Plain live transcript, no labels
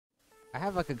I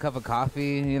have like a cup of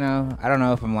coffee, you know. I don't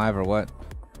know if I'm live or what.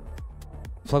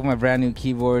 Plug my brand new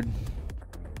keyboard.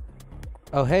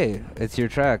 Oh, hey, it's your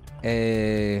track.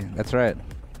 Hey, that's right.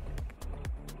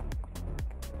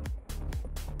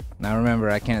 Now remember,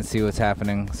 I can't see what's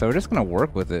happening, so we're just gonna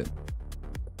work with it.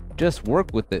 Just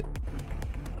work with it.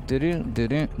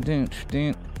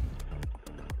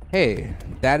 Hey,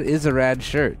 that is a rad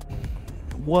shirt.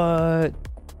 What?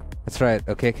 That's right,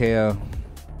 OKKO.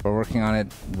 We're working on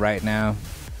it right now.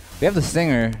 We have the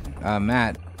singer,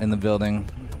 Matt, in the building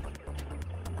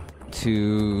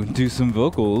to do some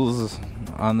vocals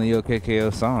on the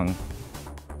OKKO song.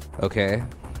 Okay.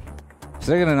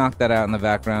 So they're gonna knock that out in the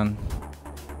background.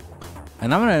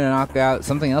 And I'm gonna knock out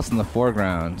something else in the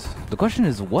foreground. The question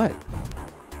is what?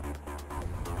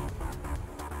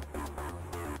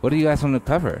 What do you guys want to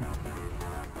cover?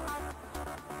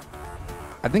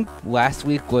 I think last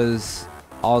week was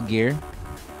all gear.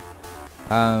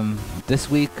 This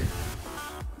week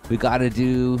we gotta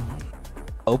do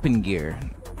open gear,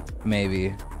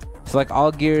 maybe. So like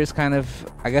all gear is kind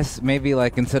of, I guess maybe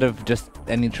like instead of just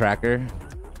any tracker.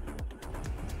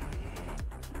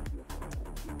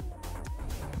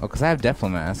 Oh, because I have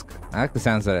Deflamask. I like the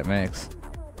sounds that it makes.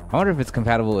 I wonder if it's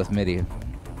compatible with MIDI.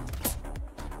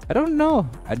 I don't know.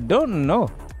 I don't know.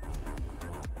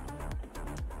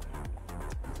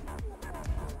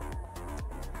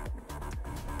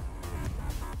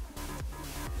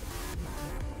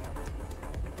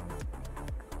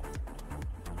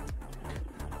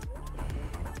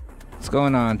 What's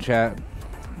going on, chat?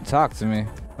 Talk to me.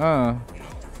 Oh.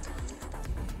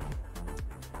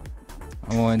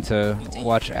 I'm going to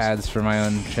watch ads for my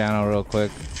own channel real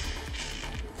quick.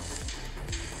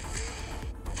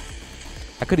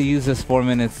 I could have used this 4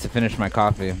 minutes to finish my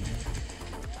coffee. And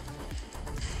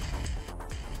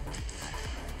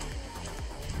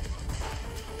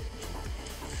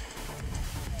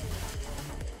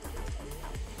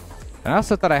I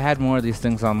also thought I had more of these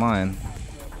things online.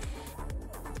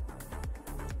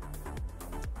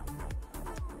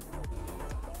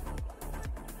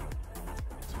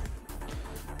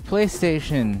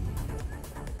 PlayStation.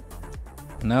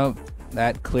 Nope,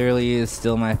 that clearly is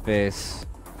still my face.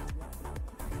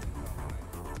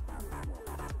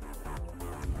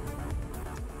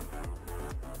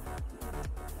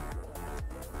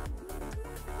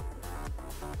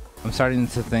 I'm starting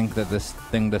to think that this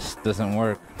thing just doesn't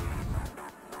work.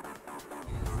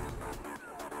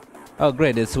 Oh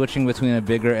great, it's switching between a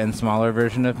bigger and smaller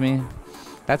version of me.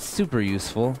 That's super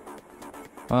useful.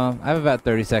 Well, I have about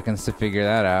 30 seconds to figure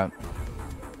that out.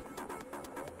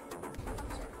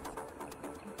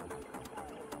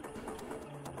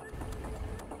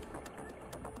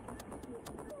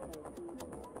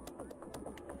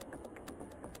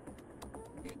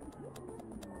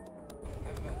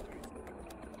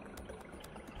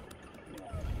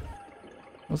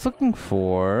 I was looking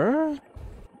for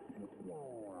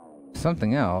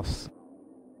something else.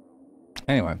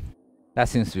 Anyway, that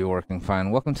seems to be working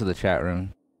fine. Welcome to the chat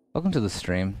room. Welcome to the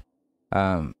stream.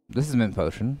 This is Mint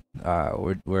Potion.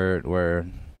 We're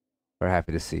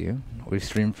happy to see you. We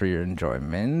stream for your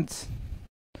enjoyment.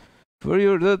 For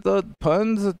your the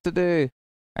puns today.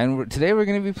 And today we're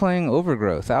going to be playing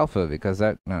Overgrowth Alpha because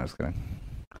that... No, I'm just kidding.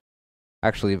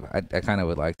 Actually, I kind of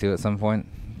would like to at some point.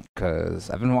 Because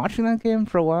I've been watching that game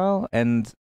for a while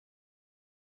and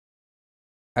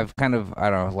I've kind of, I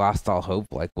don't know, lost all hope,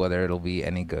 like whether it'll be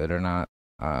any good or not.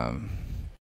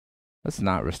 Let's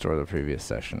not restore the previous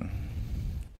session.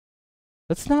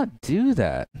 Let's not do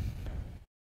that.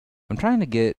 I'm trying to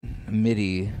get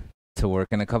MIDI to work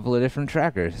in a couple of different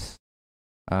trackers.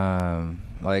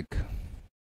 Like,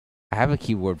 I have a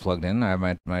keyboard plugged in. I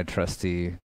have my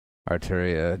trusty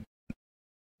Arturia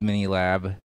Mini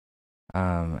Lab.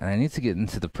 And I need to get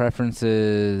into the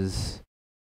preferences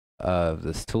of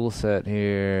this tool set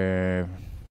here.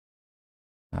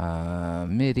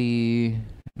 MIDI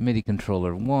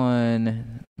controller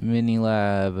 1, Mini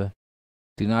Lab.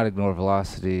 Do not ignore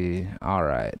velocity. All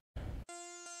right.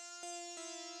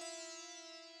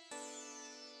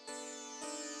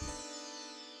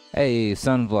 Hey,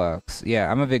 Sunblocks.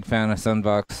 Yeah, I'm a big fan of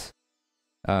Sunblocks.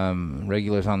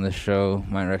 Regulars on this show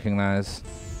might recognize.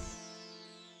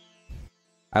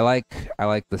 I like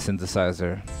the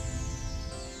synthesizer.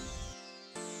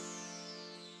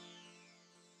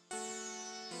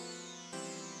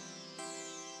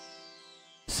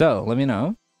 So, let me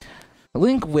know.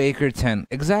 Link Waker 10.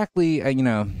 Exactly, you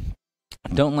know,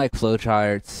 don't like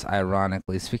flowcharts,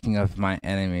 ironically. Speaking of my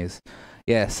enemies.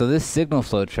 Yeah, so this signal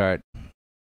flowchart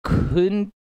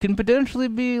can potentially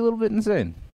be a little bit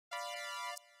insane.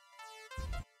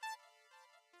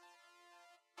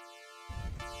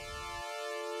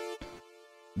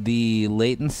 the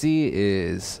latency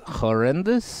is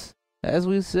horrendous, as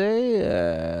we say.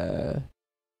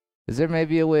 Is there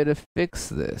maybe a way to fix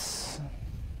this?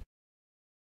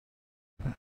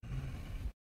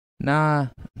 Nah.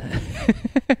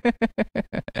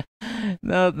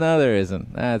 No, there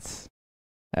isn't. That's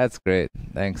great.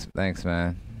 Thanks,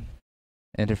 man.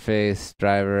 Interface,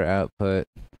 driver, output,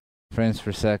 frames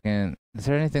per second. Is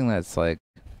there anything that's like,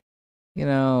 you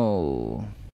know?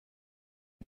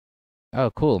 Oh,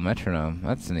 cool, metronome.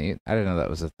 That's neat. I didn't know that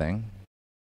was a thing.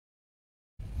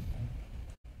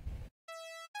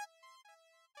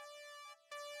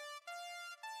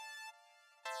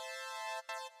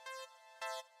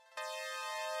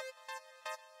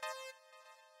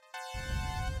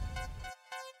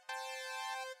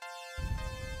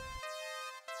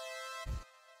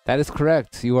 That is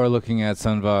correct. You are looking at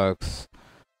Sunvox.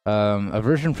 A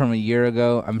version from a year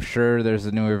ago. I'm sure there's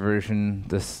a newer version.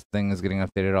 This thing is getting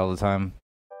updated all the time.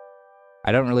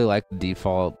 I don't really like the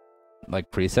default,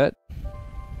 like, preset.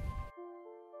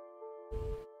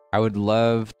 I would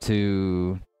love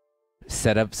to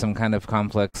set up some kind of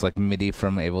complex, like, MIDI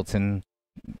from Ableton,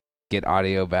 get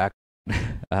audio back,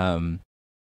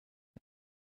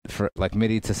 for, like,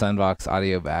 MIDI to Sunvox,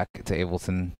 audio back to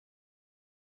Ableton.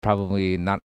 Probably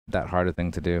not that hard a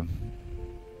thing to do.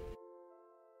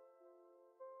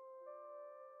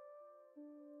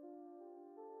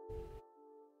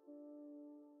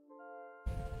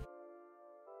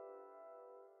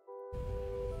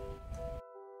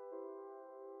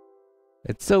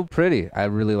 It's so pretty. I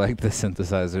really like the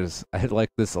synthesizers. I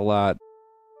like this a lot.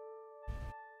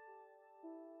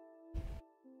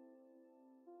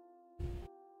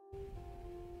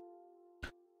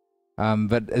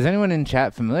 But is anyone in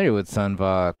chat familiar with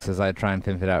Sunvox as I try and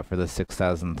pimp it out for the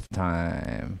 6,000th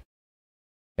time?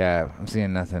 Yeah, I'm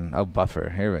seeing nothing. Oh, buffer.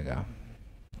 Here we go.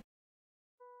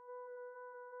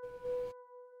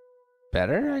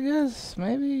 Better, I guess?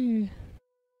 Maybe?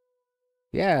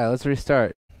 Yeah, let's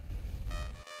restart.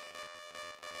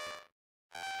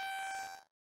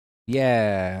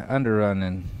 Yeah,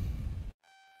 underrunning.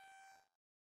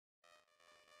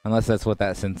 Unless that's what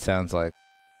that synth sounds like.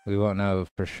 We won't know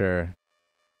for sure.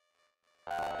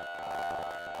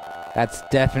 That's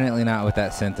definitely not what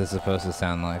that synth is supposed to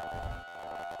sound like.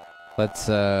 Let's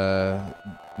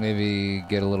maybe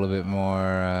get a little bit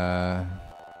more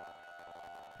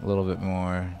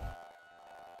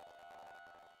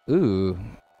Ooh.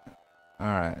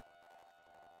 Alright.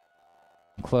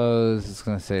 Close. It's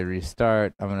gonna say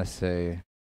restart. I'm gonna say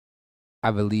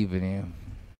I believe in you.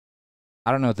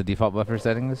 I don't know what the default buffer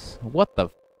setting is. What the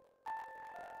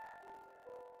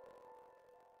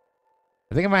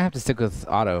I think I might have to stick with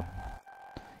auto.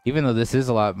 Even though this is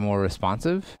a lot more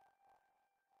responsive.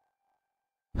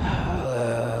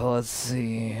 Let's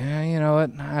see. You know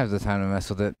what? I have the time to mess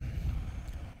with it.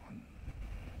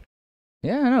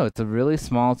 Yeah, I know. It's a really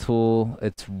small tool.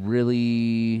 It's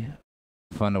really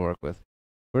fun to work with.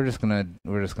 We're just gonna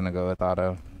go with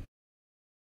auto.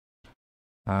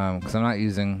 Because I'm not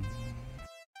using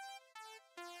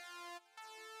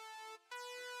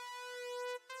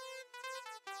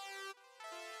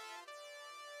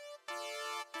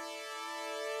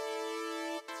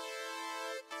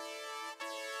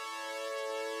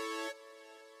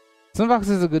Sunvox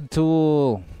is a good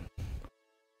tool.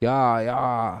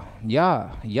 Yeah.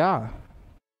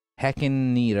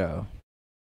 Heckin' neato.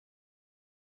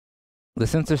 The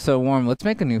synths are so warm. Let's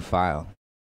make a new file.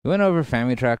 We went over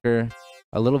Family Tracker,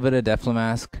 a little bit of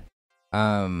Deflamask.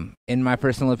 In my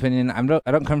personal opinion, I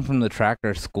don't come from the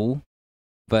Tracker school,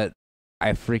 but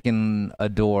I freaking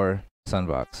adore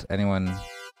Sunvox. Anyone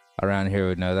around here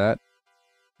would know that.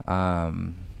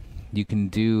 You can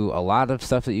do a lot of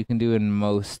stuff that you can do in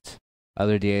most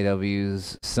other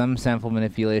DAWs. Some sample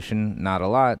manipulation, not a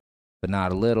lot, but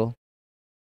not a little.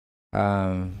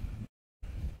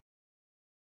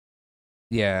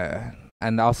 Yeah,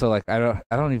 and also like I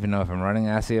don't even know if I'm running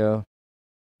ASIO.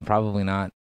 Probably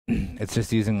not. It's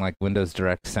just using like Windows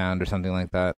Direct Sound or something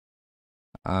like that.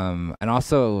 And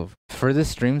also for this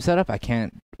stream setup, I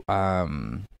can't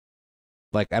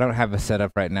like I don't have a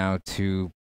setup right now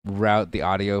to route the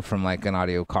audio from like an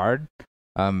audio card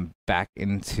back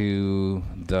into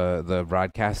the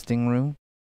broadcasting room,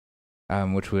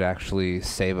 which would actually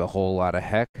save a whole lot of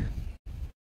heck.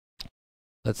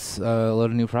 Let's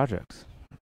load a new project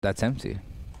that's empty.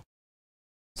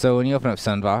 So when you open up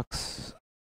Sunvox,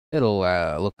 it'll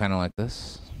look kind of like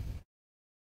this.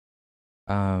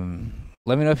 Let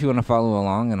me know if you want to follow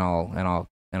along, and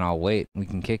I'll wait. We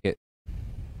can kick it.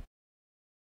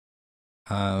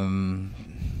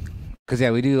 Cause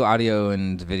yeah, we do audio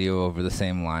and video over the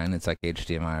same line. It's like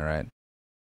HDMI, right?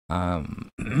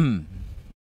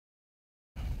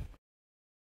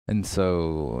 And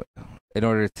so in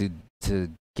order to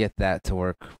get that to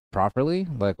work properly,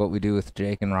 like what we do with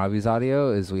Jake and Robbie's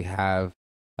audio is we have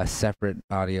a separate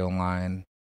audio line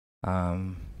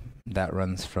that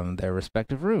runs from their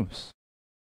respective rooms,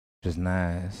 which is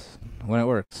nice when it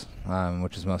works,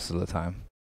 which is most of the time.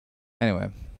 Anyway,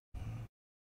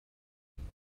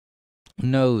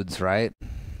 nodes, right?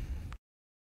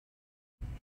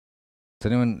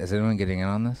 Is anyone getting in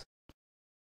on this?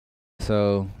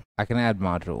 So I can add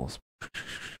modules.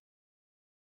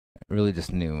 Really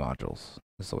just new modules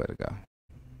is the way to go.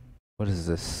 What is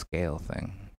this scale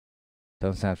thing?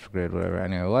 Don't snap for grid, whatever.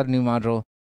 Anyway, we'll add a new module.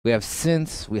 We have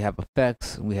synths, we have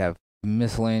effects, we have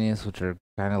miscellaneous, which are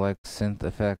kind of like synth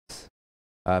effects,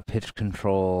 pitch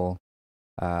control,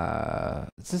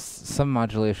 it's just some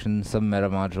modulation, some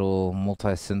meta module,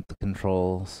 multi-synth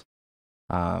controls.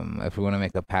 If we want to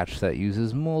make a patch that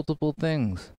uses multiple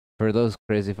things. For those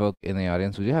crazy folk in the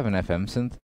audience, we do have an FM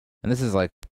synth, and this is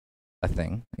like a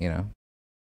thing, you know.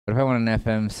 But if I want an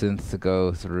FM synth to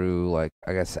go through, like,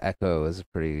 I guess echo is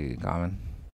pretty common.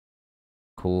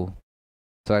 Cool.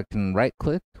 So I can right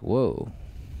click, whoa.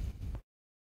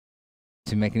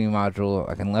 To make a new module,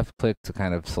 I can left click to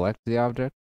kind of select the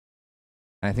object.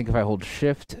 And I think if I hold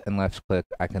shift and left click,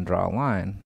 I can draw a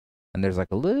line. And there's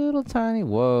like a little tiny,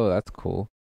 whoa, that's cool.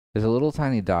 There's a little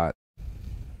tiny dot.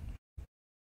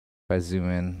 If I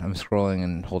zoom in, I'm scrolling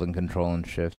and holding control and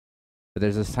shift. But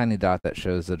there's this tiny dot that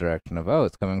shows the direction of, oh,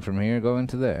 it's coming from here, going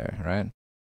to there, right?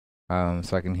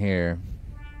 So I can hear.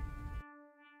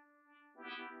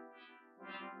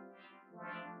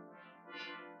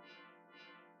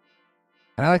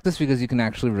 And I like this because you can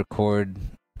actually record,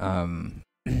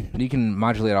 you can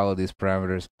modulate all of these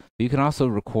parameters. But you can also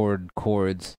record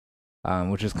chords,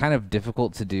 which is kind of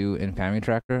difficult to do in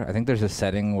FamiTracker. I think there's a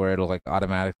setting where it'll like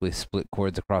automatically split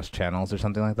chords across channels or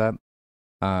something like that.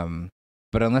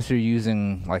 But unless you're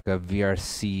using like a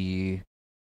VRC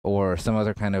or some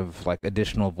other kind of like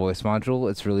additional voice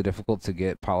module, it's really difficult to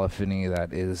get polyphony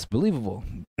that is believable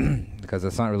because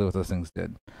that's not really what those things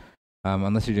did.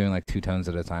 Unless you're doing like 2 tones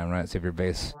at a time, right? So if your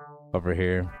bass over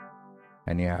here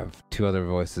and you have 2 other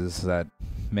voices that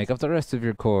make up the rest of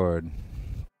your chord,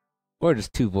 or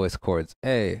just 2 voice chords,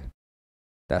 hey,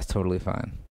 that's totally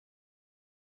fine.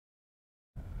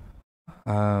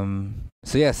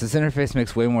 So yes, this interface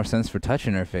makes way more sense for touch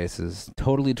interfaces.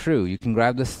 Totally true. You can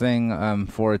grab this thing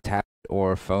for a tablet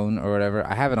or phone or whatever.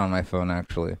 I have it on my phone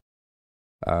actually.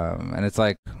 And it's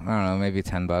like, I don't know, maybe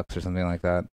 $10 or something like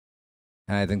that.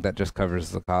 And I think that just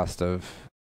covers the cost of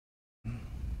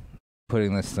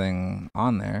putting this thing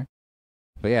on there.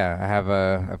 But yeah,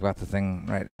 I've got the thing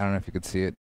right. I don't know if you could see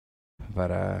it,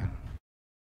 but a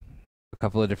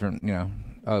couple of different, you know,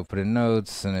 oh, put in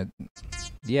notes and it,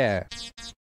 yeah.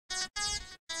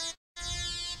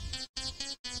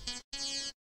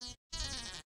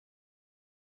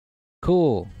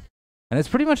 Cool. And it's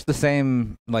pretty much the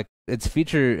same, like, it's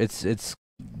the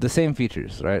same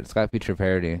features, right? It's got feature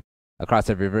parity across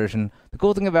every version. The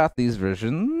cool thing about these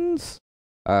versions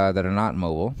that are not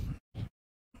mobile,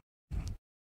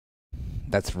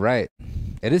 that's right,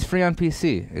 it is free on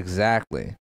PC,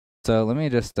 exactly. So let me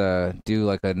just do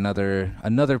like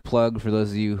another plug for those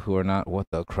of you who are not, what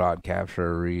the crowd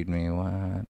capture, read me,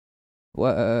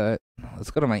 what?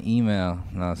 Let's go to my email.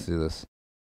 No, let's do this.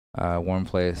 Warm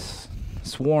place,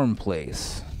 swarm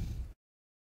place.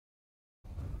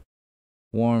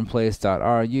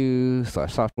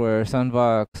 warmplace.ru/software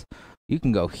sandbox. You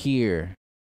can go here.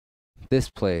 This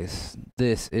place.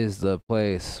 This is the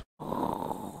place.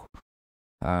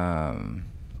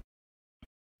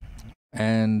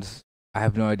 And I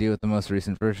have no idea what the most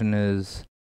recent version is.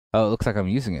 Oh, it looks like I'm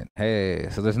using it. Hey,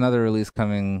 so there's another release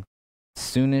coming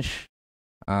soonish.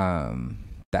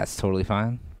 That's totally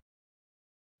fine.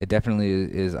 It definitely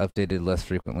is updated less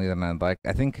frequently than I'd like.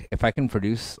 I think if I can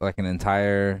produce like an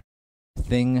entire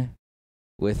thing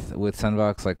with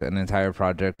Sunbox, like an entire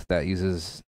project that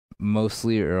uses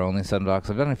mostly or only Sunbox.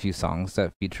 I've done a few songs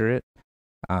that feature it.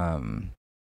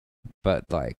 But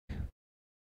like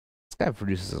this guy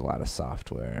produces a lot of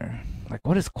software. Like,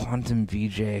 what is Quantum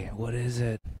VJ? What is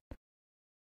it?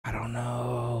 I don't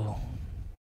know.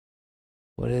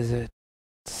 What is it?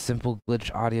 Simple glitch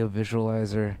audio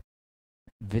visualizer.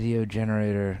 Video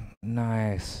generator.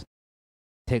 Nice.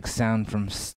 Takes sound from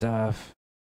stuff.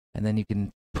 And then you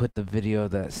can put the video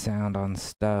of that sound on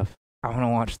stuff. I want to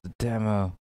watch the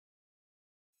demo.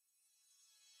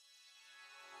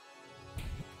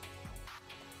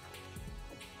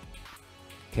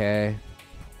 Okay.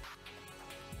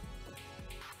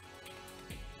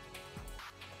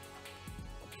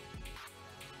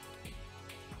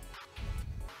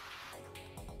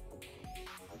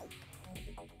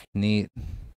 Neat.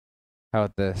 How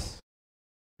about this?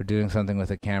 We're doing something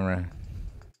with a camera.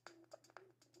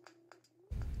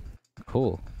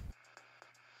 Cool.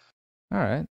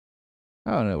 Alright.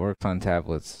 Oh, and it works on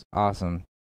tablets. Awesome.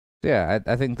 Yeah,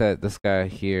 I think that this guy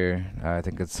here, I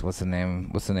think it's what's the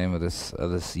name of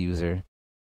this user?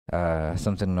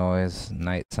 Something noise,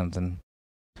 night something.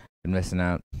 Been missing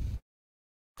out.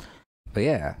 But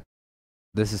yeah,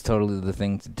 this is totally the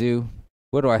thing to do.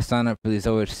 Where do I sign up for these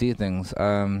OHC things?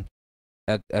 A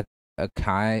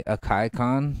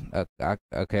KaiCon?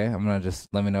 Okay, I'm gonna just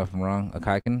let me know if I'm wrong. A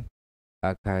KaiCon?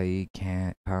 A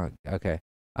KaiCon. Okay.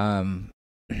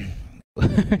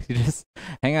 You just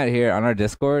hang out here on our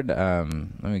Discord.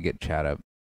 Let me get chat up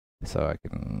so I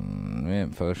can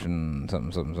mint potion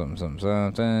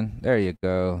something. There you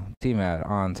go. Team ad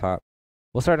on top.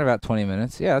 We'll start in about 20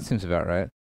 minutes. Yeah, that seems about right.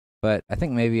 But I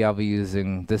think maybe I'll be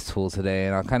using this tool today,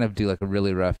 and I'll kind of do like a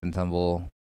really rough and tumble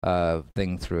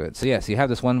thing through it. So yeah, so you have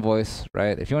this one voice,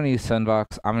 right? If you want to use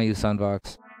Sunbox, I'm gonna use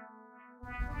Sunbox.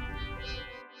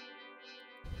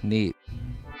 Neat.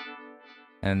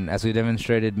 And as we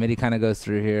demonstrated, MIDI kind of goes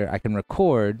through here. I can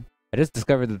record. I just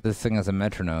discovered that this thing has a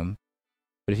metronome.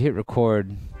 But if you hit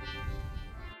record,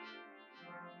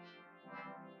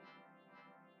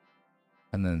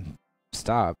 and then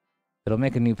stop, it'll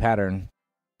make a new pattern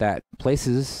that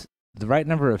places the right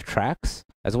number of tracks,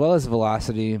 as well as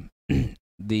velocity,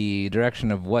 the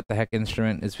direction of what the heck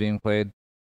instrument is being played,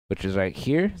 which is right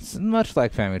here. It's much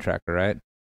like Family Tracker, right?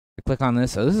 I click on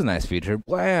this. Oh, this is a nice feature.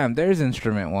 Blam! There's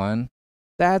instrument 1.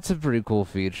 That's a pretty cool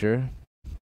feature.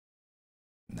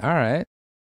 All right.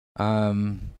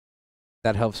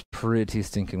 That helps pretty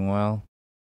stinking well.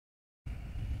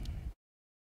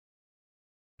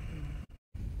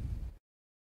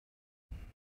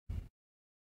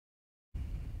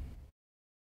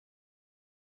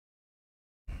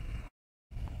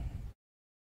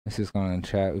 Let's see what's going on in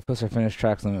chat. We post our finished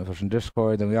tracks on push in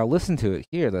Discord, then we all listen to it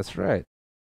here. That's right.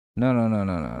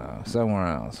 No. Somewhere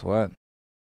else. What?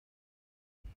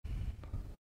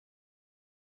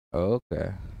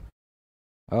 Okay.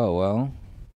 Oh, well.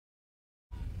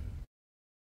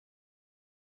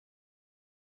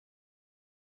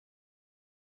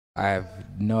 I have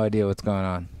no idea what's going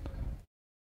on.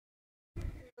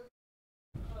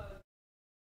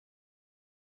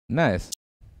 Nice.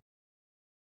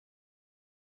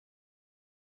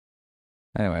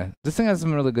 Anyway, this thing has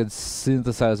some really good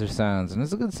synthesizer sounds, and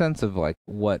there's a good sense of like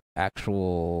what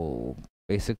actual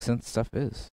basic synth stuff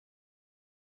is.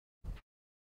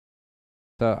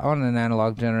 So I want an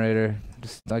analog generator,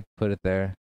 just like put it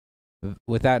there.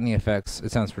 Without any effects,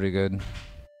 it sounds pretty good.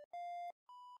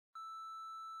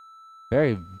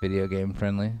 Very video game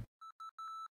friendly.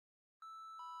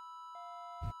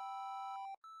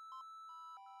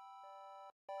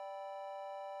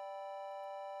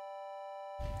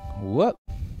 Whoop.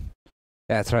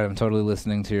 That's right, I'm totally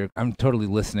listening to your I'm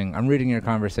reading your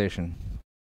conversation.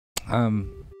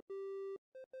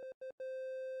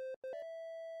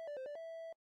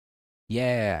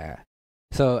 Yeah.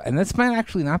 So, and this might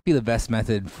actually not be the best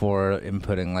method for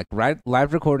inputting. Like,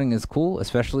 live recording is cool,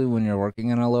 especially when you're working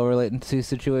in a lower latency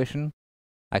situation.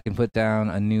 I can put down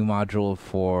a new module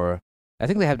for, I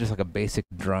think they have just like a basic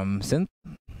drum synth,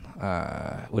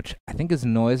 which I think is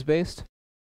noise based,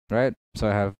 right? So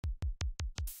I have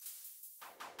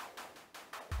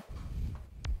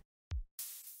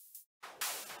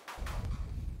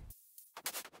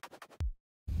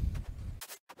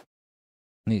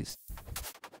these.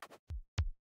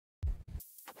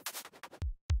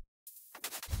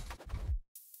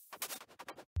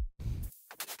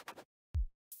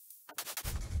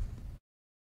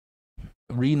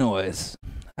 Renoise.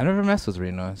 I never messed with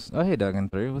Renoise. Oh, hey,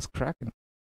 Duggan3, what's cracking?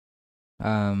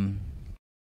 Let's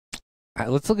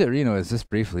look at Renoise just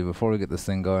briefly before we get this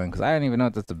thing going, because I don't even know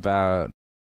what that's about.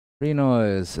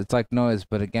 Renoise, it's like noise,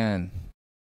 but again,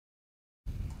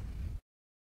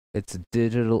 it's a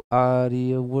digital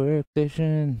audio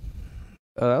workstation.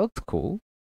 Oh, that looks cool.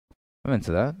 I'm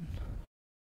into that.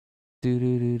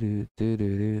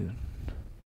 Do.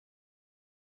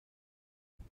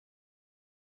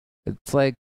 It's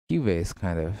like Cubase,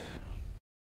 kind of.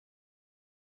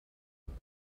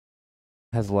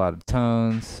 Has a lot of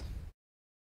tones.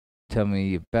 Tell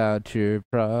me about your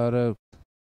product.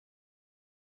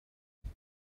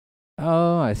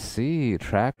 Oh, I see.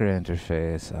 Tracker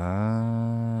interface.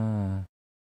 Ah.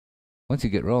 Once you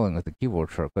get rolling with the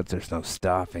keyboard shortcuts, there's no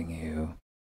stopping you.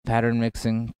 Pattern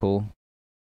mixing, cool.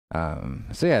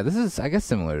 So yeah, this is, I guess,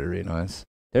 similar to Renoise.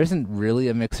 There isn't really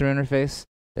a mixer interface.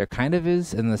 There kind of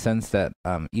is, in the sense that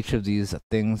each of these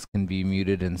things can be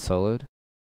muted and soloed,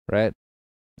 right?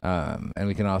 And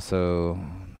we can also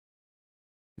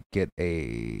get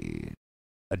a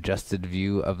adjusted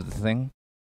view of the thing.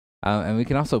 And we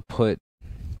can also put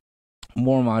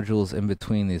more modules in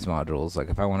between these modules. Like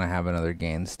if I want to have another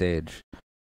gain stage,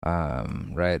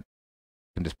 right?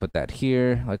 I can just put that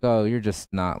here. Like, oh, you're just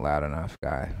not loud enough,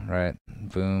 guy, right?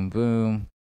 Boom, boom.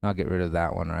 I'll get rid of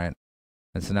that one, right?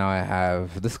 And so now I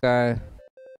have this guy.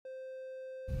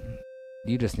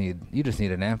 You just need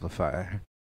an amplifier.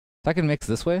 So I can mix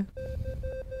this way.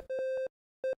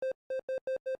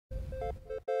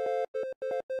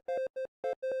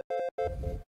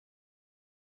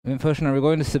 Mint Potion, are we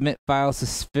going to submit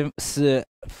files to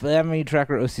Family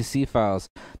Tracker OCC files?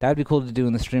 That would be cool to do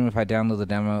in the stream if I download the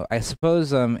demo. I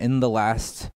suppose in the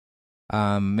last,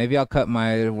 maybe I'll cut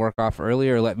my work off early,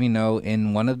 or let me know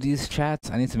in one of these chats.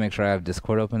 I need to make sure I have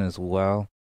Discord open as well.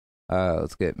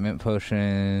 Let's get Mint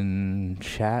Potion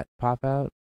chat pop out.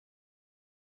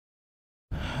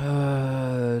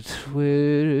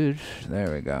 Twitch,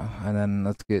 there we go. And then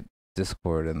let's get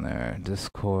Discord in there.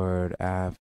 Discord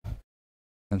app.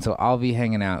 And so I'll be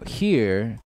hanging out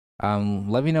here.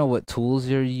 Let me know what tools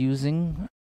you're using,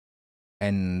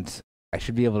 and I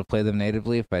should be able to play them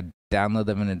natively if I download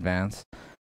them in advance.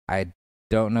 I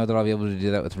don't know that I'll be able to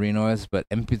do that with Renoise, but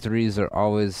MP3s are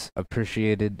always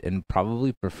appreciated and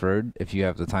probably preferred if you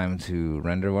have the time to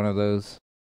render one of those.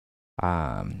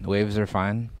 Waves are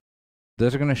fine.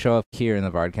 Those are going to show up here in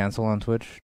the Bard Cancel on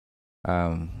Twitch,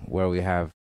 where we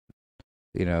have,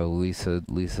 you know, Lisa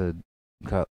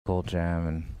Cold Jam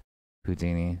and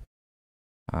Houdini.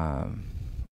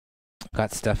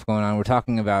 Got stuff going on. We're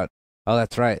talking about, oh,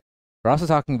 that's right. We're also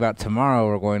talking about tomorrow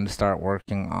we're going to start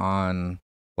working on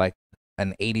like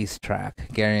an 80s track.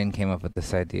 Garion came up with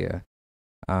this idea,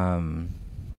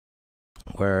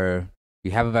 where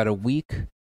you have about a week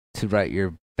to write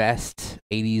your best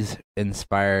 80s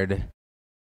inspired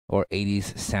or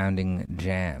 80s sounding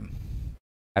jam.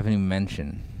 I have a new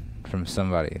mention from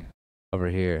somebody over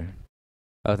here.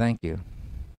 Oh, thank you.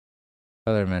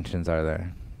 Other mentions are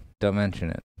there. Don't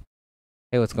mention it.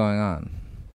 Hey, what's going on?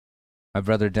 My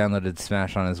brother downloaded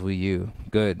Smash on his Wii U.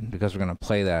 Good, because we're going to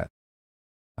play that.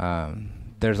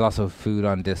 There's also food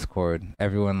on Discord.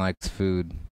 Everyone likes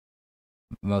food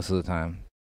most of the time.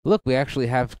 Look, we actually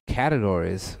have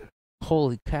categories.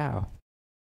 Holy cow.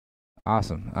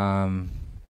 Awesome.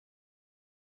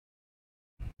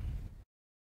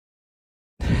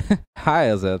 Hi,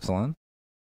 Elza Epsilon.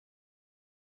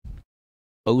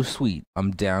 Oh, sweet.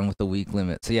 I'm down with the week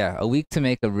limit. So yeah, a week to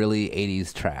make a really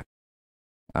 80s track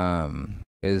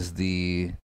is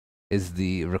the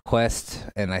request,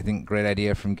 and I think great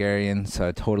idea from Garion, so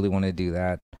I totally want to do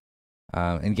that.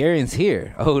 And Garion's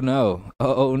here. Oh no.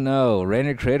 Oh no.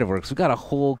 Raynard Creative Works. We got a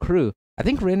whole crew. I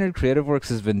think Raynard Creative Works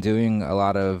has been doing a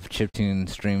lot of chiptune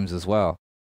streams as well.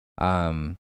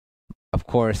 Of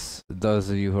course, those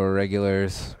of you who are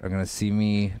regulars are going to see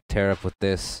me tear up with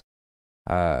this.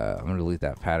 I'm going to delete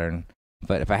that pattern.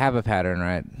 But if I have a pattern,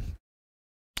 right,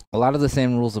 a lot of the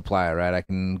same rules apply, right? I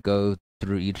can go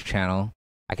through each channel.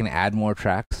 I can add more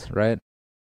tracks, right?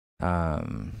 Where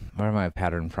are my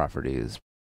pattern properties?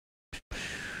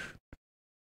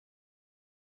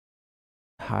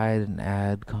 Hide and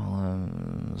add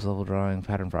columns, level drawing,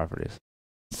 pattern properties.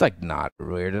 It's like not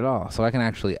weird at all. So I can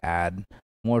actually add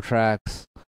more tracks.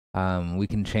 We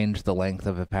can change the length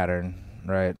of a pattern,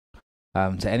 right?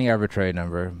 To any arbitrary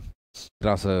number. You can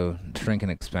also shrink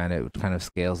and expand it, which kind of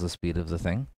scales the speed of the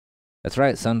thing. That's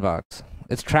right, Sunbox.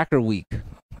 It's tracker week.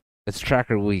 It's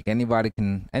tracker week.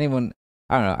 Anyone,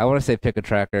 I don't know, I want to say pick a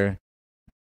tracker.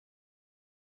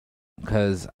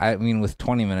 Because, I mean, with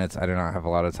 20 minutes, I do not have a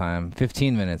lot of time.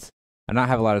 15 minutes, I do not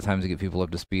have a lot of time to get people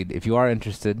up to speed. If you are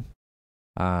interested,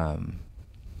 like,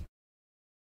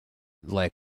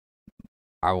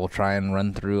 I will try and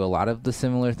run through a lot of the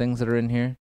similar things that are in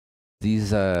here.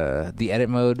 These, the edit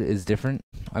mode is different.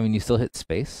 I mean, you still hit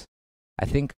space. I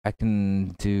think I can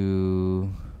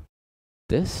do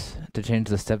this to change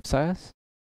the step size.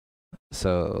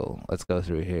 So let's go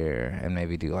through here and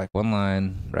maybe do like one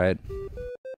line, right?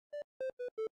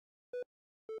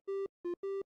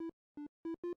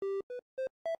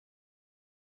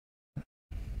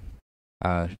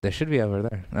 They should be over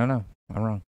there. No, I'm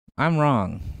wrong. I'm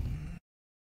wrong.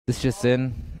 This just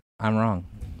in. I'm wrong.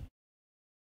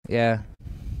 Yeah.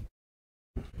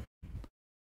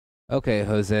 Okay,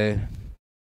 Jose.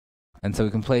 And so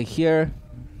we can play here,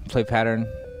 play pattern.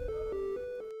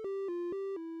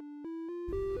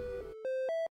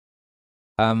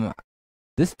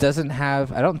 This doesn't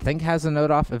have, I don't think has a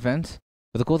node off event,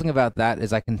 but the cool thing about that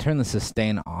is I can turn the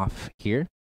sustain off here,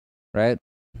 right?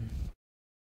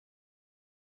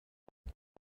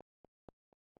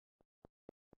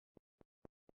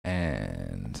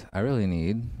 And And I really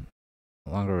need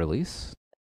longer release.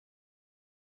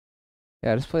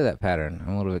 Yeah, just play that pattern.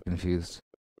 I'm a little bit confused.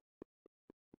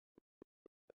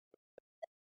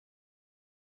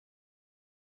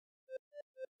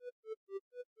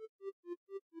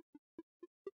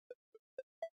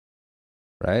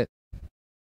 Right?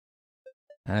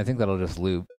 And I think that'll just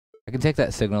loop. I can take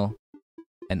that signal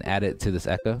and add it to this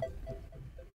echo.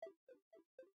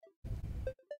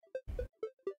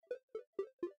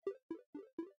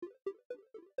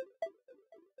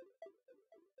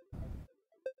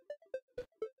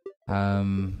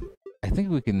 I think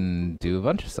we can do a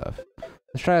bunch of stuff.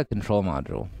 Let's try a control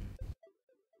module.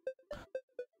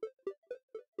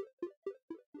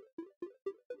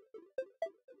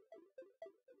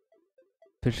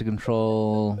 Pitch to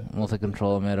control,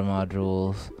 multi-control meta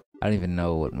modules. I don't even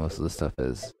know what most of this stuff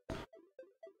is.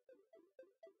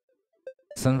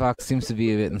 Sunvox seems to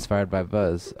be a bit inspired by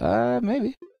Buzz.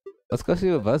 Maybe. Let's go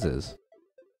see what Buzz is.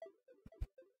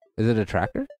 Is it a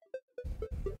tracker?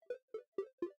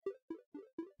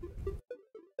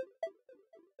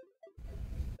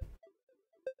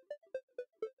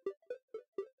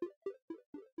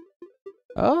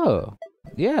 Oh,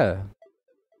 yeah.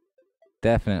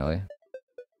 Definitely.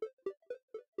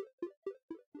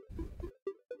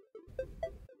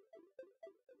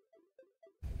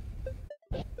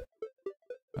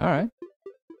 Alright.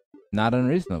 Not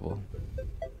unreasonable.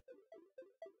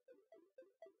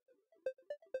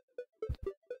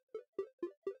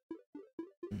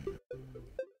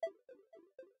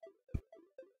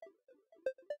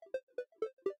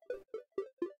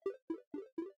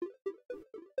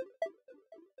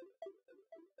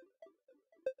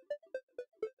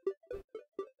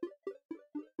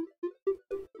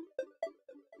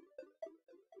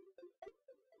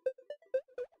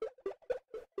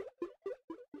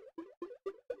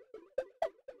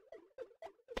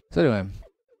 So anyway,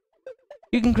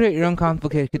 you can create your own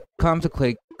complicated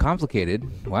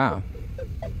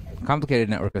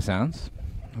network of sounds.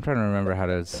 I'm trying to remember how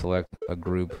to select a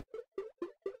group.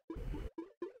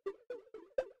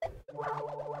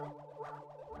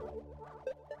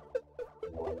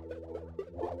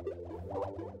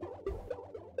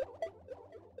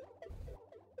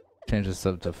 Change this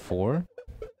up to 4.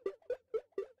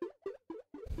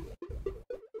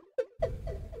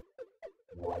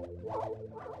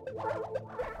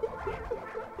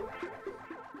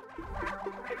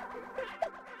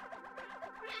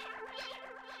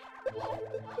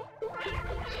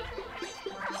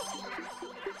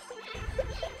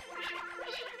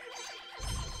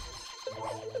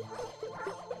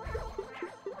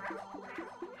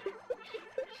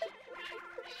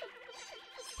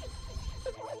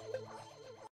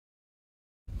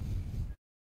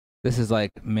 This is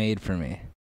like made for me.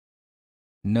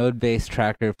 Node-based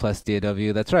tracker plus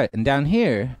DAW, that's right. And down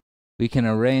here, we can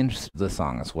arrange the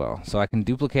song as well. So I can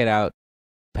duplicate out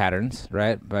patterns,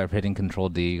 right? By hitting Control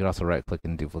D. You can also right-click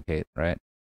and duplicate, right?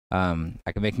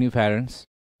 I can make new patterns.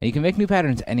 And you can make new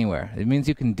patterns anywhere. It means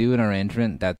you can do an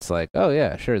arrangement that's like, oh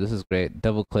yeah, sure, this is great.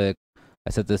 Double-click.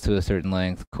 I set this to a certain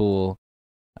length. Cool.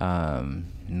 No,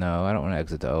 I don't want to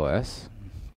exit to OS.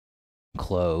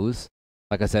 Close.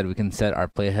 Like I said, we can set our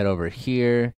playhead over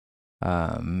here.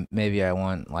 Maybe I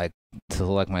want like to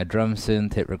select my drum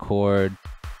synth, hit record.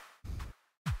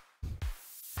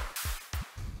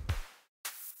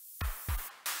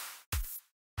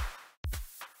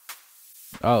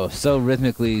 Oh, so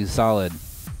rhythmically solid.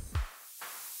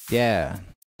 Yeah.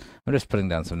 I'm just putting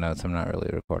down some notes. I'm not really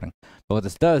recording. But what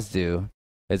this does do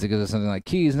is it gives us something like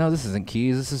keys. No, this isn't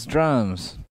keys. This is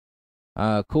drums.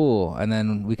 Cool. And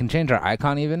then we can change our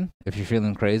icon even if you're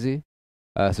feeling crazy.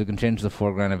 So we can change the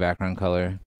foreground and background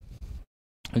color.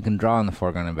 We can draw in the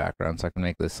foreground and background. So I can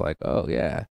make this like, oh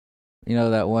yeah, you know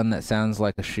that one that sounds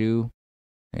like a shoe,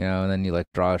 you know, and then you like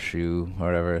draw a shoe or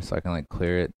whatever. So I can like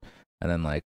clear it and then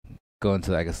like go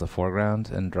into, I guess, the foreground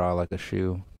and draw like a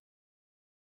shoe.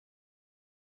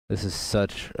 This is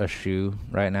such a shoe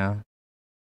right now.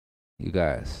 You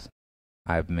guys,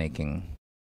 I'm making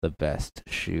the best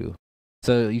shoe.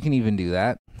 So you can even do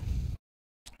that.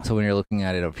 So when you're looking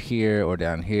at it up here or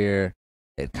down here,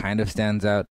 it kind of stands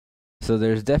out. So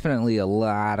there's definitely a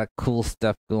lot of cool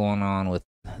stuff going on with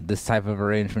this type of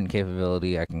arrangement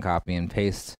capability. I can copy and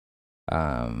paste.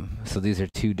 So these are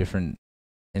 2 different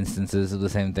instances of the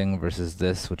same thing versus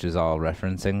this, which is all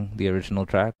referencing the original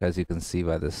track, as you can see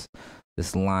by this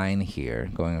line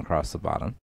here going across the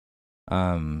bottom.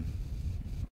 And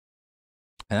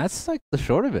that's like the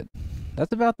short of it.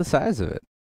 That's about the size of it.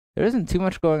 There isn't too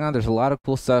much going on. There's a lot of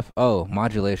cool stuff. Oh,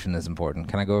 modulation is important.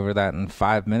 Can I go over that in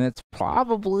 5 minutes?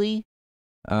 Probably.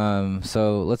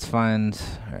 So let's find.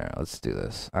 Here, let's do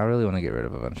this. I really want to get rid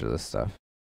of a bunch of this stuff.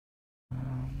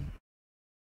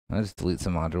 I'll just delete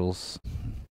some modules.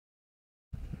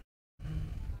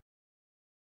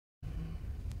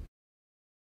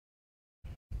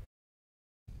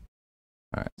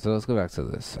 Alright, so let's go back to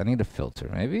this. I need a filter,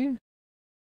 maybe?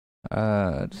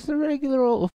 Just a regular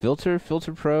old filter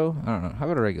pro? I don't know. How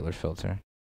about a regular filter?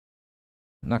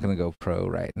 I'm not gonna go pro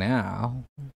right now.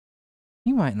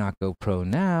 You might not go pro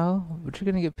now, but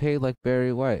you're gonna get paid like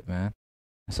Barry White, man.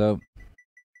 So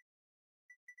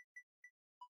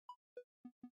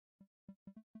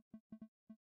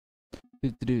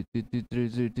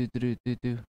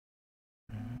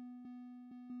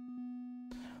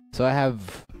so I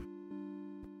have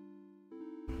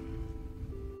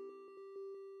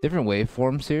different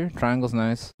waveforms here. Triangle's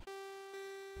nice.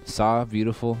 Saw,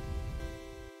 beautiful.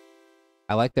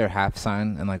 I like their half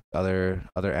sign and like other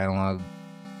analog.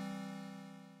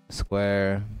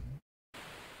 Square.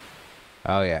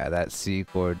 Oh yeah, that C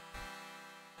chord.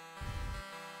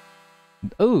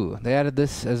 Ooh, they added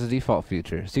this as a default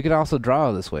feature. So you can also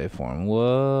draw this waveform.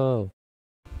 Whoa.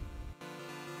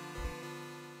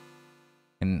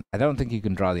 And I don't think you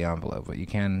can draw the envelope, but you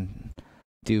can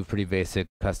do pretty basic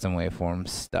custom waveform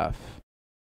stuff.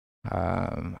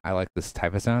 I like this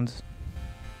type of sound.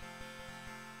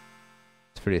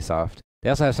 It's pretty soft. They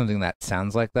also have something that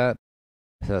sounds like that.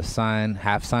 So sine,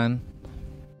 half sine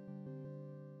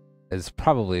is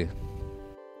probably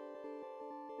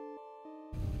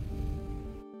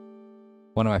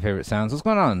one of my favorite sounds. What's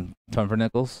going on,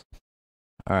 Pumpernickels?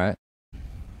 Alright.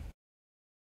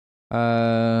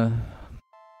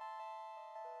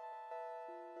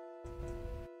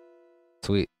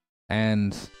 Sweet.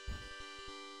 And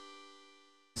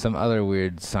some other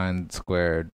weird sine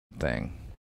squared thing.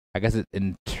 I guess it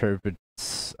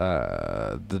interprets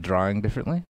the drawing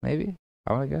differently, maybe?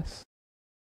 I want to guess.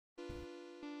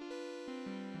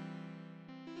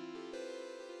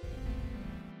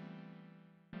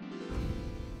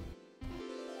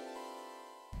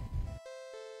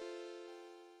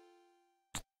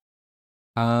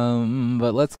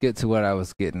 But let's get to what I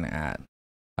was getting at.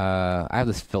 I have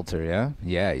this filter, yeah?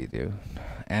 Yeah, you do.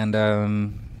 And,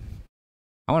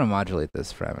 I want to modulate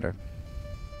this parameter.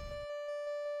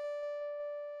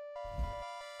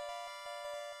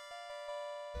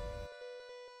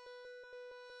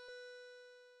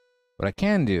 What I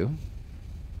can do,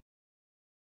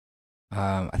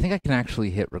 I think I can actually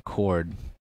hit record.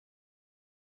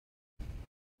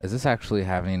 Does this actually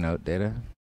have any note data?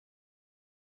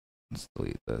 Let's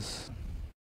delete this.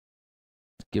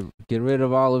 Get rid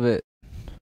of all of it.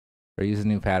 Or use a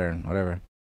new pattern, whatever.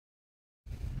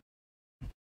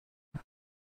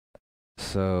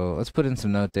 So let's put in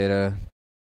some note data.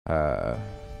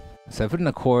 So I put in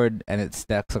a chord and it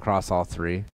stacks across all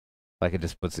three. Like it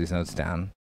just puts these notes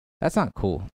down. That's not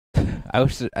cool. I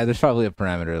wish there's probably a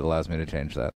parameter that allows me to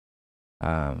change that.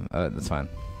 That's fine.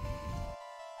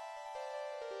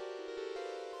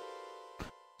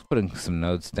 Let's put some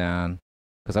notes down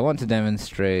because I want to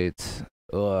demonstrate.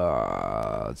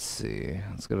 Let's see.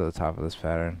 Let's go to the top of this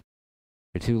pattern.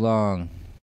 You're too long.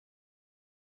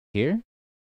 Here.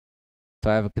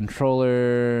 So I have a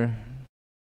controller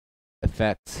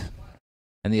effect,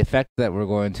 and the effect that we're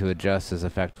going to adjust is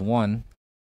effect 1,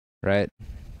 right?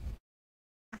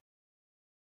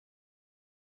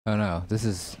 Oh no, this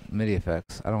is MIDI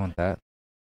effects. I don't want that.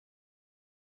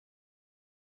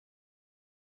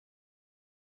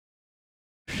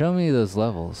 Show me those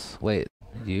levels. Wait,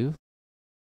 you?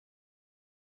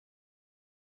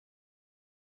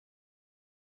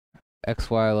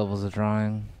 XY levels of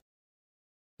drawing.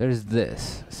 There's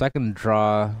this. So I can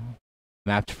draw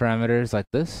mapped parameters like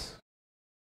this.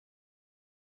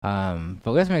 But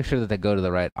we have to make sure that they go to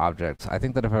the right objects. I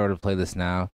think that if I were to play this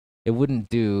now, it wouldn't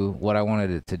do what I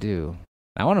wanted it to do.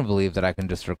 I want to believe that I can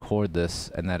just record this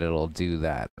and that it'll do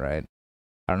that, right?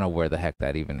 I don't know where the heck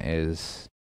that even is.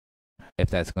 If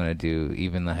that's going to do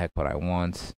even the heck what I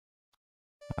want.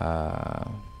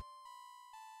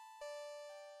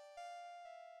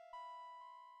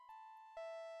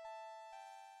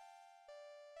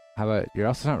 How about, you're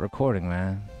also not recording,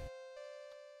 man.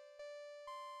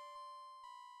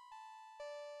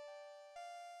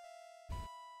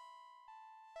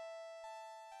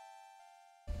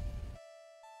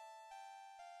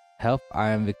 Help, I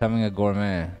am becoming a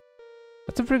gourmet.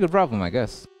 That's a pretty good problem, I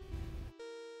guess.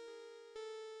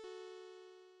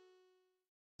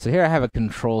 So here I have a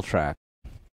control track.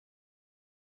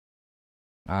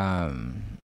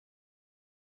 Can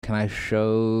I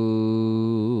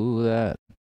show that?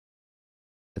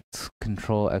 It's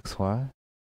control XY.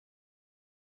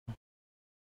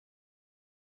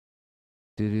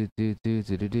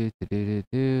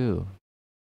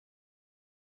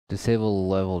 Disable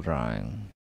level drawing.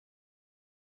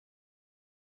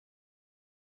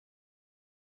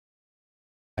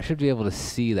 I should be able to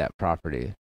see that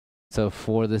property. So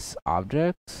for this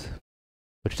object,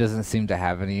 which doesn't seem to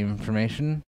have any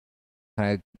information, can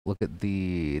I look at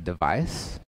the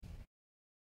device?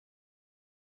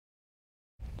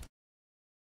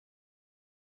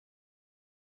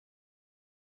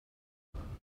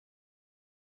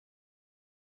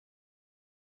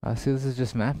 I see this is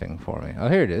just mapping for me. Oh,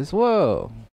 here it is.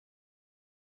 Whoa!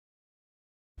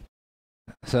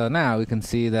 So now we can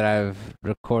see that I've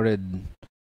recorded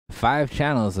 5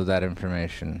 channels of that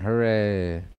information.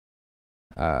 Hooray!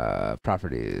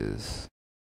 Properties.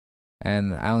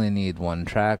 And I only need 1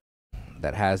 track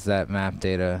that has that map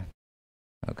data.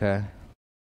 Okay.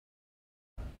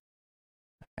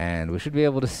 And we should be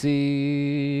able to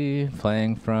see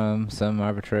playing from some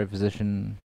arbitrary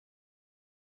position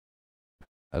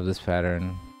of this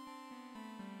pattern.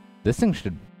 This thing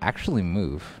should actually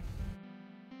move.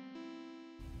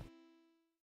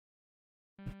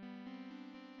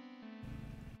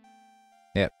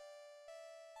 Yep.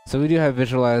 So we do have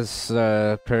visualized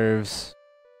curves.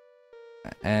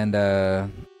 And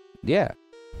yeah.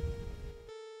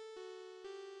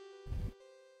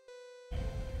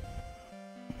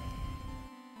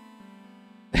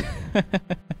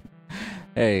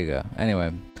 There you go.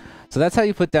 Anyway, so that's how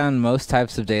you put down most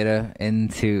types of data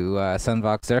into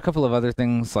Sunvox. There are a couple of other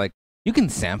things, like you can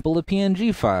sample a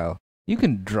PNG file. You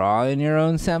can draw in your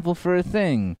own sample for a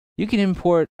thing. You can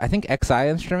import, I think, XI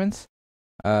instruments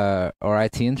or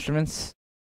IT instruments.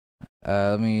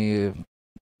 Let me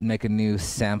make a new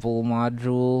sample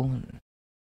module.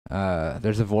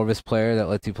 There's a Vorbis player that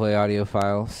lets you play audio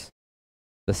files.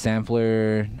 The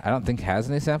sampler, I don't think has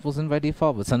any samples in by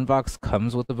default, but Sunvox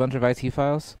comes with a bunch of IT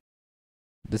files.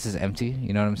 This is empty,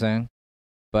 you know what I'm saying?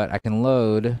 But I can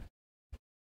load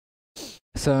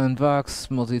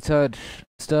Sunvox multi-touch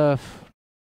stuff.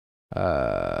 Can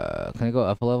I go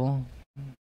up a level?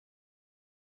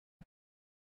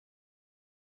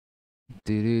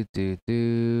 These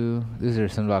are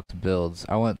Sunvox builds.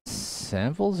 I want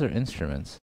samples or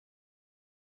instruments.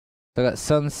 So I got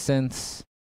some synths,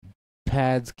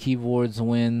 pads, keyboards,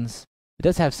 winds. It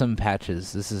does have some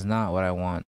patches. This is not what I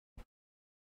want.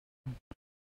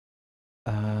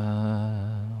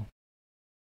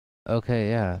 Okay,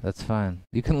 yeah, that's fine.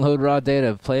 You can load raw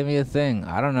data. Play me a thing.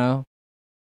 I don't know.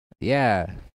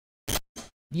 Yeah.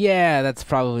 Yeah, that's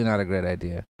probably not a great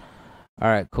idea.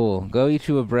 Alright, cool. Go eat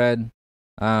you a bread.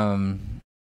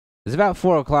 It's about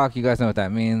 4 o'clock. You guys know what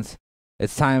that means.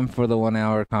 It's time for the 1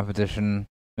 hour competition.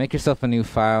 Make yourself a new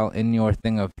file in your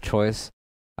thing of choice.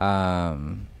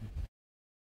 You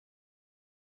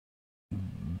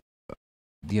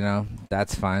know,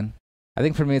 that's fine. I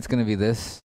think for me it's gonna be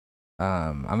this.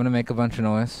 I'm gonna make a bunch of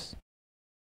noise.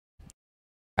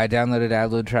 I downloaded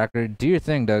AdLoad Tracker. Do your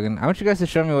thing, Duggan. I want you guys to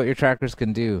show me what your trackers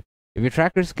can do. If your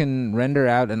trackers can render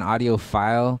out an audio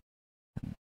file,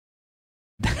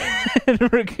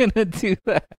 we're gonna do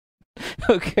that.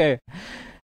 Okay.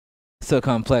 So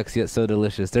complex yet so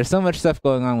delicious. There's so much stuff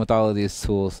going on with all of these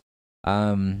tools.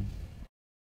 Let's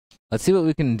see what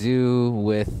we can do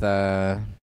with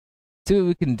see what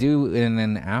we can do in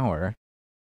an hour.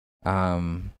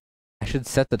 I should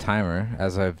set the timer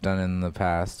as I've done in the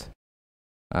past.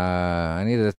 I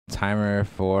need a timer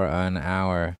for an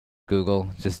hour. Google,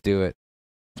 just do it.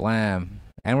 Blam.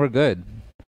 And we're good.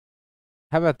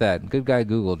 How about that? Good guy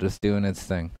Google just doing its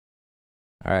thing.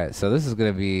 Alright, so this is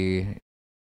going to be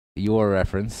your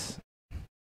reference.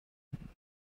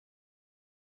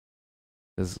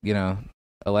 Because, you know,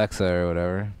 Alexa or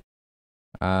whatever.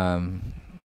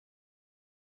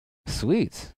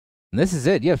 Sweet. And this is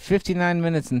it. You have 59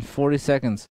 minutes and 40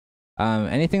 seconds.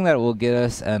 Anything that will get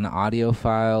us an audio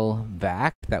file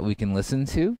back that we can listen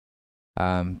to,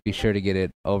 be sure to get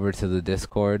it over to the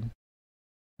Discord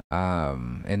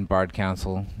in Bard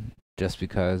Council, just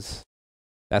because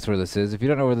that's where this is. If you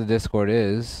don't know where the Discord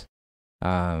is,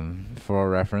 for a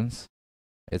reference,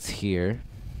 it's here.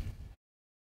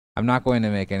 I'm not going to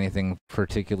make anything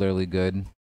particularly good,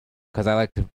 because I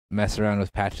like to mess around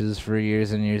with patches for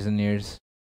years and years and years.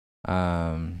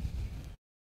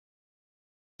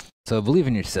 So believe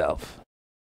in yourself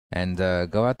and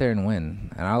go out there and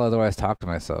win. And I'll otherwise talk to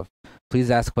myself. Please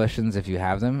ask questions if you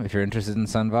have them. If you're interested in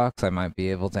Sunvox, I might be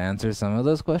able to answer some of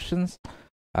those questions.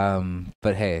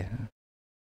 But hey,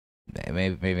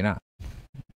 maybe not.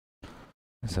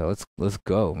 So let's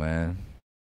go, man.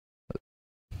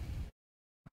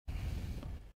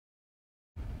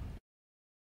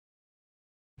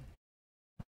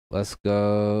 Let's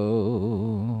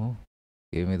go.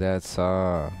 Give me that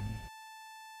song.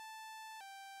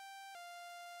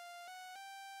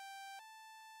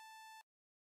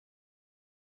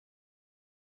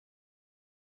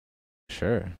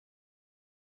 Sure.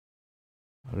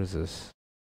 What is this?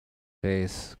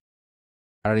 Face.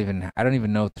 I don't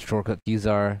even know what the shortcut keys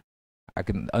are. I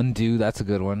can undo, that's a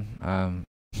good one.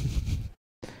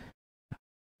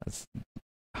 Let's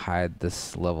hide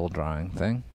this level drawing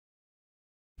thing.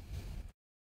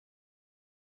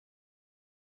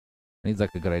 Needs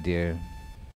like a good idea.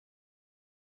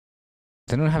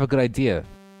 Does anyone have a good idea?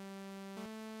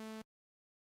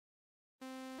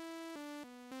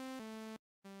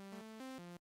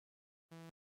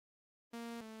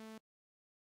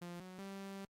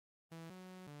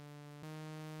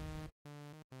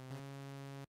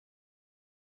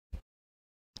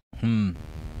 Hmm.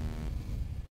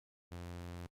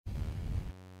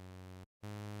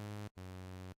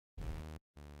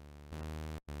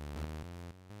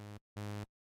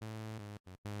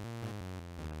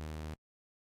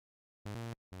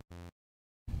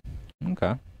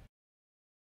 Okay.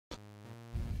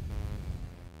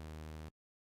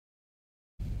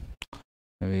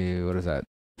 Maybe, what is that?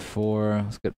 4.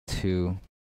 Let's get 2.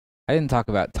 I didn't talk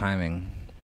about timing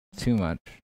too much.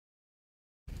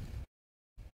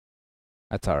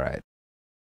 That's alright.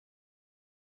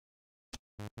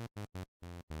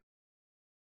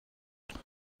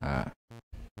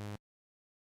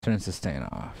 Turn sustain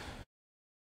off.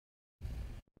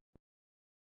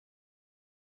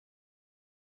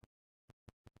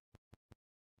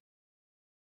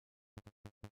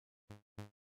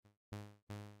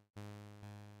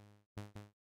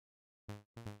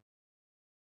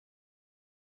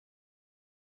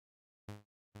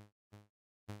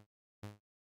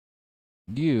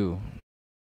 You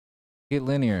get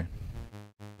linear.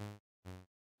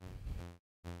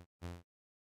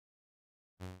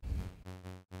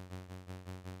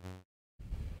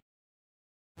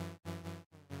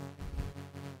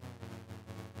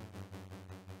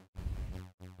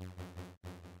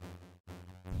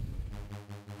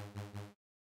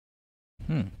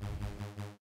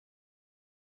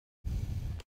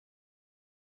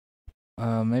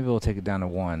 Maybe we'll take it down to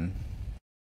 1.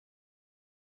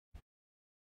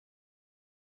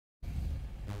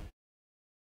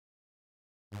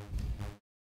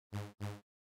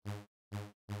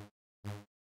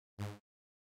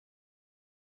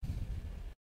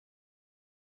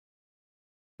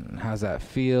 How's that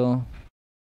feel?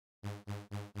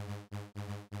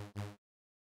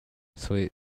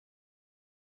 Sweet.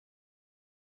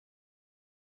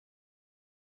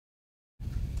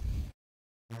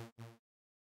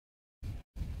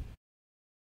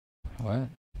 What?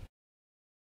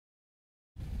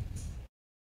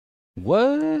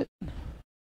 What?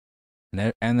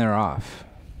 And they're off.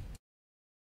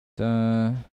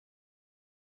 Duh.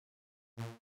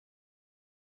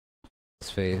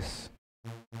 Space.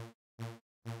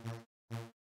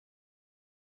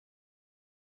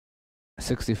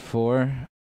 $64.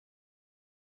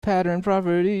 Pattern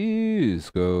properties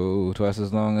go twice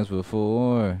as long as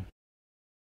before.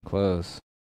 Close.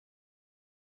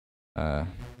 Duh.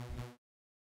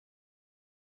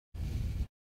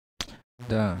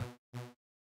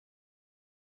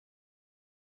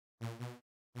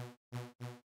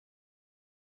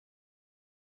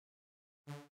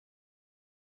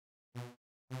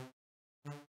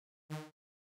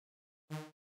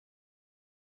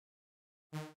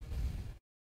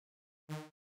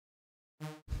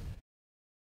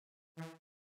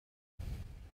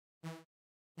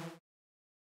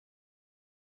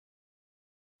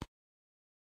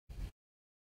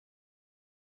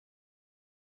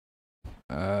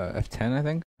 F10, I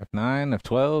think. F9,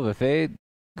 F12, F8.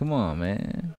 Come on,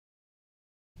 man.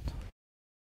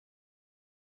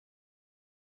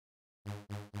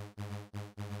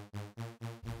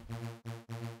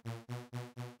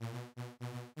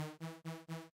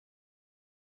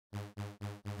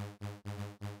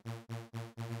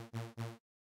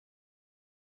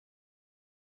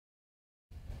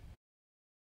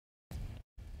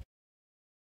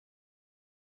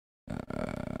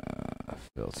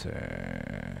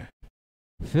 Filter.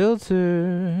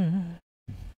 Filter.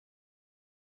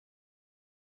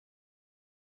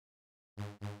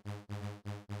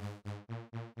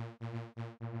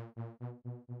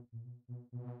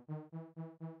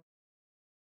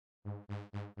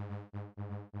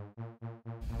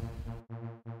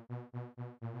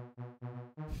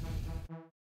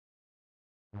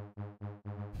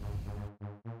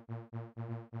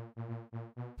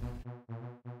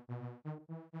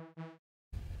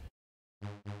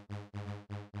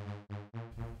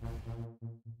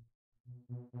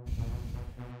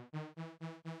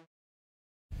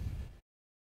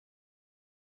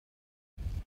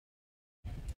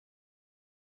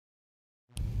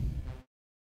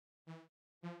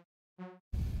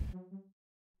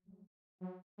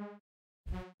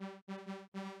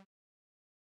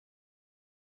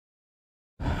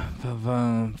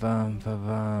 And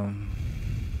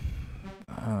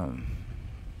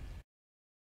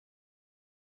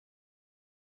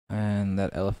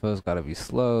that LFO's gotta be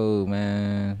slow,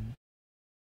 man.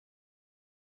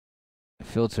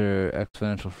 Filter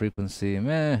exponential frequency,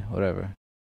 meh, whatever.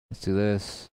 Let's do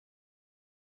this.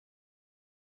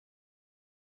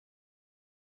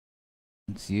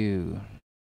 It's you.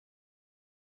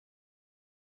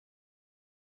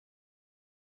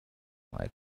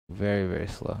 Like, very, very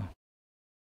slow.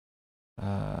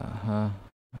 Huh.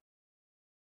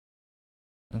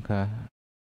 Okay.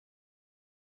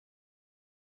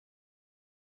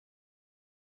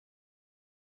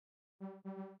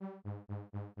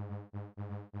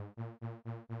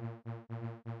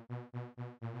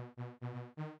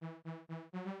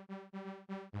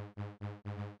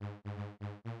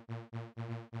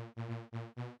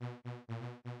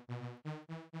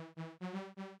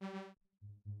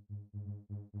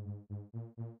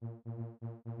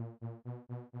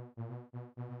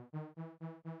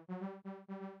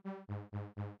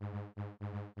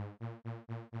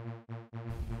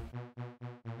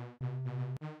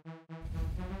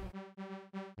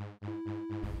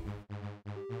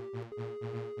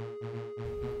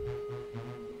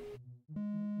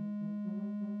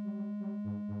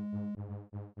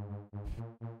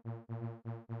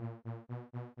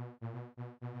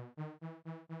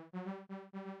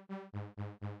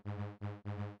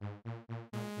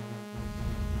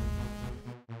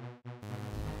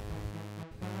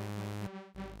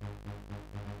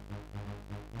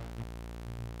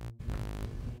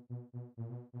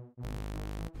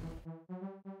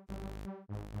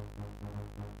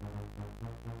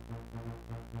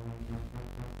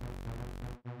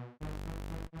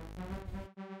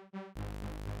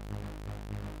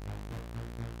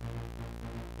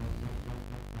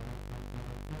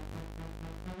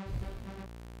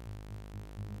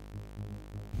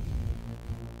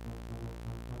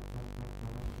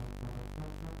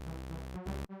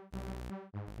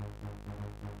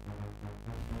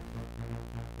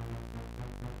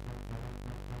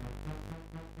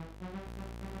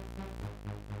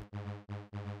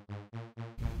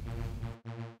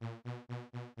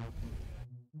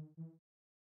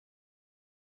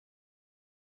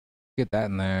 Get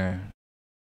that in there.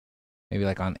 Maybe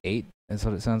like on 8 is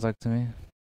what it sounds like to me.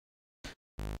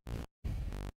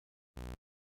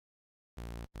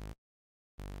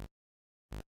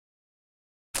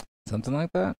 Something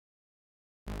like that.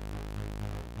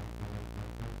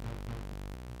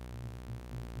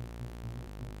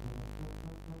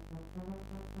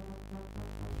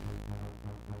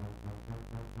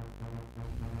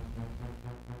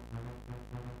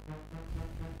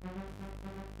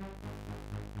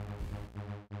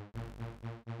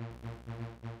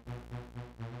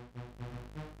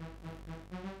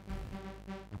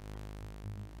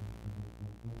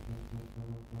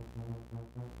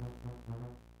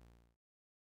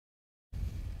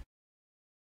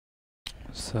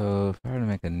 So if I were to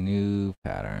make a new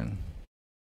pattern,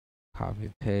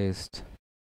 copy paste.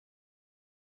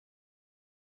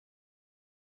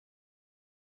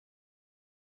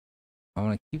 I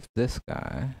want to keep this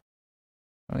guy.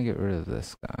 I want to get rid of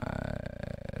this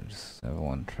guy. Just have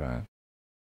one track.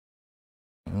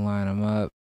 And line them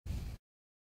up.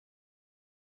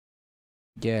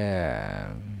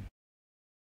 Yeah.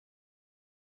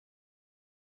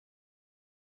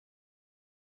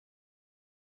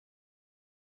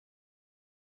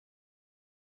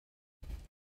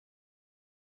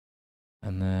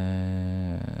 And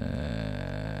then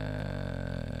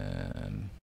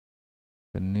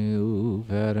the new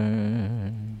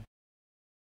pattern.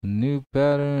 New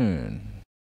pattern.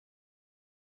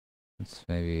 It's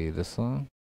maybe this long.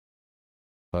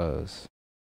 Close.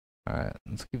 Alright,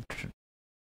 let's keep.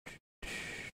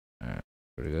 Alright,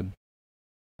 pretty good.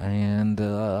 And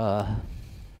I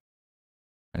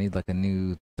need like a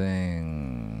new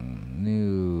thing.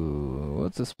 New.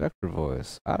 What's a Spectre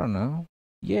voice? I don't know.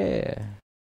 Yeah.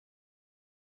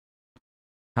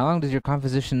 How long does your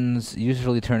compositions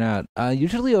usually turn out?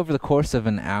 Usually over the course of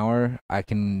an hour, I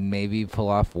can maybe pull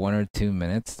off 1 or 2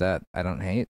 minutes that I don't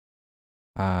hate.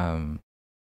 I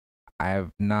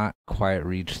have not quite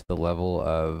reached the level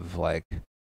of like.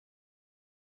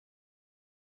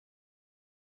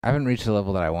 I haven't reached the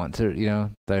level that I want to.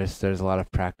 There's a lot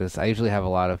of practice. I usually have a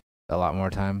lot more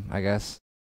time, I guess.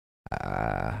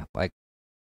 Like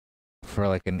for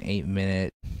like an 8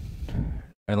 minute.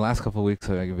 In the last couple of weeks,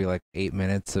 it could be like 8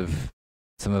 minutes of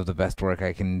some of the best work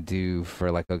I can do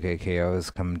for like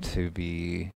OKKOs come to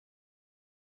be.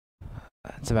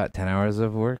 It's about 10 hours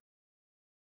of work.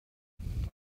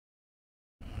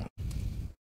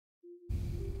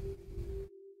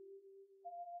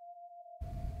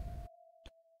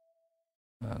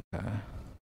 Okay.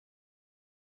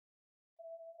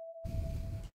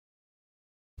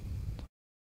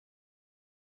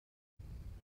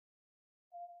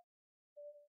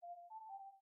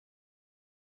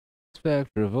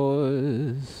 Spectre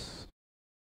voice.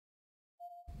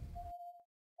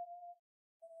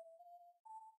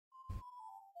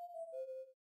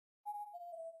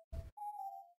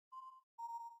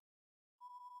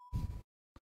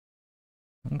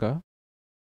 Okay.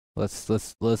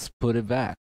 Let's put it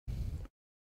back.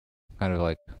 Kind of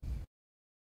like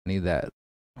need that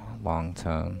long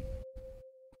tone.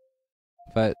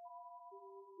 But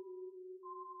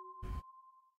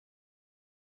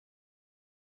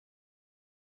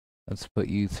let's put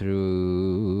you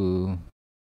through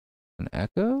an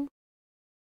echo.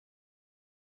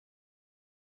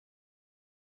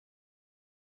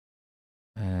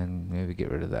 And maybe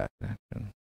get rid of that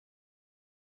connection.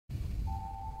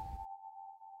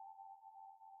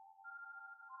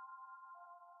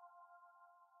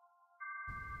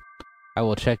 I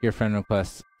will check your friend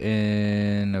request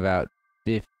in about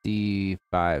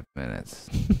 55 minutes.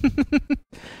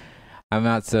 I'm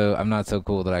not so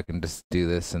cool that I can just do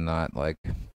this and not like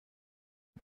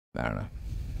I don't know.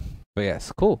 But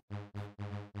yes, cool.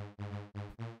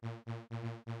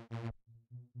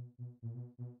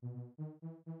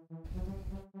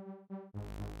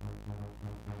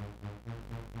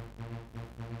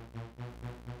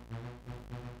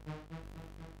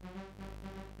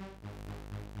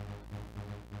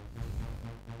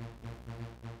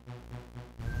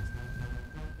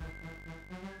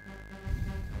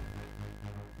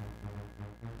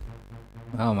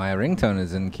 Oh, my ringtone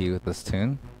is in key with this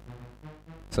tune.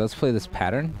 So let's play this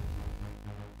pattern.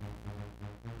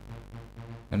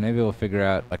 And maybe we'll figure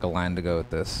out like a line to go with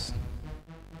this.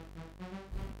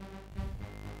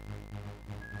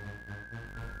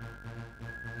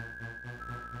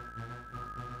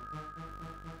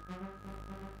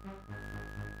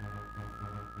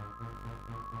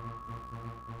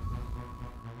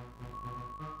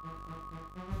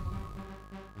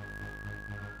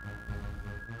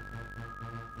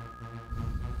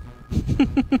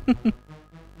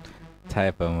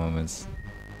 Typo moments.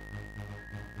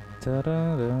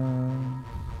 Ta-da-da.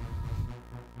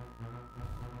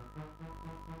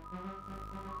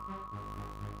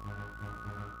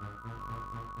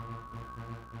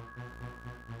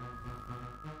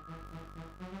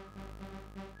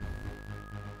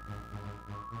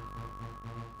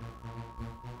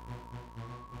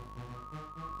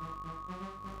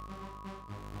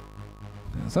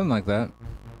 Something like that.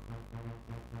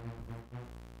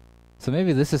 So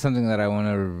maybe this is something that I want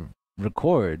to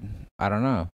record. I don't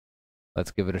know.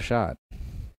 Let's give it a shot.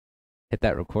 Hit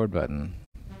that record button.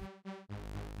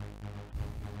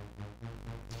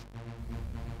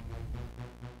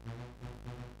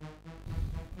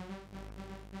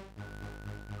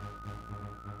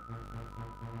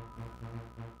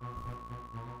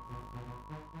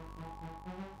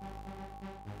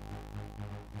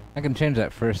 I can change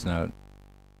that first note.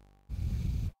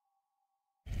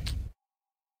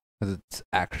 Because it's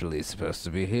actually supposed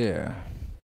to be here.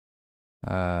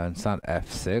 It's not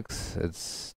F6,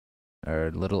 it's, or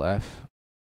little f.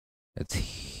 It's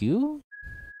hue?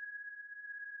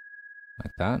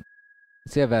 Like that.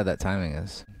 Let's see how bad that timing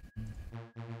is.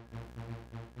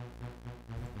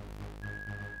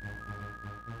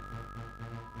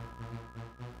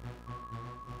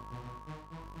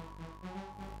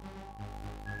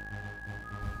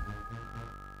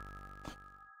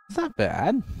 It's not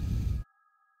bad.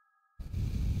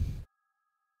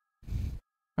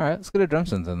 Alright, let's get a drum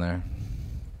synth in there.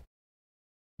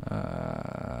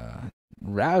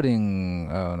 Routing.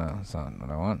 Oh no, that's not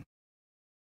what I want.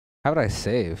 How would I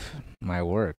save my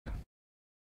work?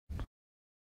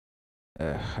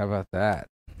 How about that?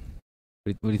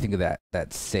 What do you think of that?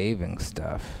 That saving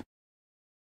stuff.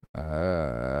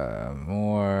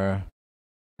 More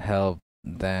help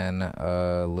than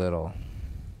a little.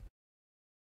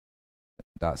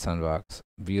 Dot Sunbox.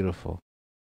 Beautiful.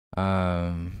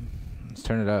 Let's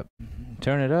turn it up.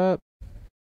 Turn it up.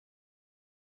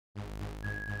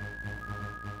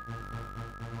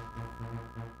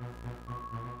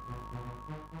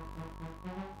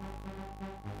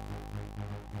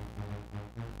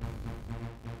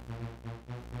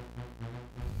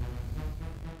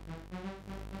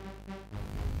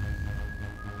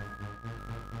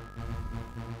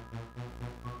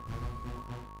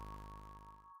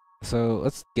 So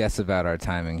let's guess about our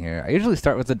timing here. I usually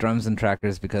start with the drums and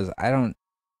trackers because I don't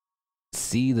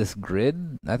see this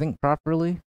grid, I think,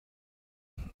 properly.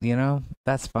 You know,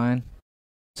 that's fine.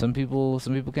 Some people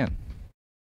can.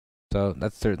 So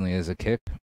that certainly is a kick.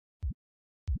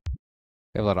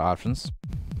 We have a lot of options.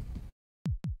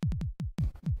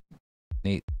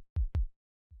 Neat.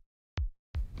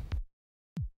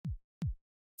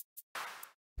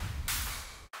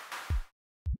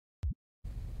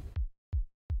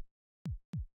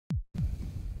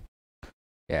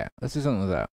 Yeah, let's do something with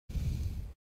that.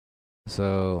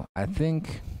 So I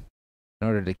think in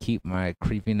order to keep my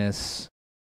creepiness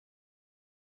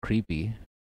creepy,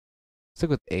 stick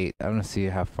with 8. I want to see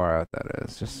how far out that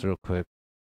is, just real quick.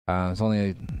 It's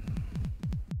only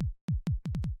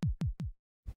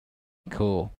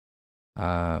cool.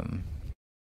 And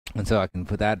so I can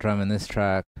put that drum in this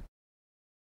track,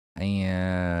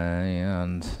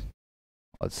 and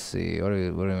let's see, what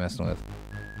are we messing with?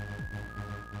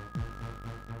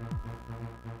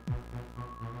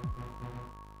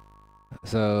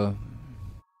 So,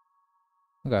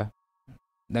 okay,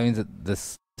 that means that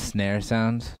this snare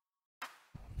sound.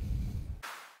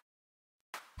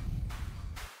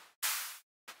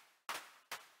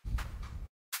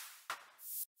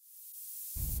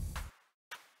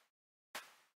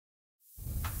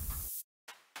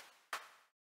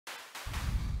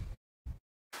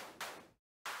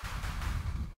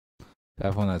 I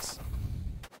have one that's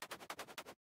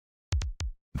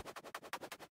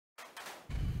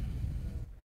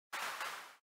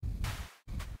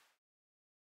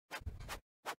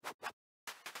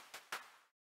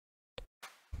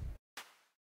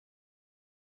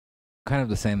kind of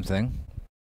the same thing.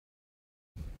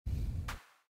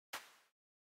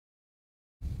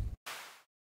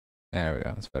 There we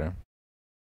go, that's better.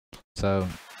 So,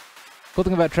 cool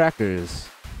thing about tractors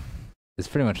is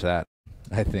pretty much that.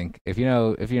 I think if you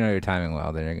know your timing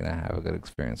well, then you're gonna have a good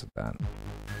experience with that.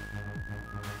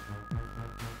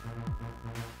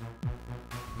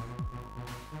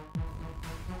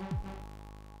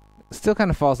 It still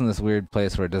kind of falls in this weird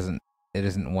place where it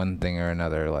isn't one thing or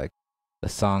another. Like the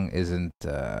song isn't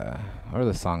what are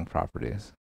the song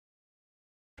properties?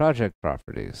 Project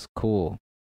properties. Cool.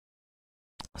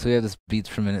 So we have this beats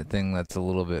per minute thing that's a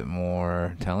little bit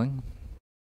more telling.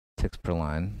 Ticks per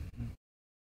line.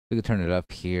 We could turn it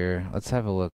up here. Let's have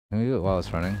a look. Can we do it while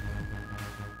it's running?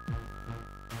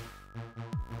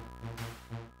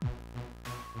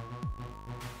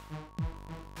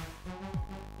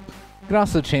 You can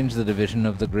also change the division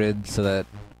of the grid so that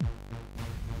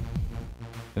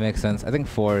it makes sense. I think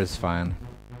 4 is fine.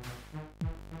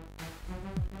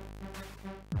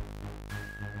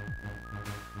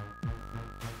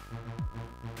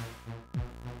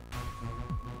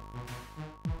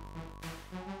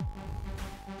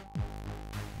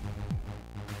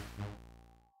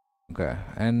 Okay,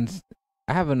 and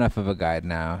I have enough of a guide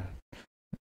now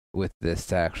with this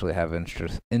to actually have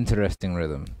interesting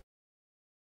rhythm.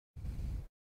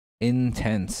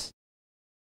 Intense.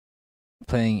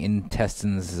 Playing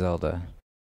Intestines Zelda.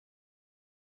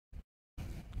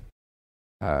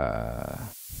 Yeah,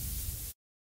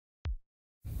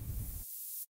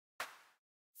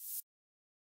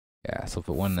 so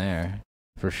put 1 there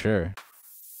for sure.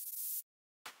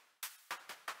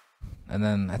 And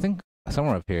then I think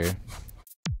somewhere up here.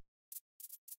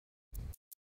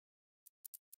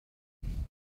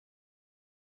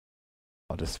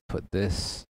 I'll just put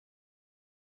this.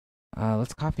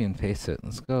 Let's copy and paste it.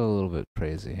 Let's go a little bit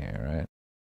crazy here, right?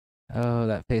 Oh,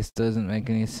 that paste doesn't make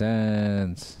any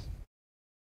sense.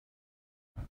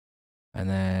 And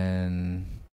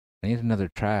then I need another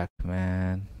track,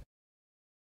 man.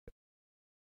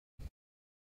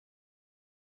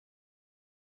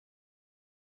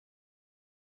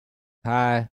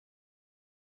 Hi.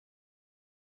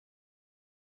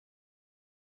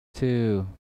 2.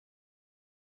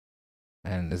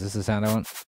 And is this the sound I want?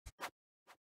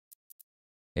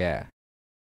 Yeah.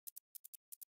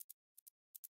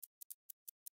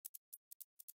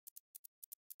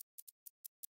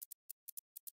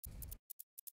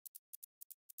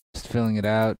 Just filling it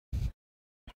out.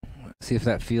 See if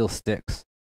that feel sticks.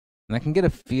 And I can get a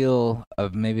feel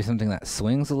of maybe something that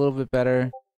swings a little bit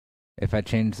better if I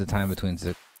change the time between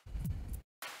 6.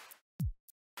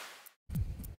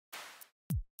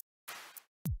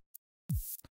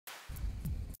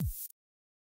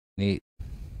 Neat.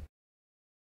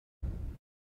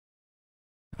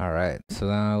 Alright, so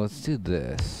now let's do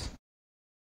this.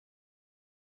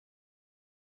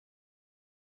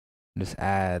 Just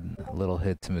add little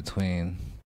hits in between.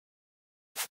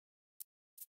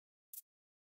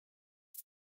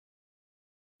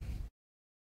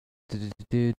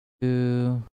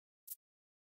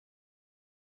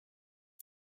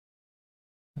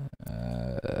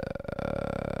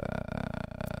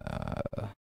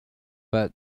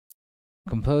 But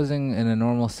composing in a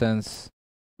normal sense,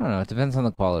 I don't know, it depends on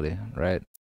the quality, right?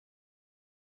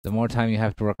 The more time you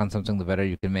have to work on something, the better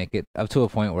you can make it, up to a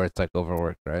point where it's like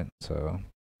overworked, right? So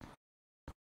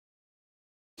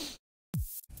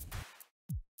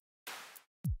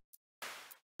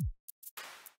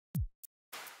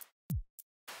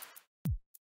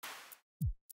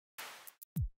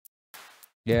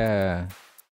yeah,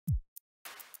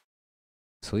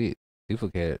 sweet.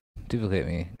 Duplicate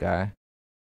me, guy.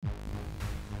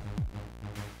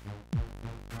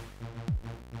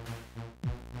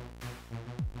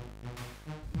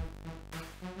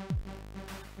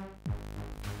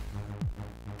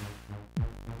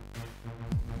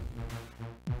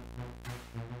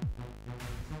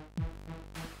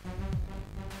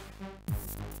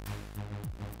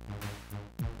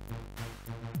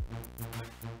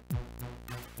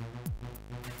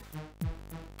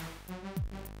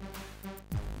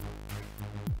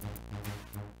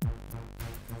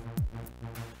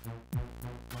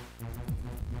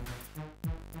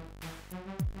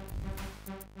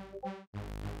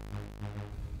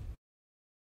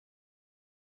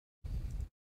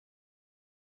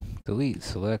 Delete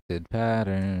selected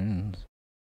patterns.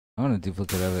 I want a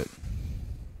duplicate of it.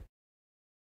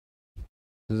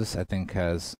 This, I think,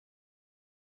 has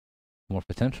more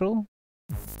potential.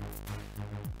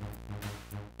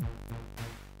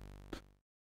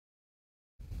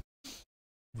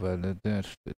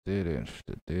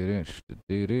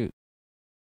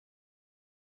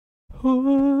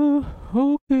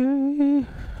 Okay.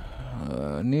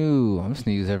 New. I'm just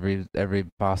gonna use every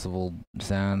possible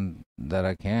sound that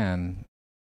I can.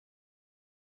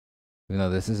 Even though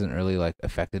this isn't really like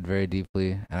affected very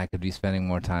deeply, and I could be spending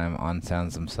more time on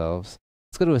sounds themselves.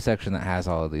 Let's go to a section that has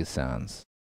all of these sounds,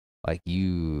 like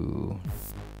you.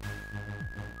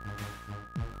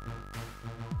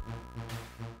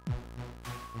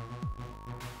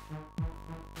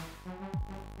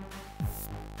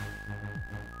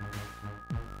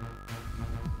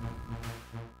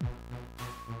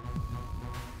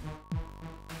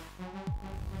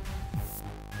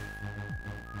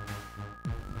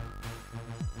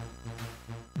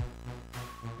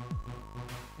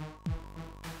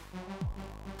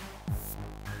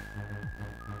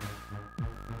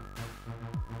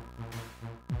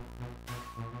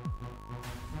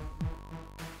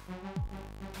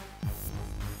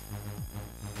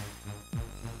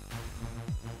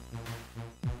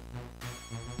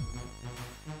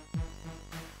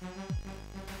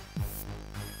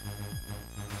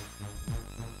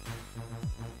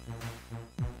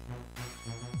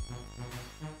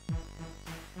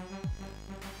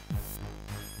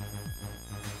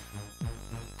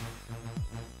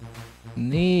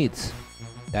 Neat.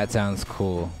 That sounds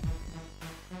cool.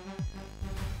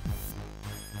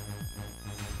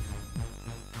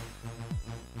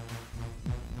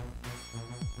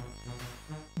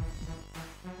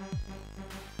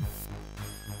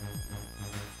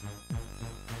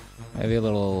 Maybe a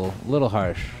little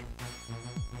harsh.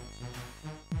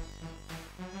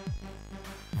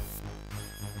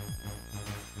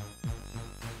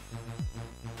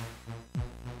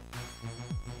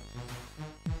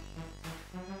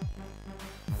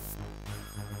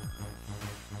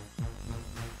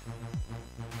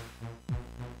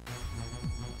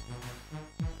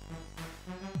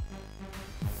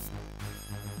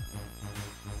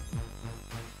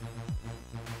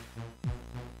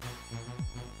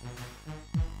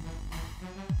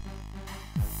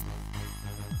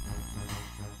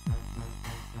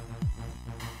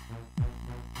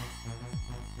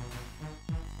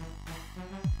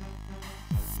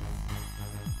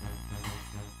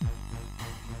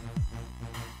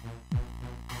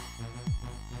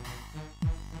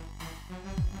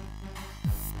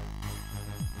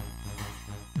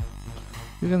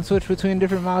 You can switch between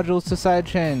different modules to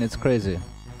sidechain. It's crazy.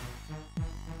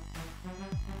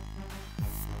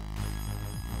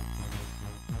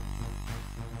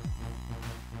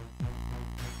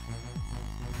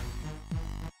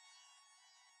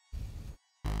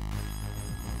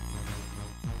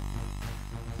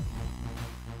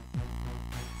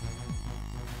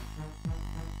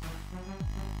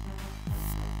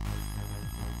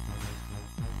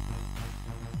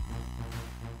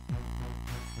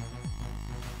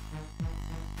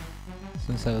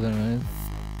 Since I was in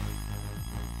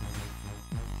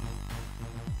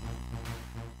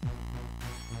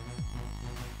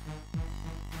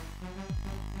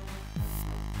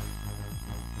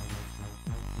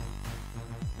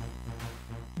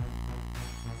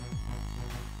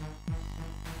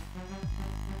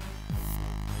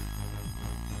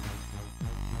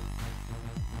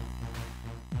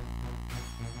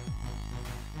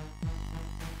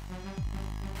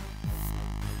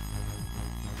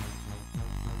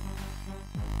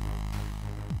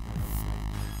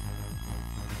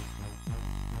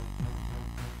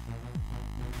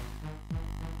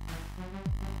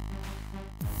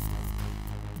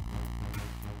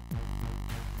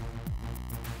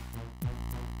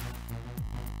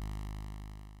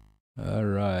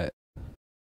Alright.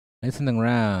 Need something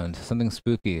round, something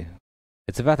spooky.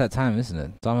 It's about that time, isn't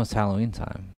it? It's almost Halloween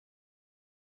time.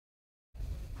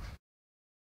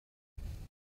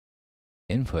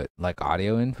 Input, like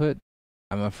audio input?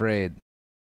 I'm afraid.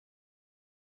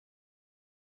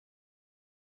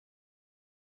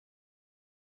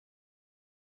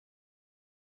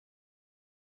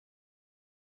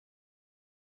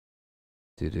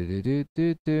 Do do do do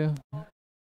do do.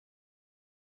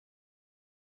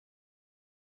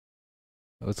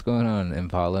 What's going on,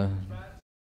 Impala?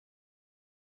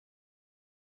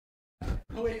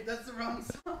 Oh wait, that's the wrong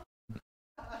song.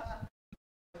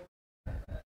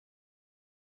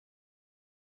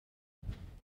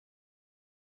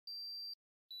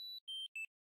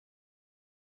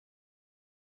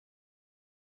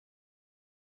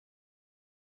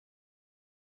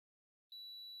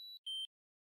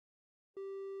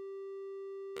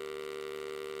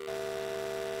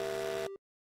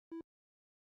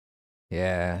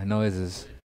 Yeah, noises.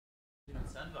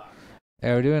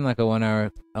 Yeah, we're doing like a 1 hour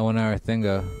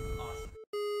thingo. Awesome.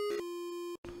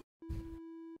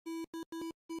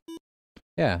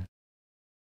 Yeah.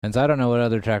 And so I don't know what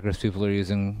other trackers people are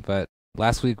using, but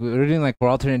last week we were doing like we're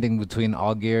alternating between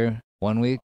all gear 1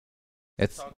 week.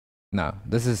 It's no,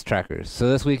 this is trackers. So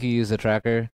this week you use a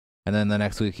tracker, and then the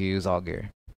next week you use all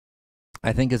gear.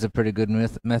 I think is a pretty good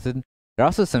method. There are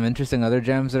also some interesting other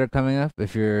jams that are coming up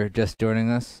if you're just joining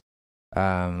us.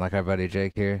 Like our buddy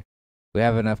Jake here. We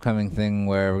have an upcoming thing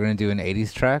where we're gonna do an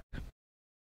 80s track.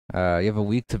 You have a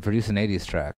week to produce an 80s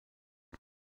track.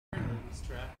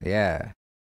 Yeah.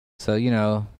 So, you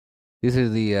know, these are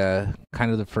the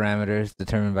kind of the parameters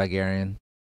determined by Garion.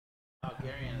 Oh,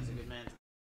 Garion is a good man to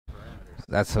parameters.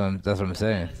 That's what I'm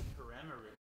saying.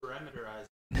 Parameterized.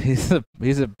 He's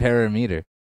a parameter.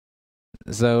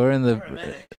 So we're in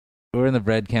the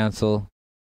bread council,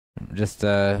 just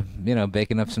you know,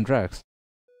 baking up some tracks.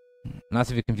 Not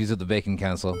to be confused with the Bacon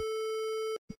Council.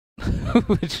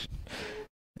 Which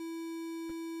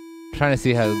trying to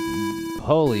see how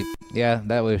holy yeah,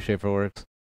 that wave shaper works.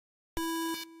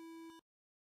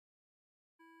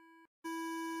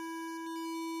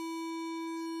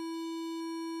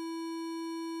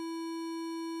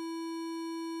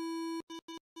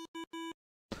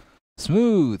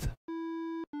 Smooth.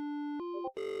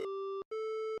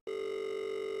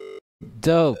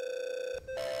 Dope.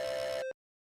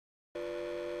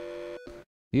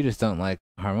 You just don't like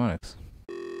harmonics.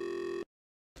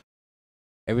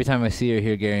 Every time I see or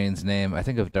hear Garion's name, I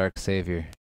think of Dark Savior.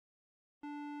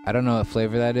 I don't know what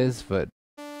flavor that is, but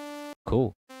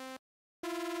cool.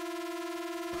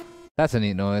 That's a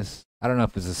neat noise. I don't know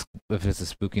if it's a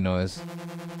spooky noise.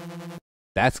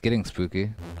 That's getting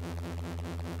spooky.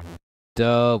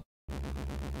 Dope.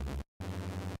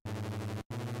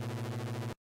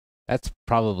 That's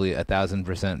probably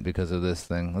 1000% because of this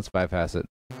thing. Let's bypass it.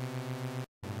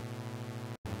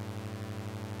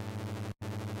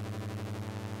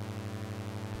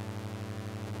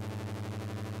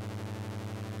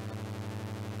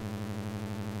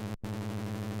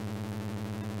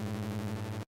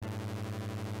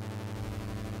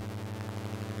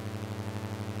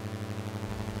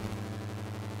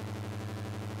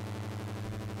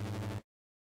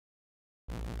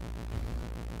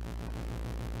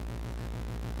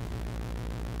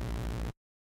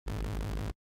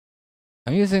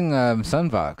 I'm using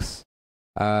Sunvox.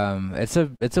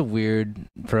 It's a weird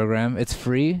program. It's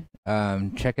free.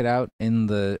 Check it out in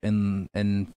the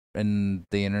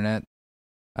internet.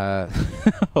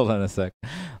 Hold on a sec.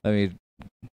 Let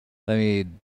me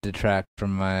detract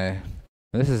from my.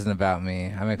 This isn't about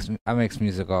me. I makes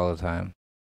music all the time.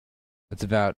 It's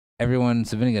about everyone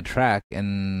submitting a track,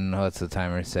 and what's the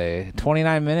timer say?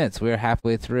 29 minutes. We're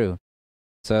halfway through.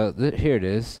 So here it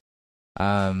is.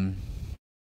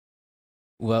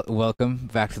 Welcome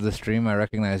back to the stream. I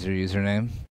recognize your username.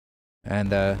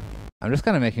 And I'm just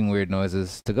kind of making weird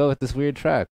noises to go with this weird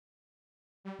track.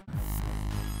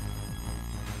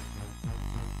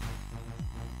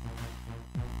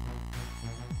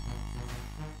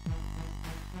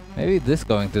 Maybe this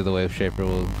going through the wave shaper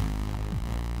will...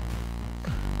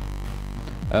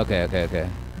 Okay.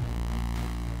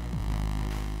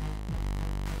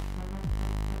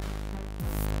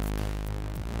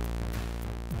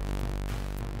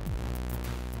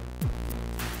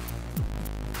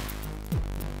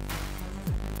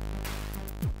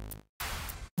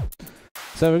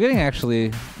 So we're getting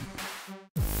actually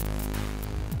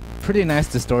pretty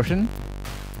nice distortion,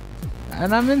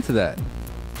 and I'm into that.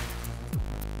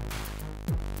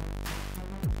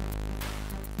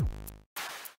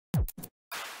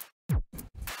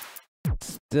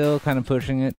 Still kind of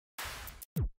pushing it.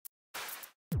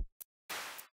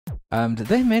 Did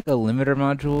they make a limiter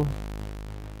module?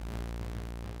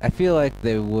 I feel like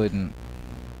they wouldn't.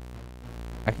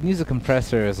 I can use a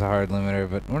compressor as a hard limiter,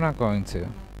 but we're not going to.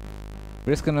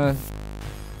 We're just gonna...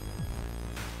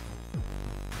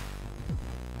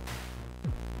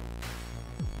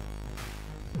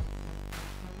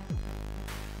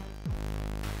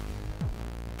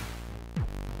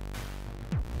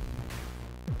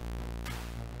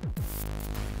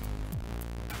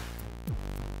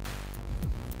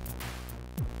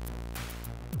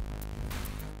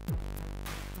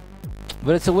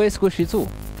 But it's a way squishy tool.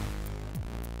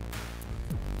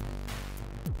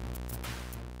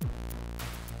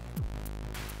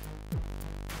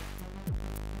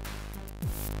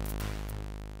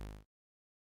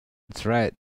 That's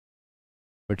right.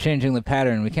 We're changing the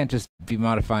pattern. We can't just be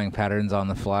modifying patterns on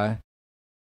the fly.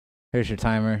 Here's your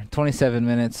timer. 27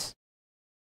 minutes.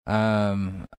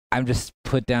 I'm just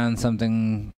put down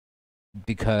something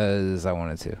because I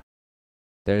wanted to.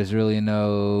 There's really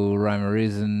no rhyme or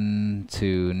reason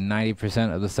to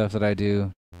 90% of the stuff that I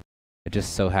do. It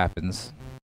just so happens.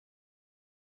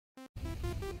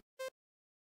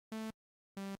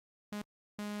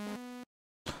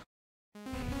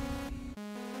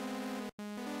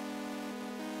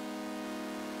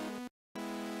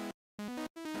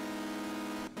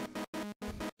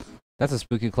 That's a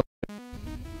spooky club.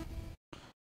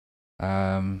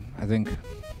 I think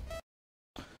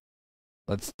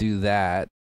let's do that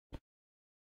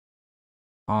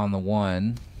on the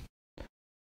 1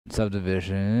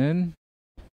 subdivision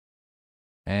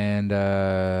and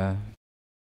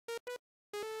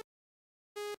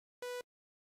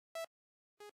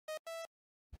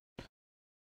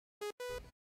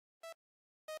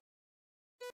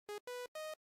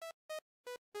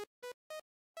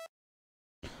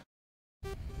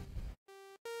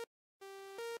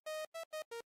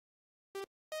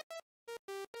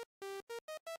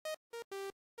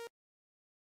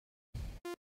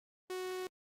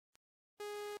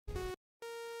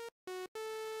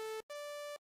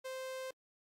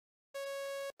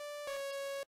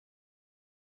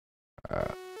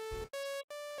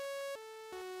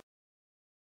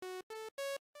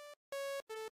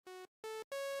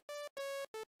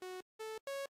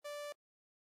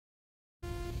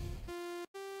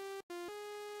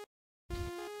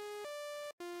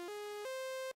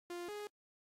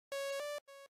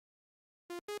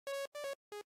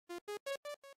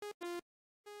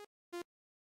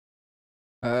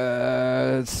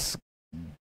it's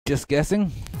just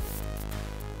guessing.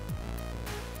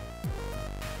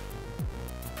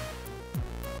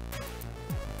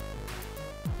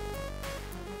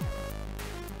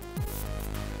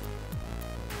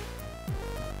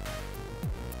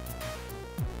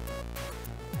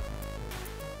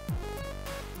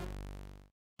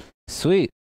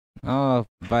 Sweet. I'll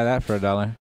buy that for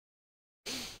 $1.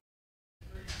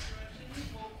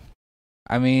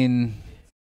 I mean,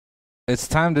 it's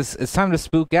time to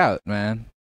spook out, man.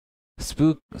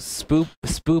 Spook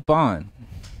on.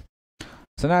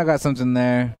 So now I got something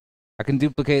there. I can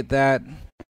duplicate that.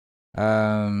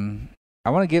 I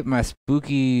want to get my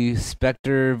spooky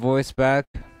specter voice back.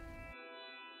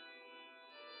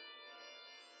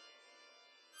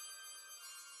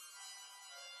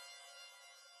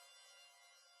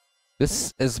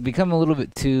 This has become a little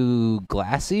bit too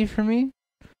glassy for me.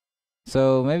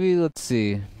 So maybe let's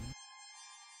see.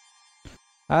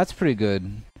 That's pretty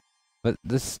good. But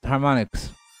this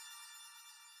harmonics.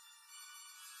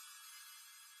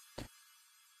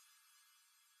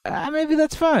 Maybe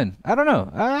that's fine. I don't know.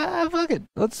 Fuck it.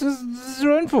 Let's just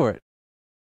run for it.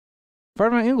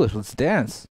 Pardon my English. Let's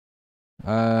dance.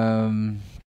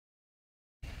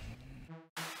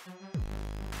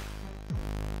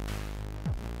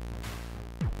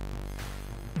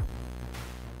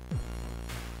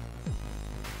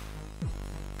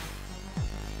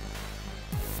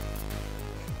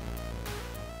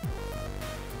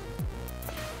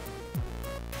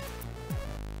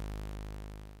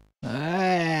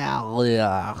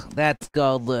 That's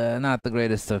called not the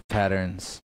greatest of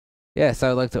patterns. Yes, I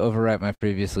would like to overwrite my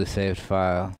previously saved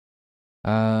file.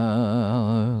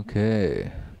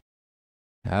 Okay.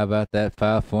 How about that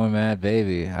file format,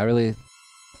 baby?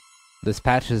 This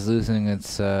patch is losing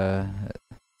its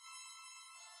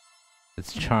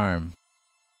charm.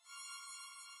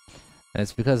 And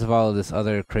it's because of all of this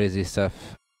other crazy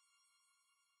stuff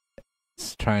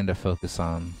it's trying to focus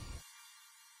on.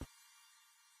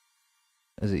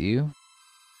 Is it you?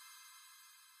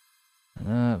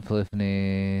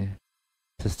 Polyphony.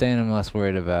 Sustain I'm less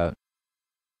worried about.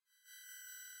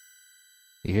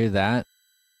 You hear that?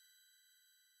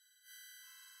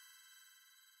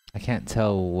 I can't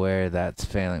tell where that's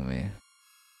failing me.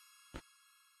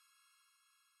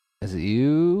 Is it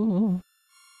you?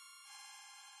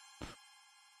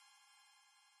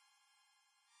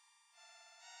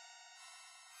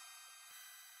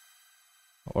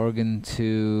 Organ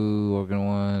 2, organ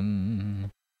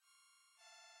 1.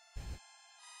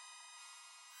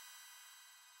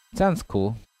 Sounds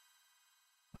cool.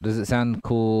 Does it sound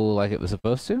cool like it was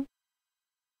supposed to?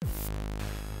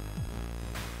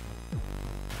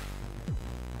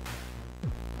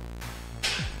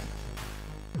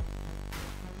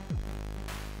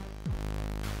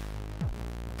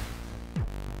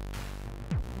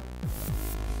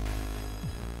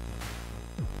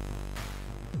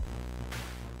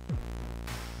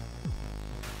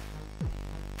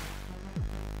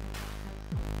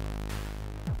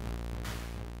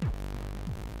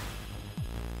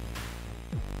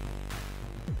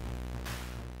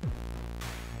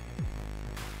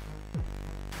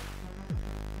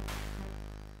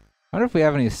 I wonder if we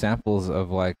have any samples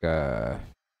of like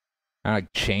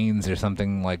chains or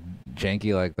something like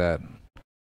janky like that.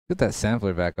 Get that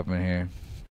sampler back up in here.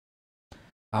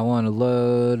 I want to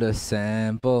load a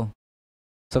sample.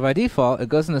 So by default, it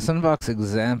goes into Sunbox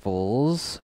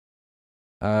examples.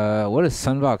 What is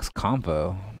Sunbox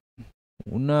compo?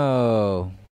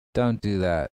 No, don't do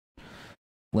that.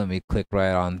 Let me click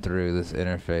right on through this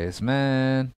interface,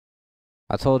 man.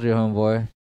 I told you, homeboy.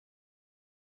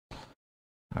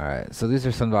 Alright, so these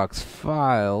are Sunbox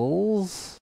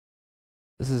files.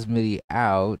 This is MIDI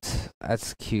out.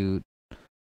 That's cute.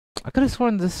 I could have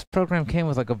sworn this program came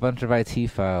with like a bunch of IT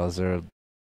files or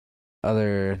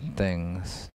other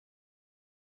things.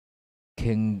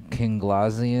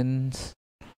 Kinglazians.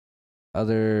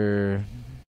 Other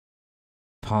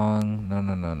Pong.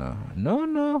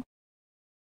 No.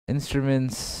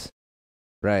 Instruments.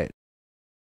 Right.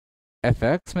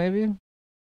 FX maybe?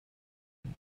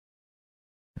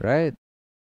 Right?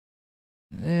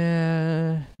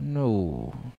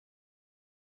 No.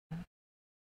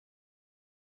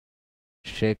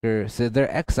 Shaker. So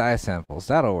they're XI samples.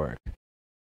 That'll work.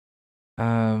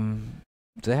 Do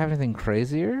they have anything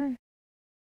crazier?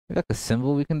 Maybe like a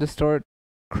symbol we can distort?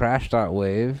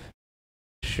 Crash.wave.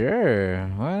 Sure,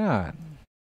 why not?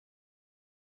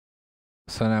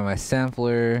 So now my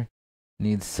sampler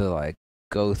needs to like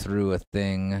go through a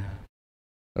thing.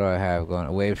 What do I have going?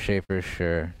 A wave shaper,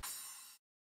 sure.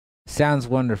 Sounds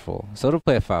wonderful. So it'll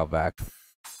play a file back. Which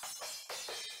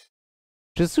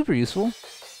is super useful.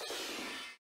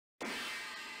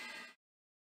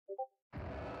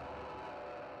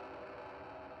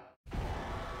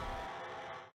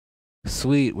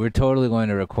 Sweet, we're totally going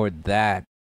to record that.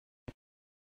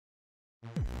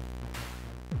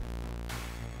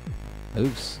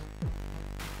 Oops.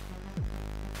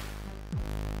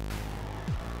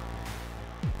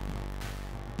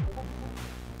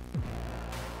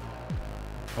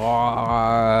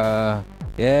 Oh,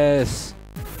 yes.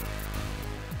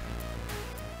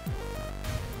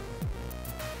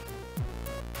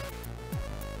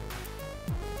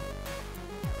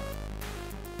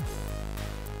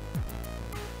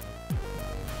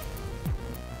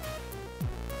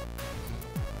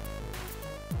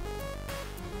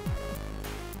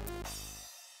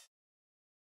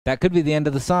 That could be the end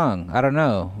of the song. I don't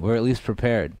know. We're at least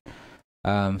prepared.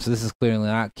 So this is clearly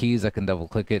not keys. I can double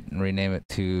click it and rename it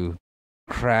to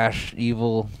Crash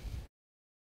Evil.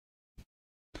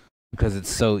 Because it's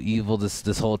so evil,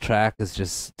 this whole track is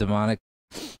just demonic.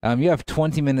 You have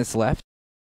 20 minutes left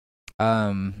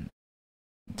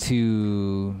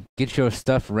to get your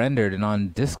stuff rendered and on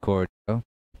Discord.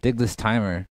 Dig this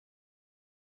timer.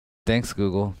 Thanks,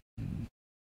 Google.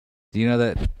 Do you know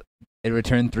that it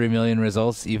returned 3 million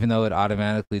results even though it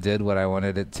automatically did what I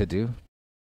wanted it to do?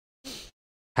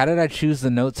 How did I choose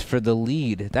the notes for the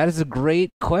lead? That is a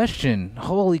great question.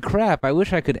 Holy crap, I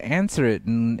wish I could answer it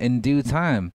in due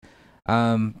time.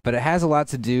 But it has a lot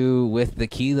to do with the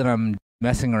key that I'm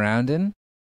messing around in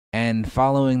and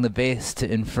following the bass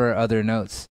to infer other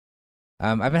notes.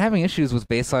 I've been having issues with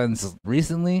bass lines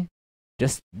recently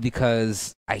just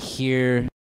because I hear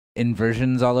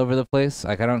inversions all over the place.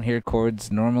 Like I don't hear chords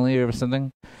normally or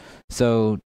something.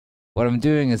 So what I'm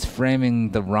doing is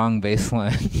framing the wrong bass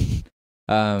line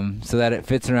so that it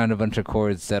fits around a bunch of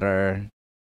chords that are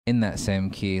in that same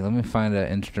key. Let me find an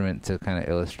instrument to kind of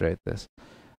illustrate this.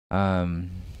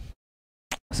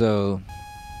 So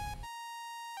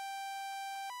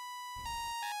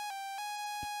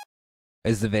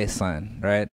is the bass line,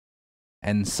 right?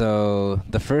 And so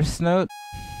the first note,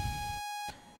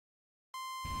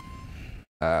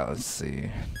 let's see.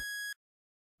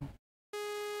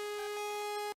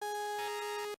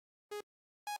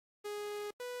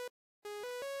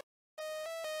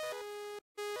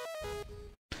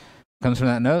 comes from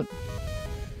that note,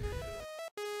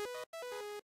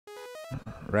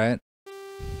 right?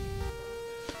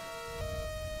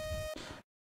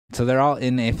 So they're all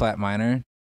in A flat minor,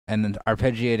 and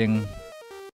arpeggiating.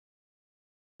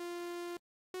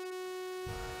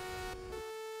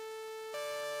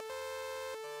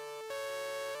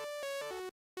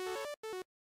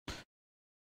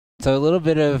 So a little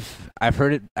bit of I've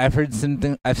heard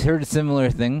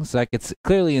similar things. Like it's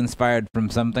clearly inspired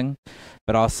from something,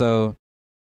 but also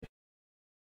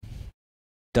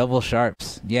double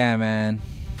sharps. Yeah, man.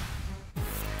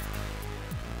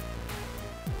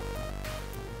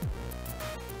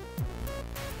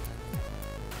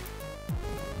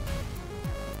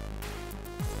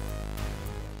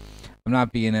 I'm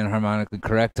not being inharmonically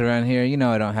correct around here. You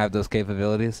know I don't have those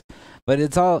capabilities. But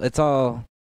it's all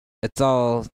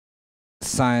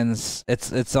signs.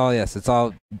 It's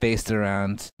all based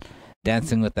around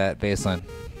dancing with that bass line.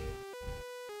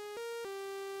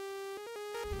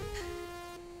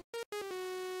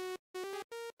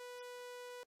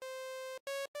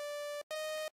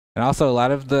 And also a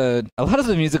lot of the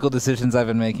musical decisions I've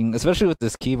been making, especially with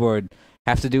this keyboard,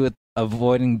 have to do with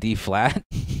avoiding D flat.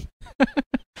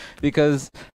 Because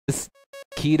this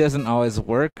key doesn't always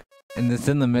work, and it's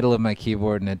in the middle of my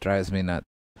keyboard and it drives me nuts.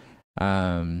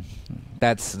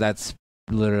 That's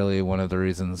literally one of the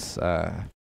reasons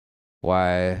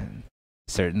why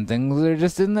certain things are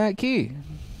just in that key.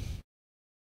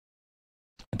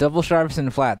 Double sharps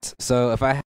and flats. So if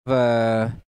I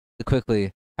have quickly,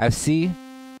 I have C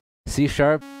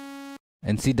sharp,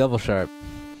 and C double sharp.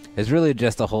 It's really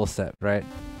just a whole step, right?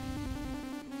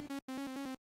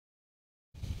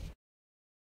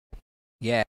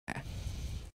 Yeah.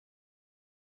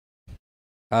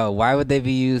 Oh, why would they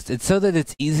be used? It's so that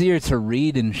it's easier to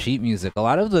read in sheet music. A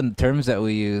lot of the terms that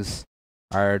we use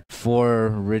are for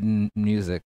written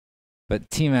music. But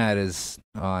TMAT is,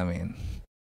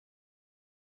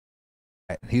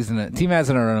 TMAT's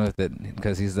gonna run with it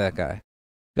because he's that guy.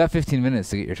 You got 15 minutes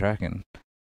to get your track in.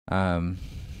 I'm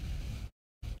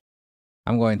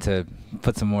going to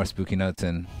put some more spooky notes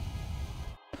in.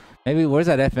 Maybe, where's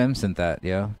that FM synth at,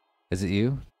 yo? Is it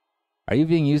you? Are you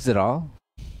being used at all?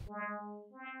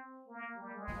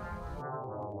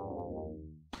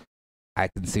 I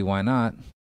can see why not.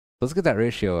 Let's get that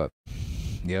ratio up,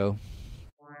 yo.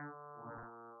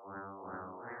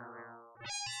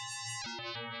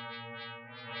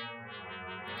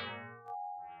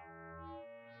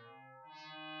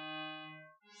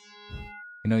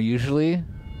 You know, usually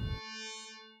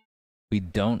we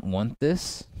don't want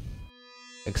this,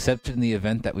 except in the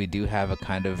event that we do have a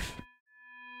kind of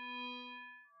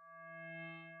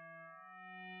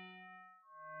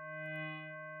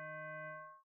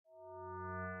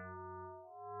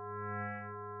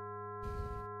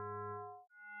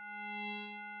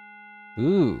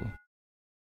ooh,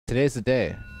 today's the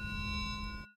day.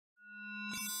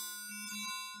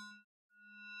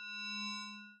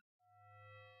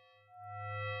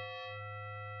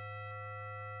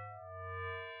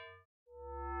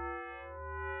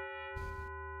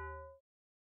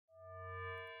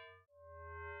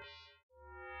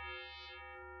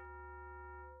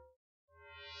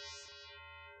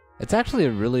 It's actually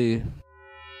a really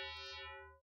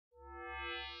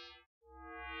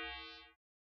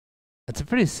it's a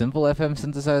pretty simple FM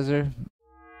synthesizer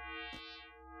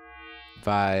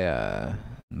by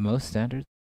most standards.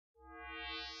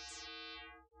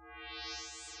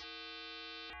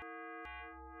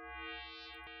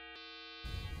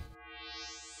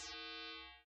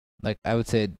 Like, I would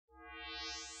say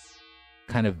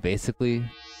kind of basically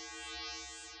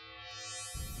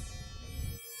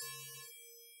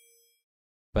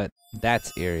but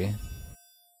that's eerie.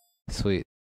 Sweet.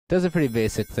 Does a pretty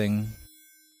basic thing.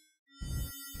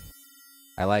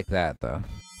 I like that though.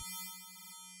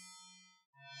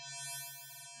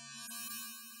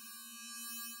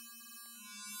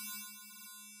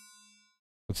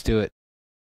 Let's do it.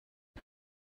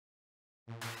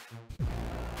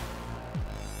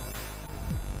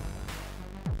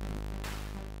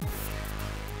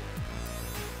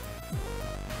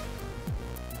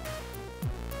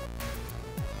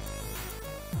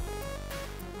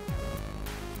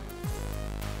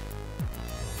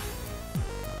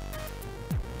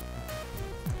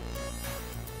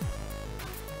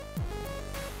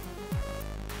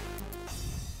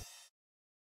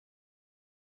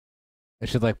 I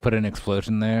should like put an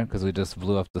explosion there because we just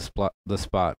blew up the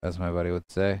spot, as my buddy would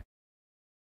say.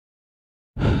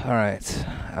 All right,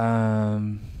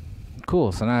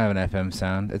 cool. So now I have an FM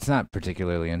sound. It's not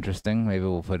particularly interesting. Maybe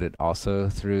we'll put it also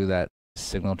through that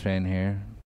signal chain here.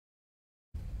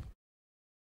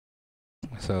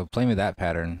 So play me that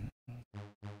pattern.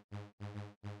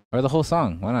 Or the whole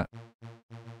song. Why not?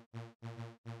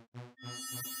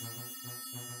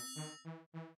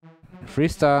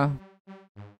 Freestyle.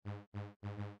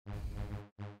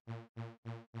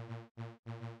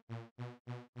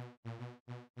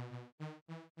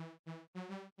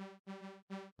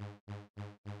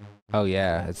 Oh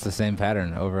yeah, it's the same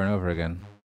pattern over and over again.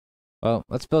 Well,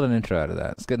 let's build an intro out of that.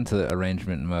 Let's get into the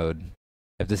arrangement mode.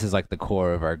 If this is like the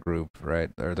core of our group, right?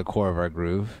 Or the core of our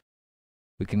groove,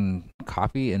 we can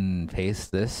copy and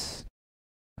paste this.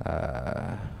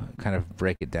 Kind of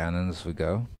break it down as we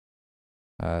go.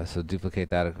 So duplicate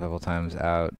that a couple times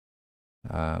out.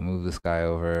 Move this guy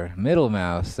over. Middle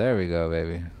mouse. There we go,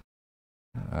 baby.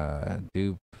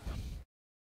 Dupe.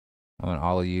 I want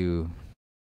all of you.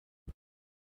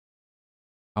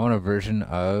 I want a version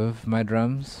of my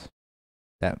drums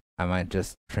that I might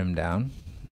just trim down.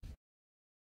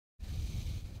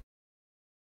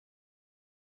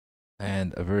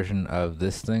 And a version of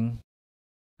this thing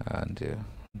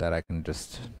that I can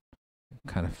just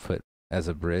kind of put as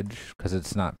a bridge, because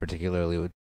it's not particularly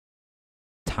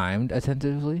timed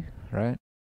attentively, right?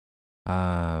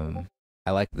 I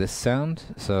like this sound,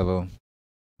 so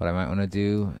what I might want to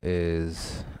do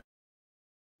is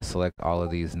select all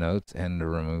of these notes and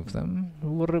remove them.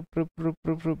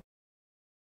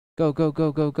 Go, go,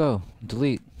 go, go, go.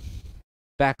 Delete.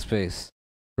 Backspace.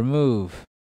 Remove.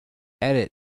 Edit.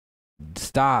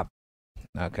 Stop.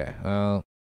 Okay, well,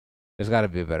 there's got to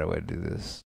be a better way to do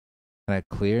this. Can I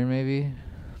clear, maybe?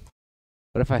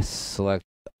 What if I select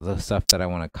the stuff that I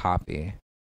want to copy?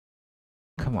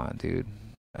 Come on, dude.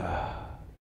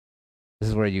 This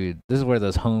is where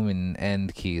those home and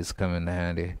end keys come in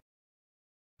handy.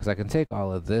 Because I can take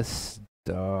all of this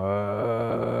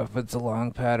stuff. It's a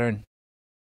long pattern.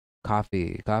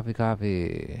 Copy, copy,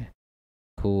 copy.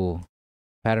 Cool.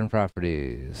 Pattern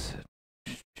properties.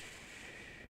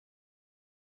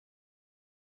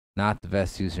 Not the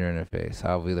best user interface.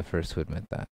 I'll be the first to admit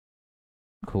that.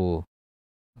 Cool.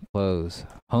 Close.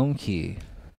 Home key.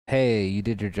 Hey, you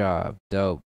did your job.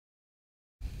 Dope.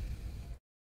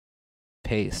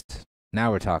 Paste.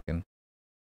 Now we're talking.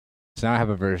 So now I have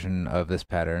a version of this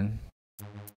pattern.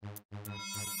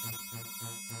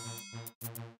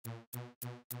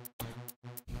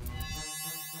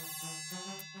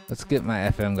 Let's get my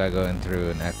FM guy going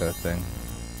through an echo thing.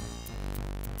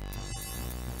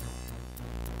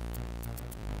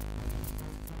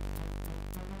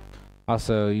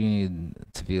 Also, you need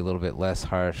to be a little bit less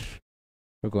harsh.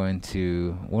 We're going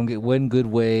to one good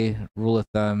way, rule of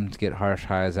thumb, to get harsh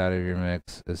highs out of your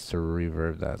mix is to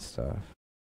reverb that stuff.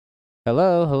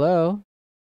 Hello, hello.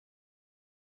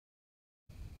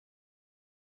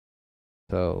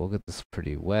 So we'll get this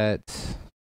pretty wet,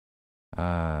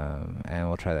 and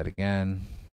we'll try that again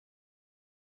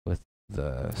with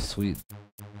the sweet.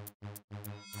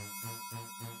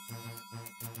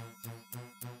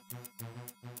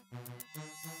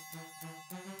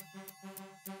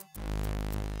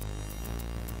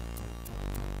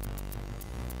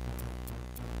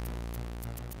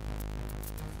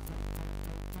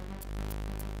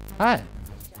 Hi.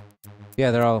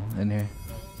 Yeah, they're all in here.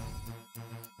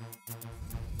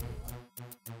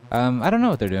 I don't know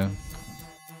what they're doing.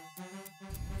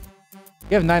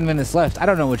 You have 9 minutes left. I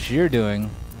don't know what you're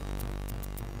doing.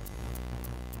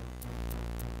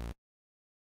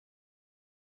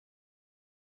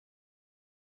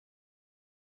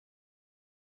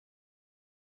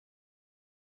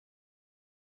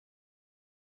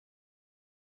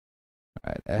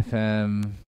 All right,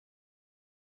 FM.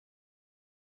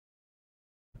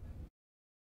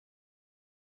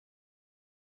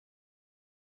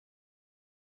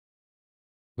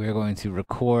 We're going to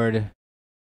record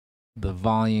the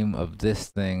volume of this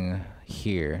thing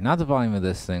here. Not the volume of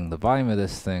this thing, the volume of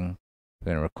this thing.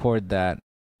 We're going to record that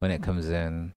when it comes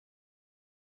in.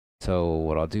 So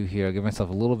what I'll do here, I'll give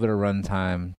myself a little bit of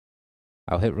runtime.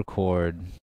 I'll hit record,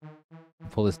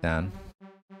 pull this down.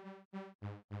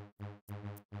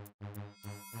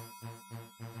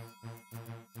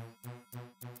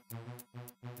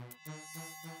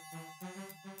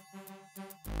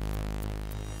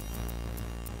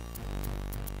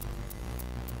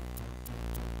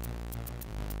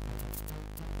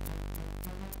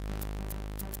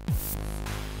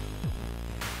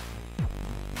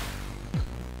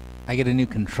 I get a new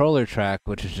controller track,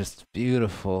 which is just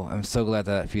beautiful. I'm so glad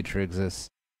that feature exists.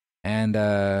 And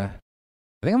I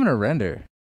think I'm gonna render.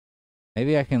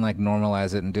 Maybe I can like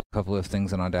normalize it and do a couple of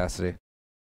things in Audacity.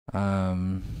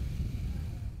 Enharmonic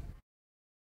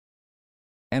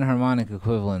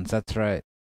equivalence, that's right.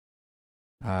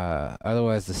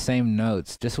 Otherwise the same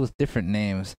notes, just with different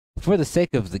names, for the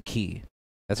sake of the key.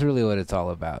 That's really what it's all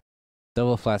about.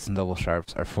 double flats and double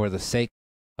sharps are for the sake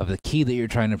of the key that you're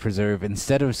trying to preserve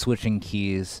instead of switching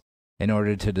keys in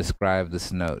order to describe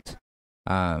this note.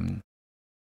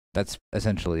 That's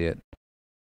essentially it.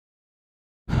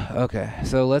 Okay,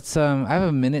 so let's I have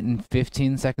a minute and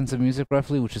 15 seconds of music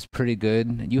roughly, which is pretty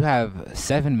good. You have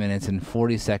 7 minutes and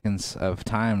 40 seconds of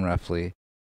time roughly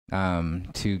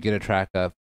to get a track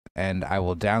up, and I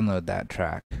will download that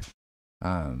track.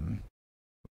 I'm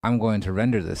going to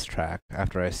render this track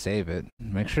after I save it.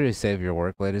 Make sure you save your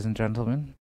work, ladies and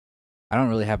gentlemen. I don't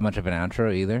really have much of an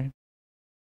outro either,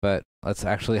 but let's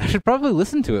actually, I should probably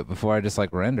listen to it before I just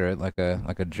like render it like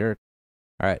a jerk.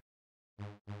 All right.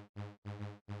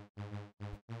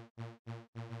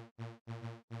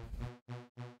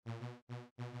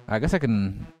 I guess I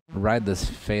can ride this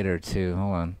fader too.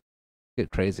 Hold on.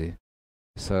 Get crazy.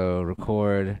 So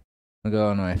record. I'll go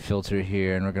on my filter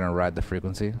here and we're gonna ride the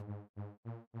frequency.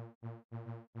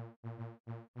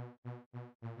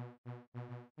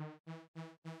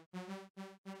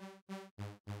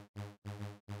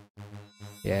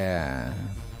 Yeah.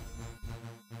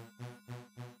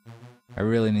 I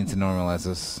really need to normalize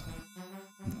this.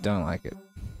 Don't like it.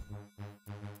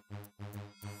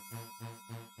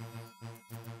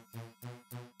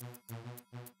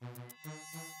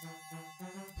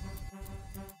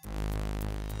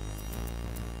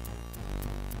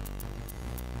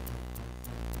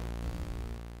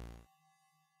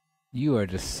 You are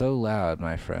just so loud,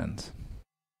 my friend.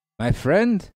 My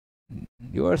friend,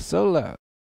 you are so loud.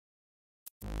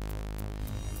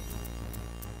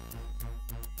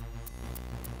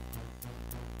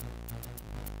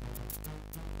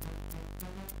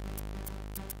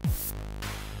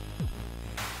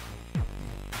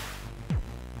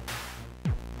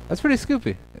 That's pretty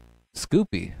scoopy.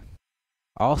 Scoopy.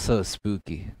 Also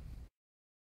spooky.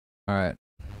 Alright.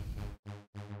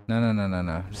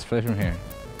 No. Just play from here.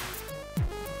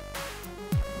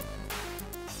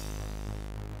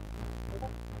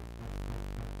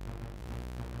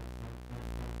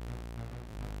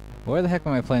 Where the heck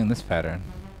am I playing this pattern?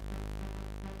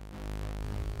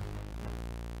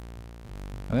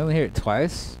 I only hear it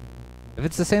twice? If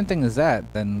it's the same thing as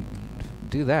that, then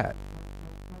do that.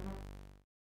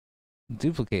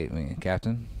 Duplicate me,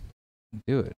 Captain.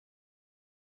 Do it.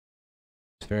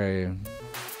 It's very...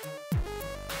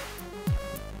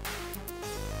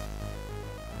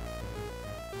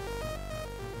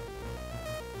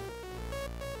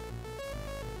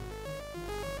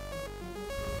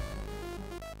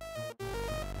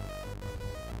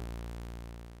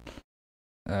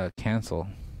 cancel.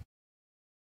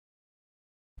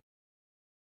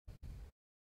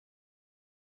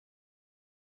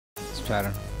 This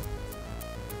pattern.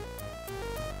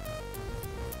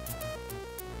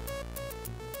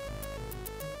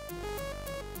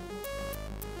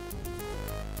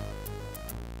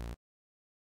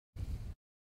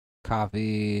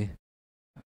 Copy,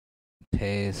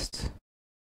 paste,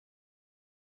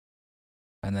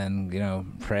 and then, you know,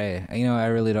 pray. You know, I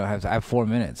really don't have to. I have 4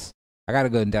 minutes. I gotta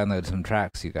go and download some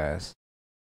tracks, you guys.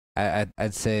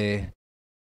 I'd say,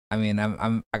 I mean,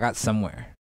 I got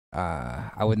somewhere.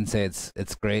 I wouldn't say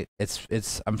it's great.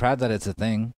 I'm proud that it's a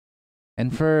thing,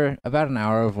 and for about an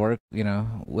hour of work, you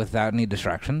know, without any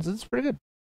distractions, it's pretty good.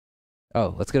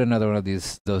 Oh, let's get another one of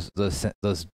these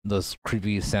those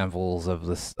creepy samples of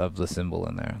the symbol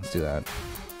in there. Let's do that.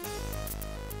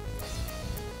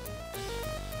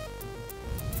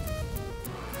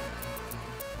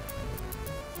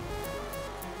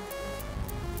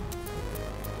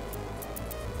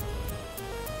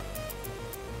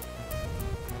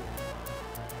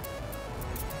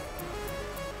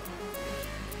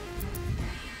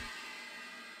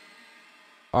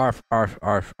 Arf, arf,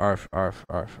 arf, arf, arf,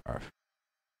 arf, arf.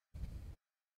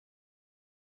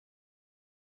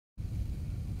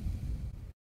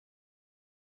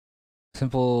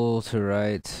 Simple to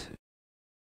write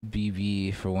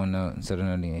BB for one note instead of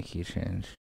noting a key change.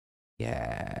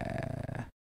 Yeah.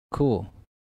 Cool.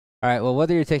 Alright, well,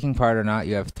 whether you're taking part or not,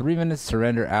 you have 3 minutes to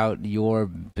render out your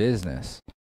business.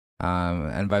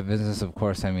 And by business, of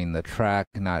course, I mean the track,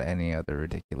 not any other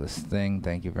ridiculous thing.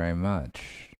 Thank you very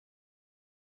much.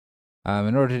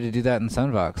 In order to do that in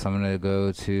Sunvox, I'm going to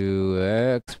go to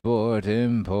export,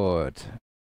 import.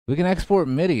 We can export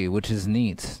MIDI, which is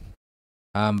neat.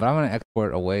 But I'm going to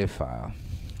export a WAV file.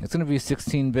 It's going to be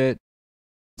 16-bit.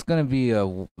 It's going to be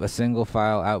a single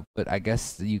file output. I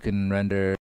guess you can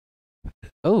render...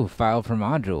 Oh, file per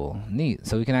module. Neat.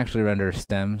 So we can actually render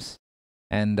stems.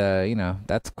 And, you know,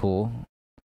 that's cool.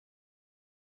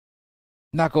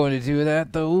 Not going to do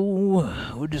that,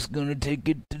 though. We're just going to take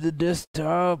it to the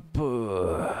desktop.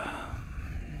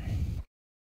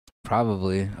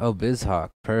 Probably. Oh, BizHawk.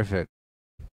 Perfect.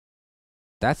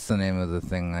 That's the name of the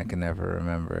thing I can never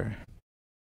remember.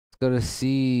 Let's go to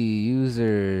C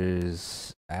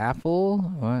users. Apple?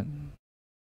 What?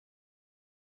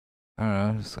 I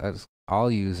don't know. All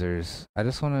users. I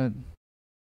just wanna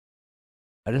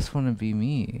be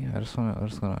me. What's going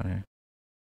on here?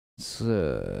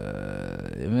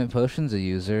 So, Mint Potion's a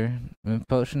user. Mint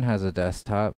Potion has a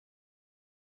desktop.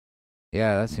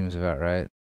 Yeah, that seems about right.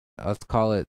 Let's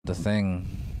call it the thing.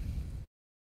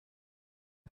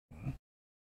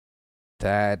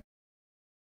 That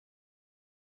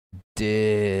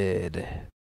did.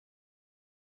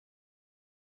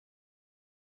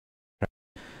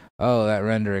 Oh, that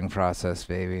rendering process,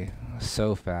 baby.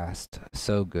 So fast.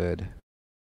 So good.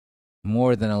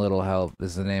 More than a little help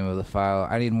is the name of the file.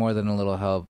 I need more than a little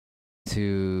help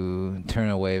to turn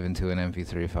a wave into an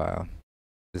MP3 file.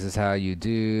 This is how you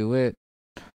do it.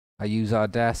 I use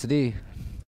Audacity.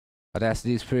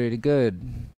 Audacity is pretty good.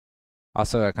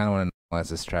 Also, I kind of want to normalize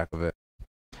this track a bit.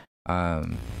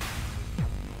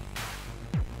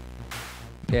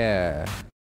 Yeah.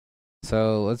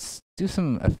 So let's do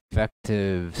some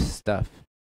effective stuff.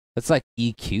 Let's like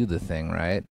EQ the thing,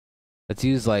 right? Let's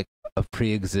use like a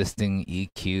pre-existing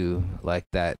EQ, like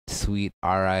that sweet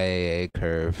RIAA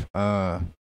curve.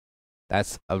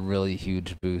 That's a really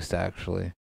huge boost,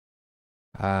 actually.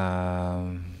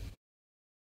 Can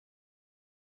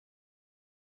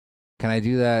I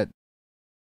do that?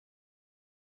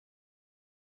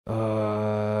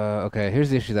 Okay, here's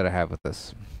the issue that I have with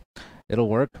this. It'll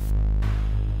work,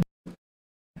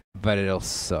 but it'll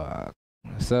suck.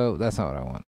 So that's not what I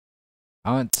want.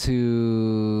 I want to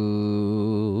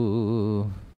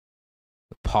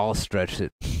Paul stretch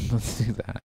it. Let's do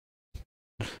that.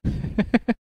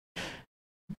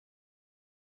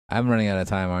 I'm running out of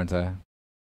time, aren't I?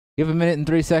 You have 1 minute and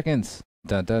 3 seconds.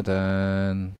 Dun dun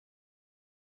dun.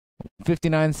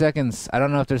 59 seconds. I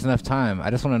don't know if there's enough time. I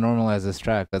just want to normalize this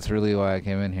track. That's really why I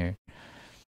came in here.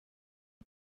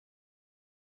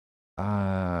 There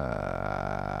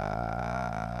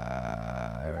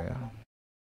we go.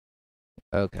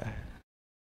 Okay.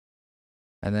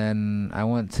 And then I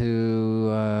want to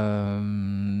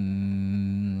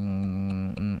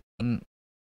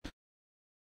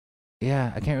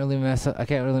yeah, I can't really mess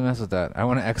with that. I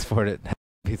want to export it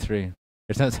MP3.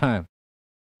 There's no time.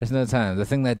 The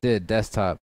thing that did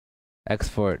desktop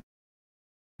export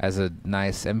as a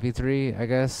nice MP3, I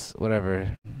guess.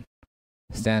 Whatever.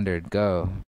 Standard, go.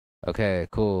 Okay,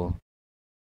 cool.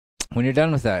 When you're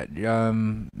done with that,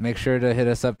 make sure to hit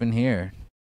us up in here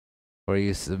where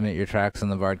you submit your tracks in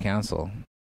the Bard Council.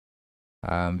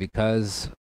 Because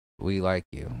we like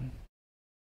you.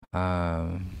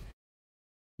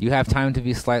 You have time to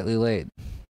be slightly late.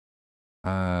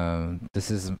 This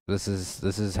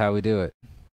is how we do it.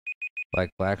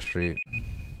 Like Blackstreet.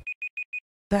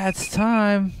 That's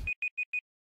time.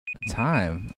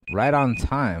 Right on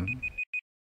time.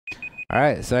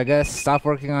 Alright, so I guess stop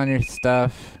working on your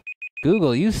stuff.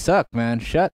 Google, you suck, man.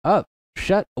 Shut up.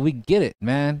 We get it,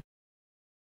 man.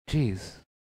 Jeez.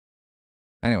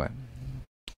 Anyway.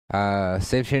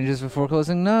 Save changes before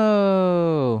closing?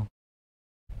 No!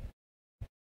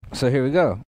 So here we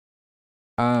go.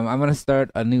 I'm gonna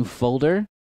start a new folder.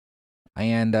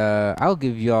 And I'll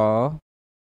give y'all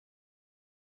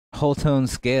whole tone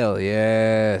scale.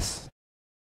 Yes.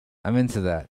 I'm into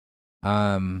that.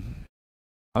 I'm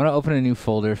gonna open a new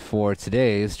folder for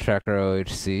today's Tracker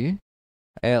OHC.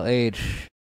 ALH,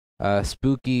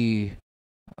 Spooky,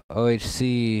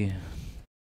 OHC.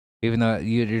 Even though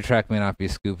your track may not be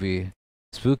Spooky.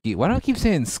 Why do I keep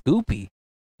saying Scoopy?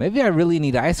 Maybe I really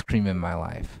need ice cream in my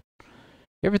life.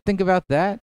 You ever think about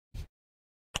that?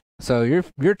 So your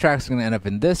tracks are gonna end up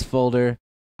in this folder.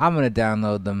 I'm gonna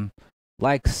download them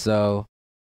like so.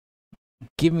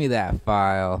 Give me that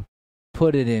file.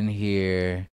 Put it in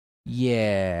here.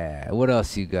 Yeah. What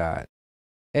else you got?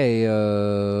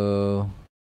 Ayo.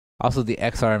 Also the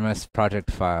XRMS project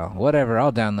file. Whatever,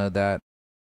 I'll download that.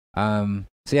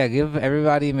 So yeah, give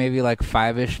everybody maybe like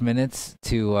 5-ish minutes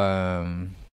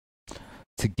to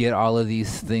get all of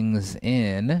these things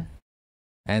in.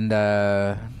 And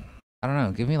I don't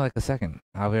know, give me like a second.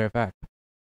 I'll be right back.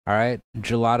 Alright,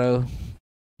 Gelato,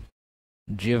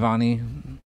 Giovanni,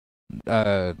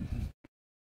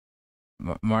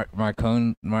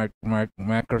 Macaroon.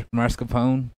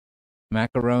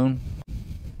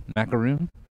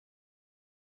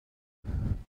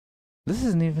 This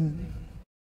isn't even.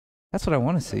 That's what I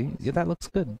want to see. Yeah, that looks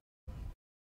good.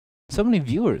 So many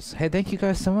viewers. Hey, thank you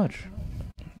guys so much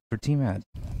for Team Ad.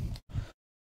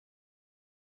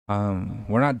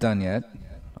 We're not done yet.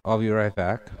 I'll be right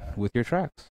back with your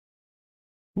tracks.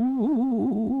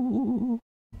 Ooh.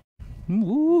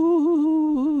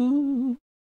 Ooh.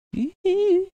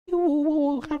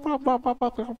 Ooh.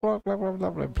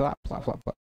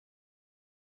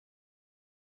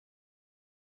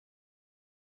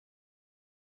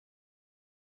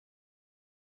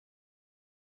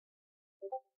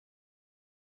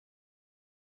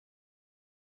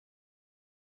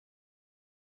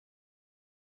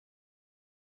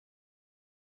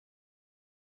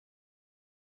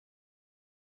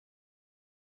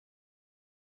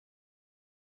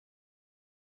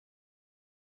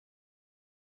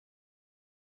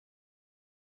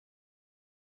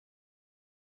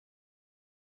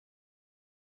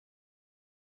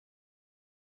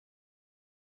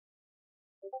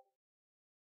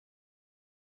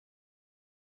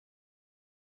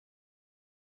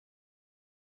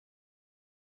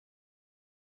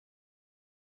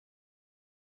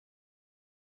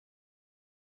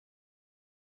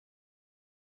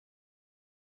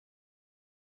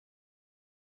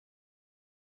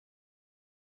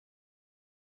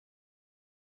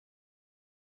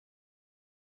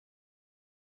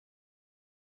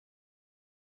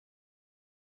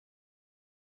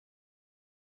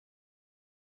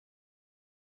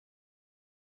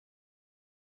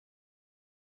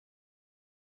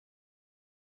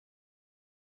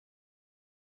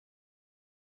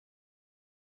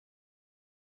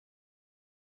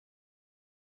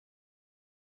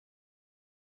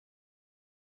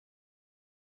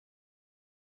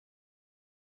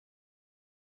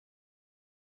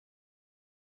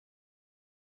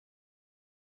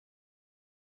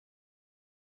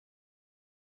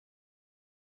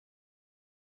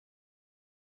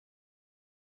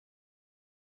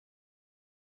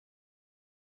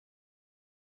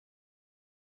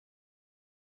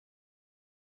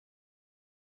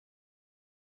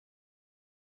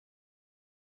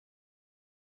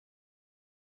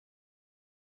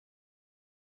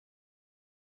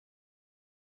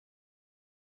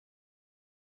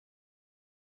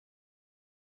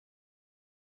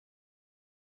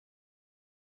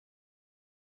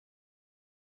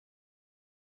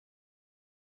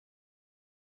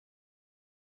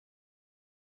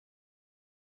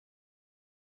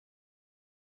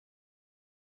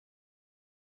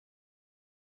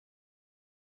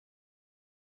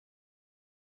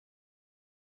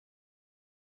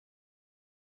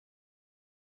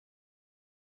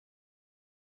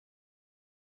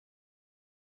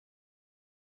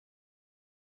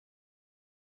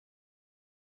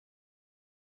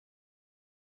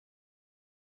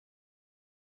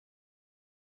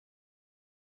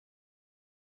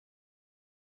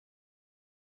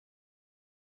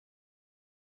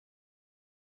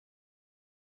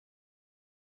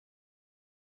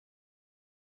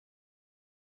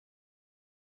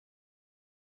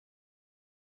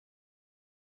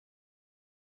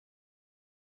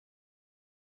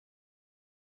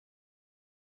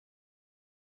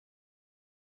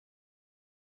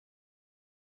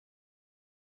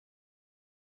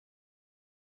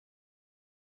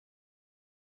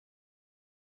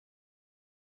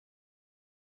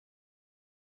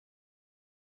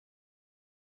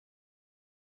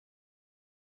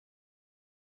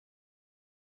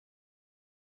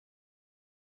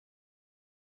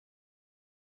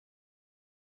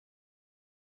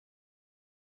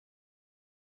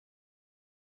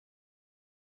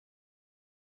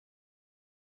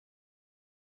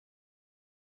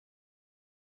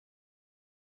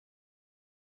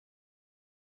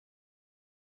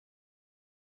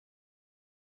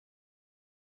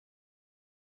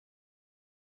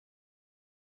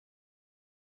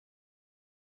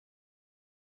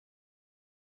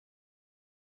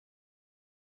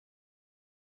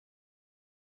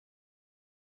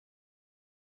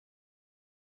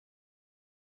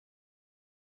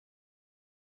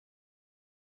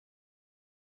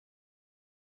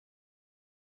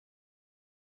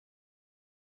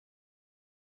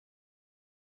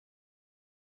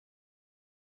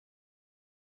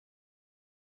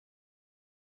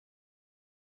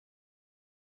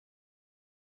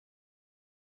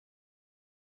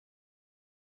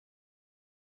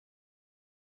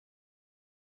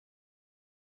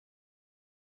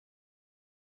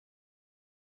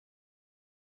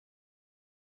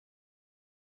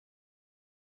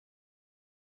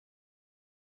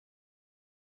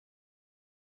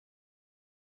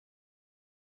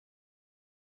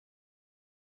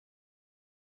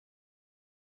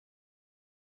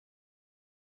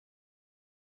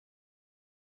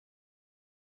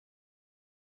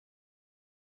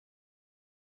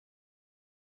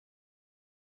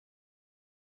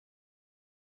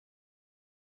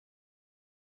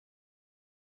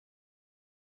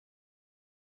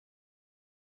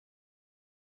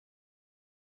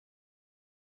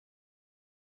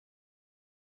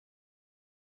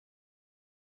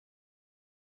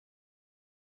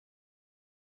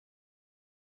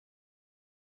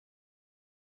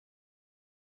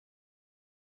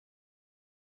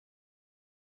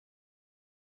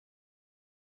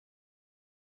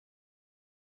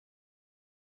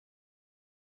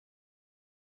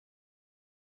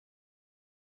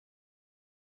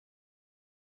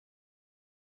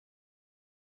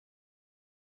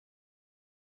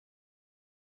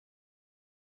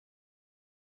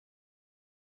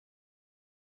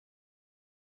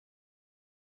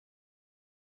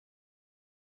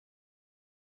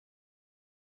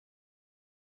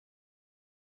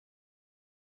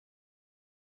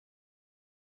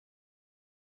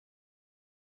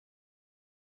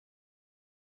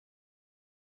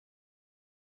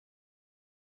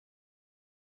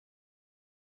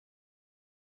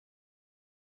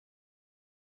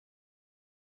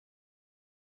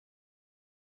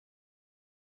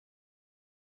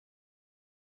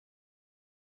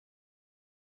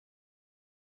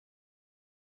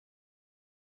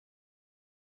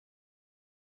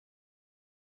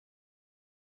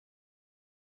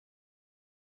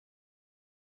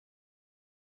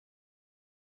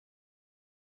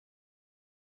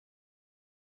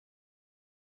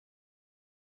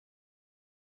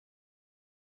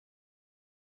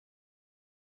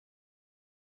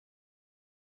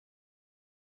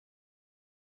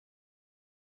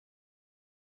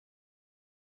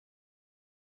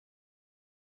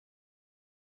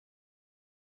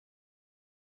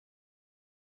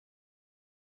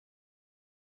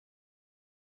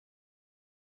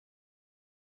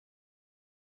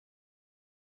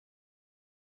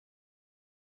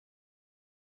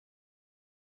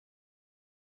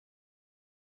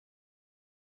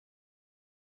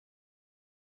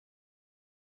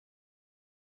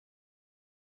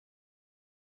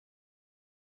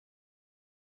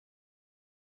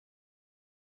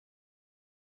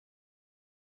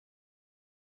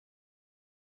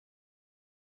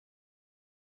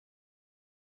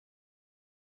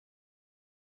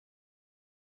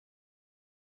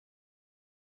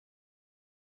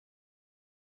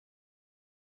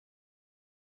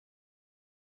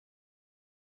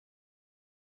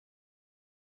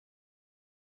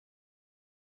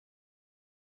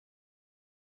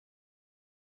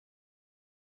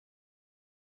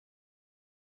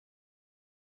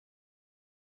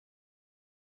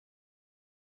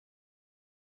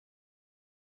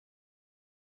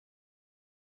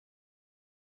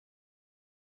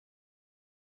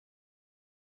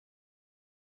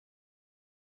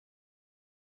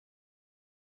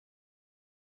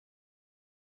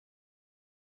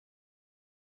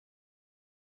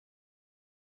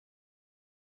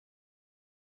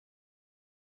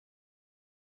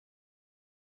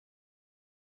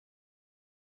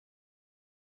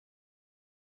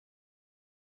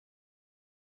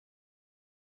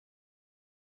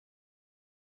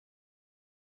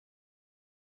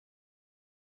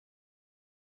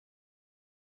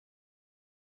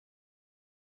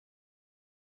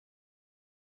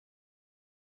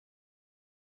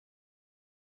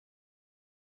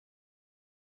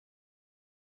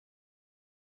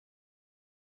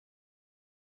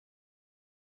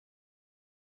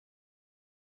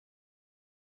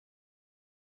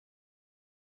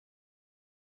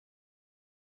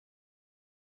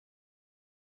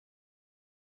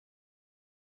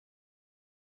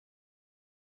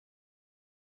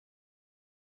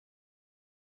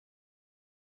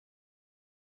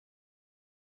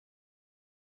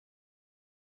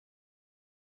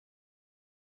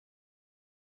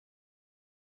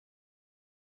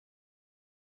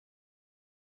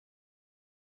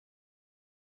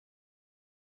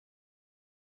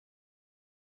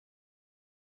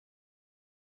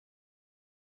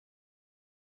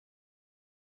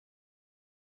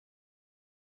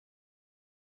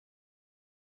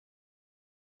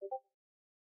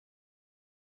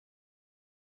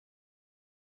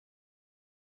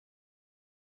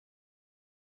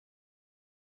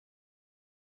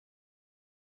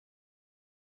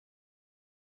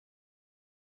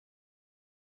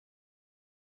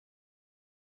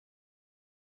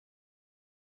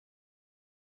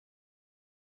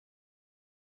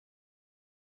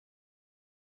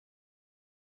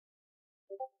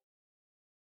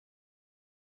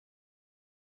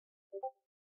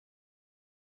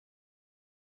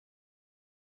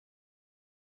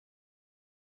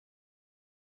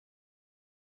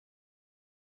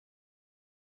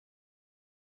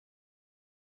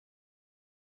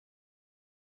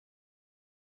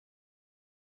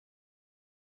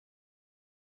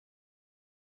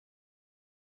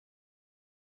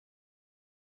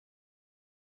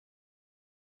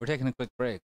 We're taking a quick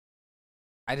break.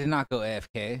 I did not go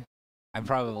AFK. I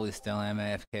probably still am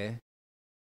AFK.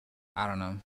 I don't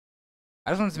know.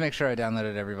 I just wanted to make sure I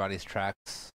downloaded everybody's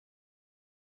tracks.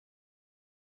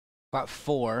 Got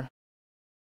 4.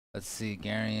 Let's see,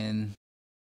 Garion,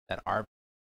 that ARP.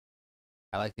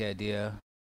 I like the idea.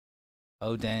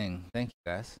 Oh dang! Thank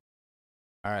you guys.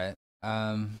 All right.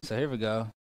 So here we go.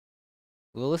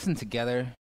 We'll listen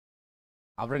together.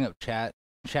 I'll bring up chat.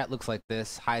 Chat looks like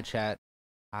this. Hi chat.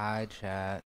 Hi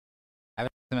chat. I have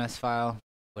an SMS file,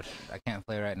 which I can't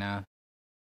play right now.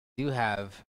 Do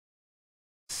have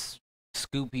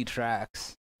Scoopy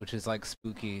tracks, which is like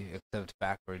spooky except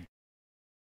backward.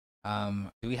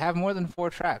 Do we have more than 4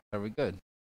 tracks? Are we good?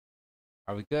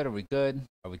 Are we good? Are we good?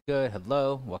 Are we good?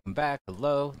 Hello, welcome back.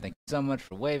 Hello, thank you so much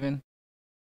for waving.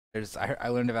 I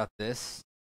learned about this.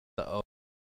 That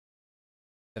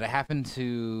I happened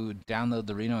to download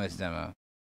the Renoise demo.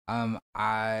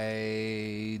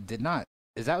 I did not.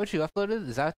 Is that what you uploaded?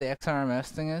 Is that what the XRMS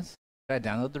thing is? Did I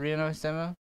download the Renoise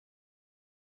demo?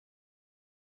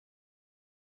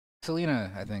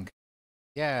 Selena, I think.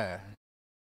 Yeah.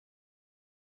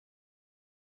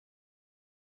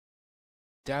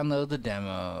 Download the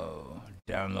demo.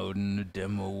 Downloading the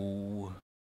demo.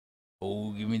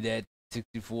 Oh, give me that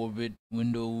 64-bit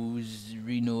Windows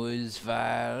Renoise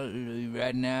file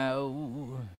right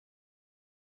now.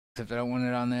 Except I don't want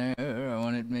it on there. I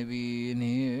want it maybe in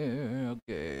here.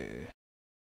 Okay.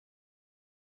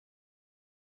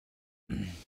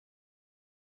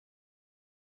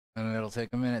 And it'll take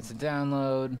a minute to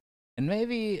download. And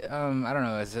maybe, I don't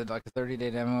know, is it like a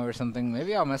 30-day demo or something?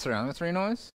 Maybe I'll mess around with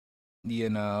Renoise. You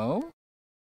know?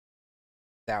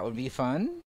 That would be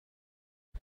fun.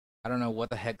 I don't know what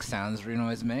the heck sounds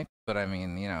Renoise make, but I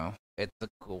mean, you know, it's a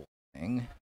cool thing.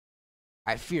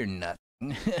 I fear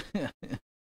nothing.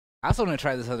 I also want to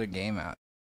try this other game out.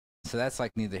 So that's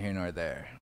like neither here nor there,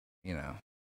 you know.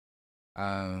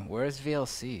 Where's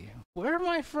VLC? Where are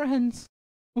my friends?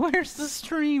 Where's the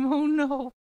stream? Oh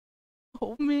no.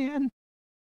 Oh man.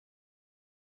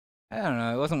 I don't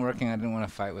know. It wasn't working. I didn't want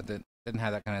to fight with it. Didn't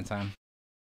have that kind of time.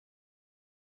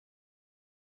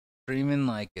 Streaming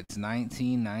like it's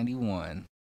 1991.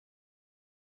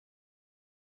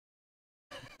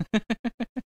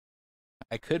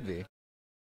 I could be.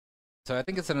 So I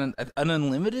think it's an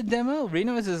unlimited demo?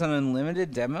 Renoise is an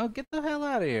unlimited demo? Get the hell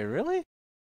out of here. Really?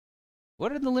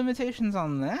 What are the limitations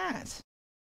on that?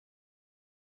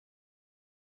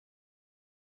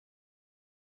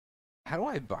 How do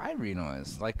I buy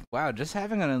Renoise? Like, wow, just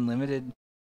having an unlimited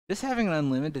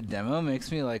demo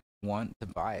makes me like want to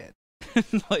buy it.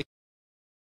 Like,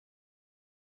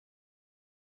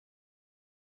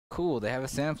 cool, they have a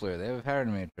sampler, they have a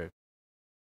pattern matrix.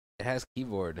 It has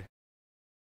keyboard.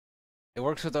 It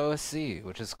works with OSC,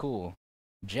 which is cool.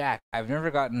 Jack, I've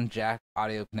never gotten Jack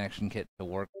audio connection kit to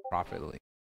work properly.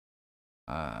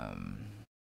 Oh,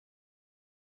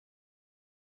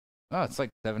 it's like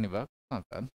 $70. Not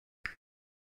bad.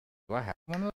 Do I have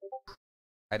one of those?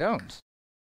 I don't.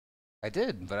 I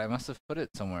did, but I must have put it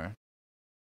somewhere.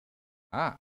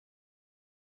 Ah.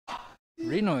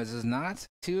 Renoise is not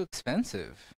too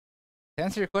expensive. To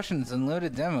answer your question, it's an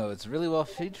unlimited demo. It's really well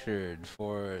featured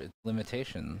for its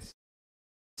limitations.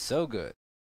 So good.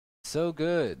 So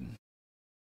good.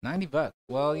 $90.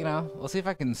 Well, you know, we'll see if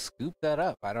I can scoop that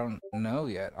up. I don't know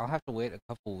yet. I'll have to wait a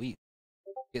couple weeks.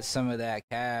 Get some of that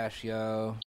cash,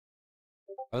 yo.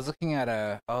 I was looking at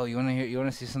a... Oh, you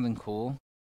wanna see something cool?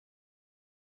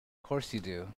 Of course you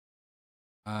do.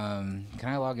 Can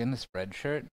I log into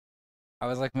Spreadshirt? I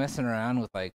was like messing around with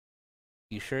like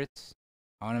t-shirts.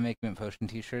 I want to make Mint Potion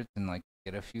t-shirts and like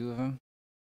get a few of them.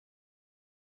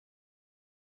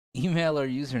 Email or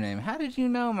username? How did you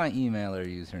know my email or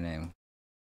username?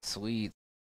 Sweet.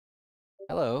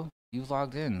 Hello, you've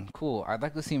logged in. Cool. I'd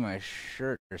like to see my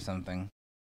shirt or something.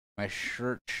 My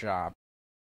shirt shop.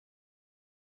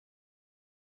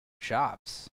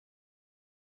 Shops.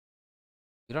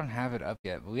 We don't have it up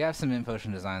yet, but we have some Mint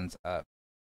Potion designs up.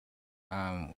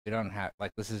 We don't have,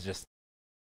 like, this is just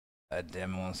a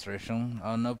demonstration.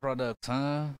 Oh, no products,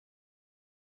 huh?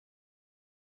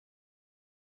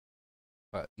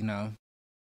 But, you know,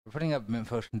 we're putting up Mint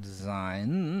Potion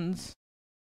designs.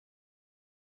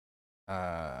 You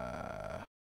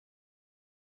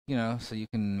know, so you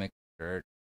can make a shirt.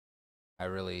 I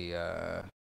really,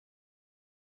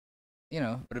 you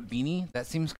know, but a beanie, that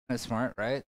seems kind of smart,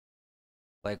 right?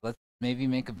 Like, let's maybe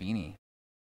make a beanie,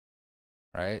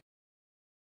 right?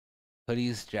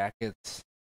 Hoodies, jackets,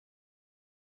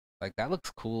 like, that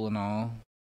looks cool and all.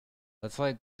 Let's,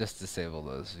 like, just disable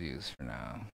those views for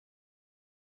now.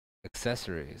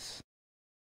 Accessories.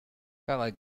 Got,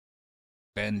 like,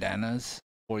 bandanas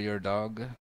for your dog.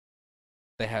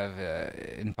 They have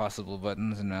impossible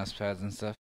buttons and mouse pads and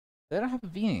stuff. They don't have a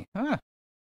beanie, huh?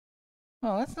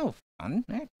 Well, that's no fun.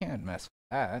 I can't mess with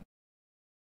that.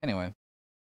 Anyway,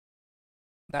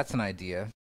 that's an idea.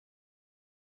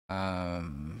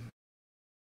 Um,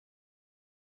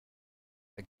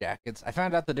 like jackets. I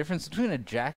found out the difference between a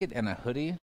jacket and a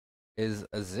hoodie is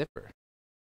a zipper.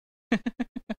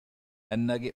 A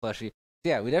nugget plushie.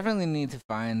 Yeah, we definitely need to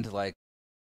find like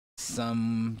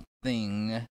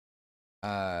something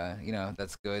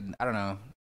that's good. I don't know.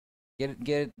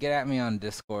 Get at me on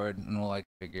Discord and we'll like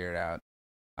figure it out.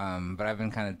 But I've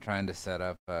been kind of trying to set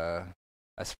up a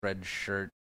spread shirt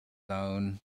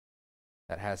zone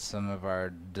that has some of our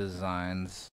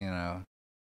designs,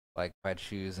 like if I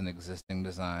choose an existing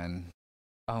design.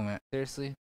 Oh man,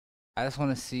 seriously? I just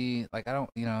want to see, like, I don't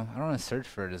want to search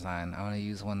for a design. I want to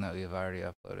use one that we've already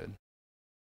uploaded.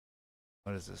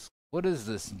 What is this? What is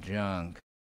this junk?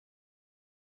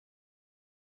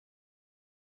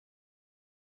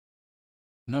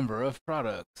 Number of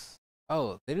products.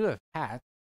 Oh, they do have hats.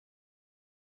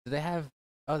 Do they have,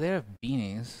 oh, they have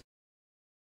beanies.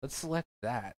 Let's select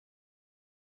that.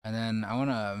 And then I want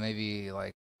to maybe,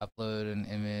 like, upload an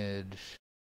image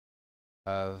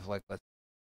of, like, let's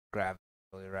grab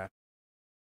really rapid.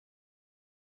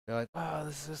 They're like, oh,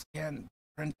 this can't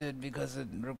print it because it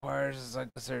requires like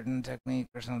a certain technique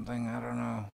or something. I don't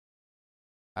know.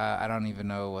 I don't even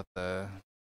know what the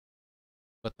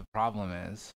problem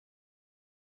is.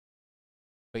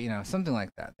 But something like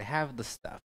that. They have the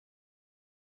stuff.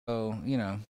 So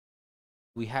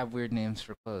we have weird names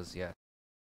for clothes. Yeah,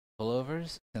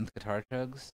 pullovers, synth guitar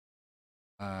chugs.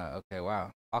 Okay,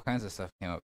 wow, all kinds of stuff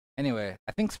came up. Anyway,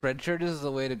 I think Spreadshirt is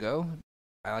the way to go.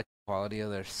 I like the quality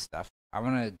of their stuff. I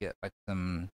want to get like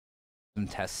some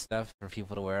test stuff for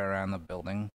people to wear around the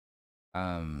building.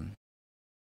 Um,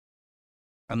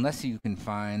 unless you can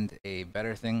find a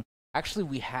better thing. Actually,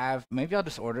 we have. Maybe I'll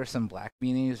just order some black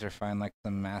beanies or find like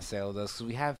some mass sale of those because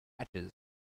we have patches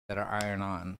that are iron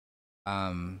on.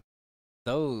 Um,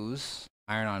 those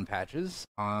iron on patches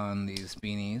on these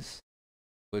beanies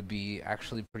would be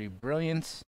actually pretty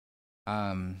brilliant.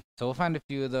 So we'll find a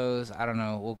few of those. I don't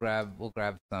know. We'll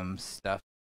grab some stuff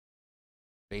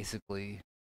basically.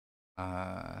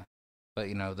 But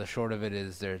the short of it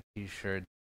is their t-shirt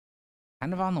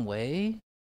kind of on the way,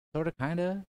 sort of, kind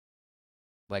of.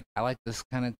 Like I like this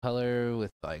kind of color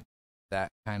with like that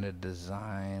kind of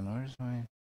design.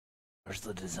 Where's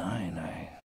the design?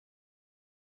 I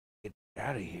get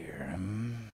out of here.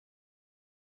 Can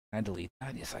I delete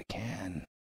that? Yes, I can.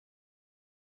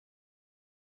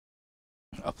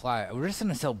 Apply. We're just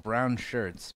gonna sell brown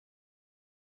shirts,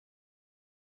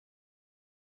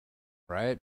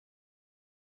 right?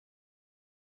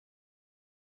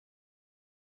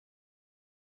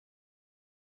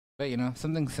 But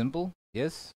something simple.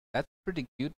 Yes, that's pretty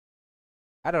cute.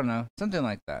 I don't know, something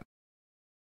like that.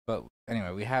 But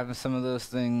anyway, we have some of those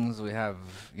things. We have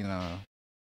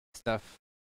stuff.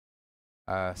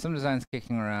 Some designs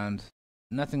kicking around.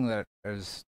 Nothing that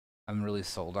is I'm really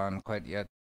sold on quite yet.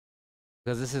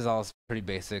 Because this is all pretty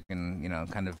basic and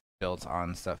kind of built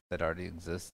on stuff that already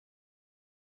exists.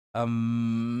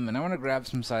 And I want to grab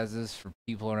some sizes for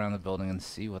people around the building and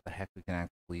see what the heck we can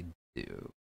actually do.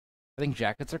 I think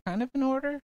jackets are kind of in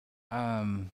order.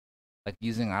 Um, like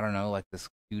using, I don't know, like this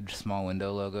huge small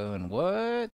window logo and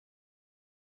what?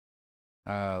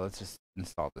 Let's just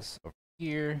install this over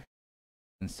here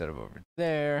instead of over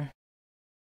there.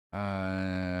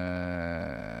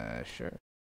 Sure.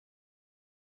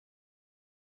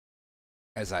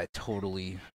 I've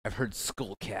heard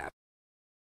skullcap.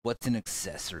 What's in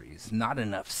accessories? Not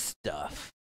enough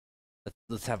stuff.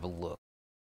 Let's have a look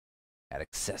at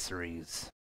accessories.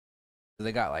 So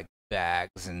they got like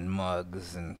bags and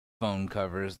mugs and phone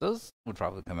covers. Those would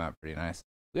probably come out pretty nice.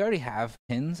 We already have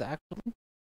pins actually.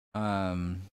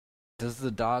 Um, does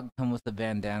the dog come with a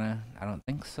bandana? I don't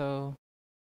think so.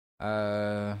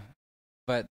 But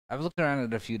I've looked around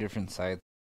at a few different sites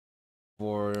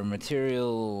for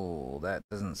material that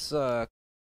doesn't suck.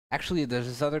 Actually, there's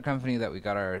this other company that we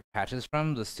got our patches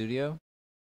from, the studio.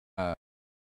 Uh,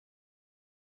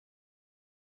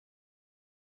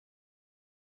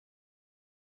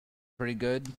 Pretty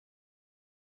good.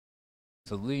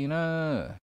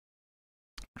 Selena.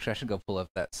 Actually, I should go pull up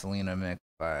that Selena mix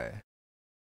by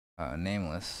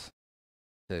Nameless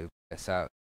to guess out,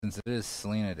 since it is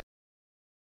Selena.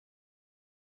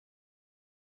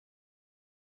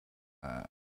 Uh,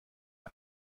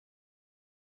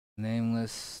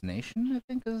 Nameless Nation, I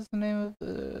think is the name of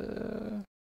the.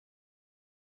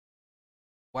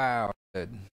 Wow,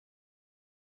 good.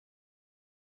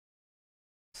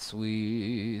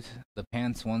 sweet. The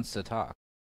Pants Wants to Talk.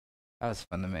 That was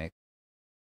fun to make.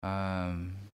 But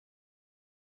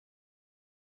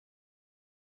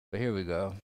here we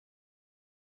go.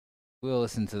 We'll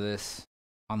listen to this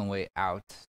on the way out.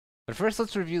 But first,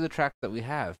 let's review the track that we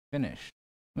have finished.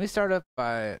 Let me start up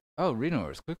by... Oh,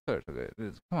 Renoise. Quick start.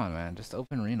 Come on, man. Just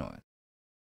open Renoise.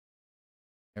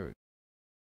 Here we go.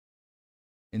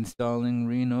 Installing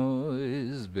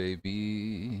Renoise,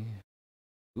 baby.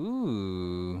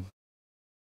 Ooh.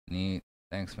 Neat.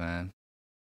 Thanks, man.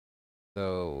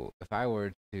 So, if I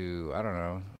were to, I don't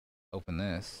know, open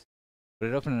this, would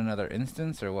it open another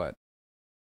instance or what?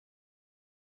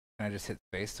 Can I just hit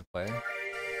space to play?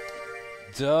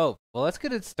 Dope. Well, let's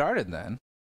get it started then.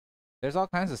 There's all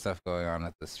kinds of stuff going on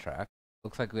at this track.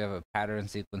 Looks like we have a pattern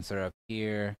sequencer up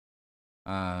here.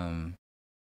 I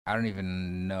don't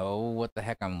even know what the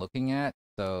heck I'm looking at.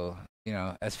 So, you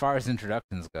know, as far as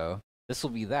introductions go, this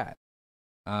will be that.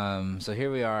 So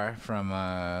here we are from,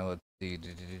 let's see,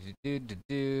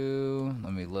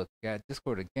 let me look at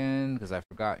Discord again, because I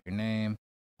forgot your name.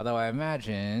 Although I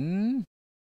imagine,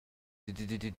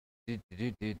 it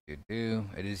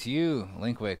is you,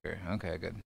 Link Waker. Okay,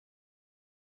 good.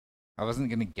 I wasn't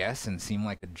gonna guess and seem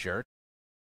like a jerk,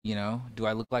 you know? Do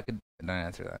I look like a... Don't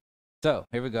answer that. So,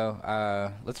 here we go.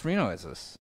 Let's Renoise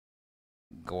this.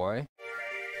 Goy.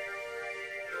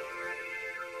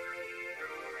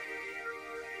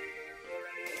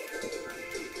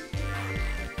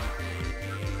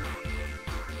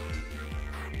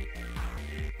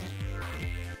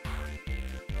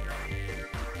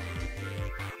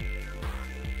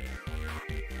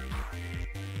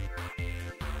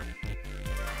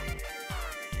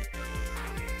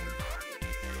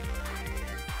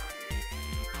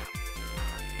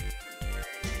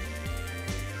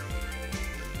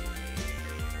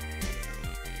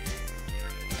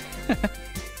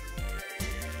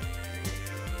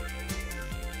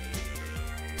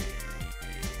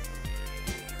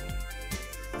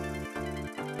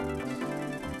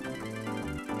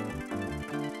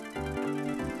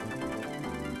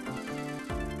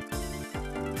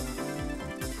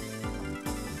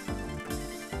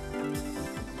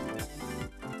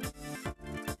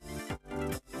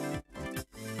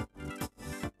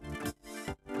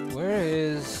 Where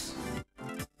is...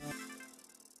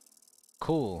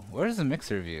 Cool. Where's the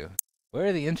mixer view? Where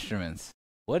are the instruments?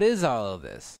 What is all of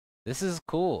this? This is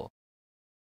cool.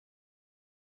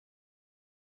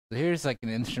 So here's like an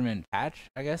instrument patch,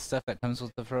 I guess, stuff that comes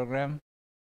with the program.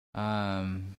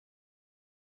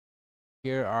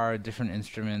 Here are different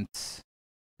instruments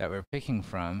that we're picking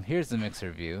from. Here's the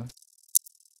mixer view.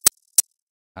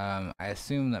 I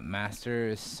assume that master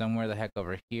is somewhere the heck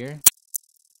over here.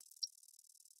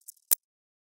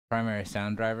 Primary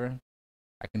sound driver.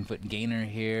 I can put gainer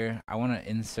here. I want to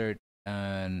insert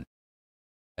an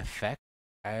effect,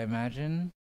 I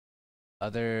imagine.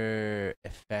 Other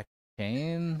effect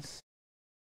chains?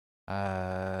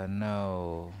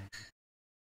 No.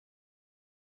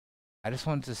 I just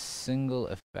want a single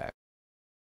effect.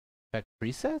 Effect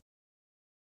preset?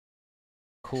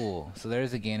 Cool. So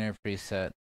there's a gainer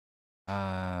preset.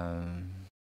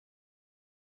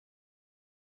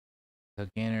 So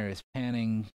gainer is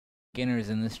panning. Gainer is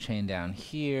in this chain down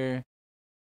here.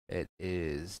 It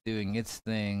is doing its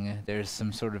thing. There's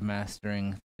some sort of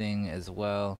mastering thing as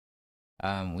well.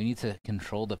 We need to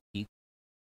control the peak.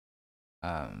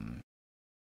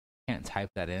 Can't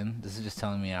type that in. This is just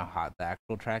telling me how hot the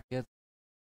actual track gets.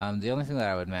 The only thing that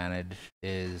I would manage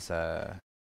is, I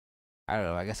don't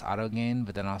know, I guess auto gain,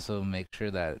 but then also make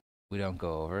sure that we don't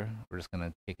go over. We're just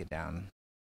gonna kick it down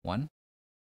 1.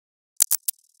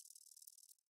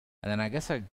 And then I guess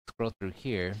I scroll through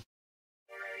here.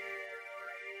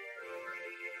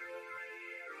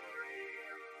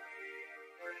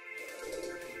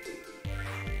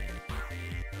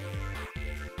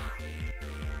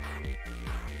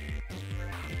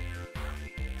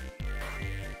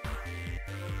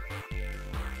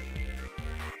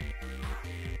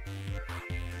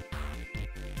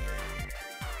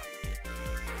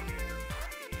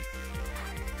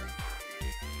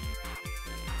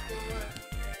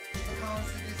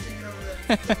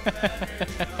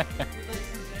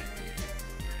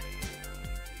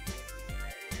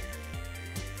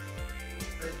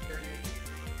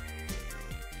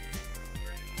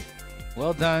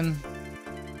 Well done.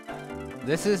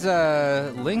 This is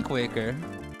a Link Waker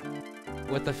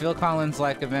with the Phil Collins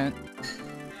like event.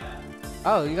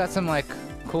 Oh, you got some like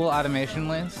cool automation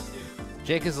lanes.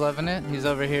 Jake is loving it. He's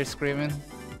over here screaming.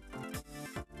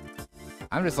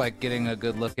 I'm just like getting a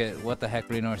good look at what the heck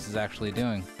Renoise is actually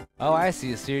doing. Oh, I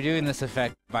see. So you're doing this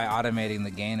effect by automating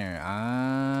the gainer.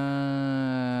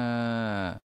 Ah.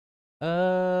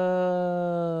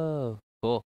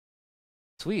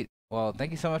 Sweet. Well, thank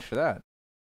you so much for that.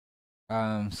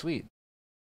 Sweet.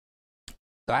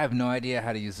 So I have no idea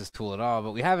how to use this tool at all,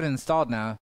 but we have it installed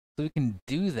now, so we can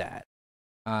do that.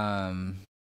 Do I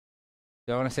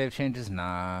want to save changes?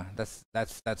 Nah, that's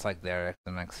like their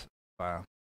XMX file.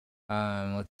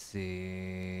 Let's see.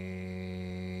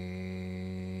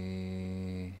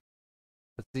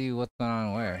 Let's see what's going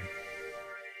on where.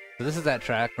 So this is that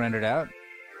track rendered out.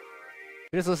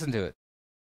 Just listen to it.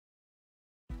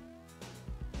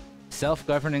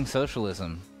 Self-governing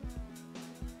socialism.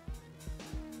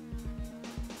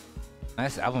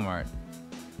 Nice album art.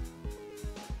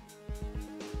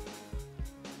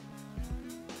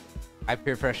 I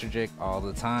peer pressure Jake all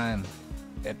the time.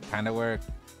 It kind of worked.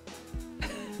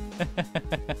 Am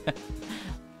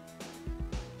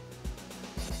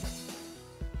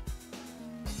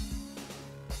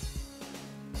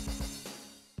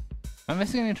I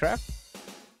missing any track?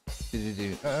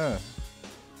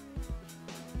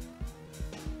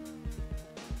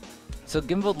 So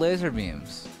gimbaled laser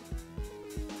beams.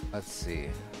 Let's see.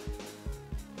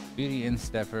 Beauty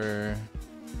Instepper.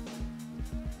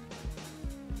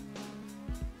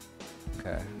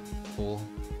 Okay, cool.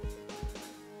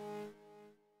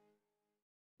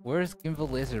 Where's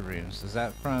gimbal laser beams? Is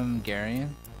that from Garion?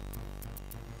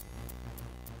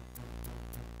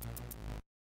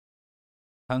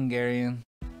 Hungarian.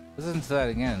 Listen to that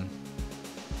again.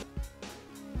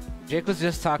 Jake was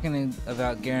just talking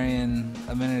about Garion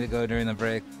a minute ago during the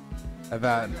break.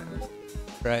 About,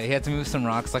 right, he had to move some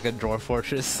rocks like a Dwarf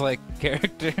Fortress like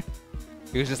character.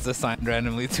 He was just assigned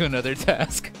randomly to another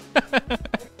task.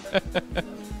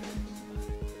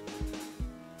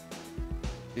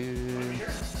 Dude.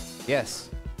 Yes.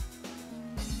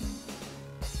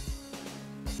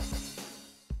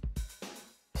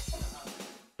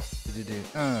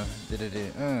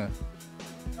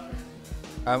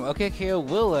 Okay, KO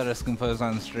will let us compose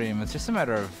on stream. It's just a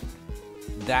matter of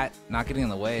that not getting in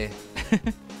the way.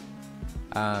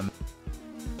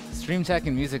 Stream tech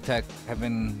and music tech have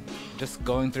been just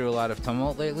going through a lot of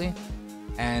tumult lately,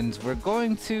 and we're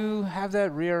going to have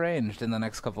that rearranged in the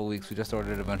next couple weeks. We just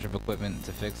ordered a bunch of equipment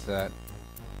to fix that.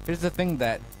 Here's the thing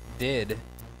that did.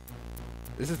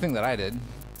 This is the thing that I did,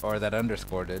 or that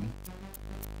underscore did.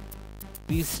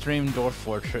 Please stream Dwarf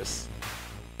Fortress.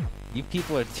 You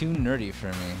people are too nerdy for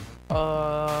me.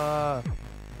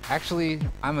 Actually,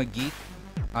 I'm a geek.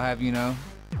 I'll have you know.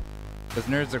 Because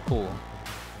nerds are cool.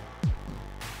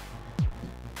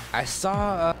 I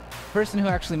saw a person who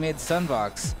actually made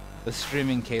Sunbox was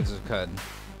streaming Caves of Cud.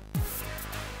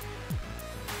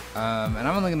 And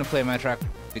I'm only gonna play my track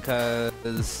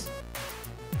because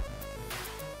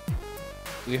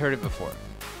we heard it before.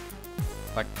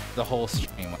 Like the whole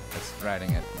stream when I was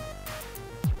writing it.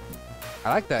 I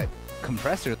like that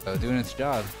compressor though, doing its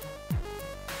job.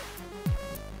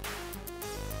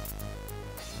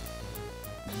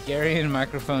 Garion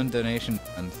microphone donation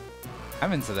fund.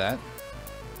 I'm into that.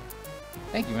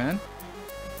 Thank you, man.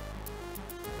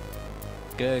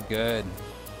 Good, good.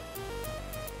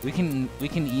 We can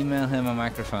email him a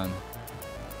microphone.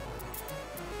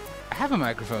 I have a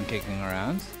microphone kicking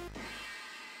around.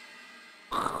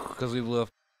 Because we blew up.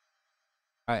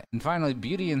 Alright, and finally,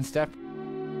 Beauty and Step.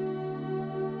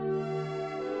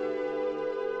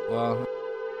 Well,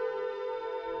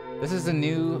 this is a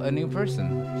new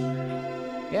person.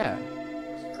 Yeah.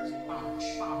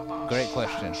 Great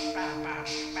question.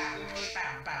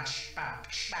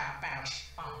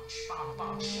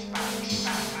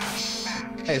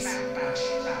 Nice.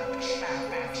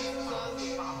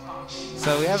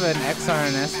 So we have an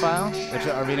XRNS file, which is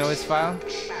our Renoise file.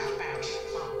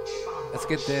 Let's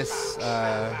get this.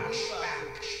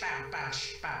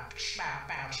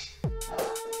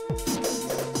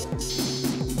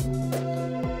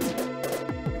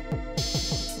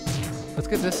 Let's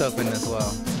get this open as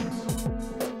well.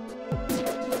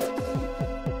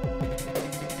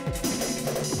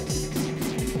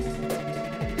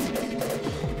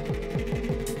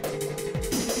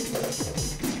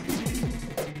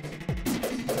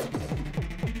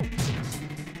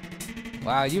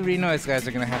 Wow, you Renoise guys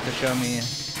are gonna have to show me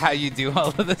how you do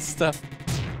all of this stuff.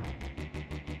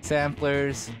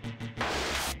 Samplers.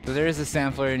 So there is a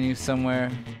sampler in use somewhere.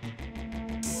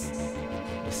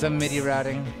 Some MIDI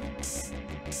routing.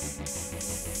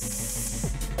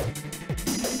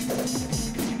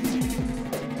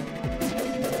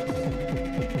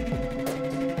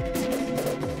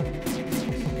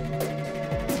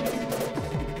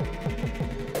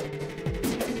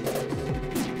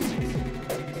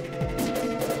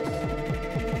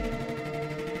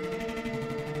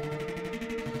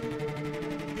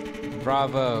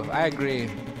 Bravo, I agree.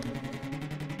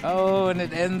 Oh, and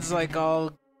it ends like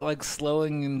all like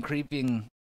slowing and creeping.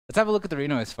 Let's have a look at the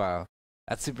renoise file.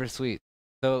 That's super sweet.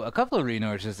 So a couple of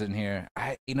renoises in here.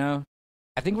 I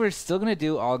think we're still gonna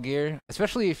do all gear,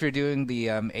 especially if you're doing the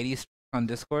 80s on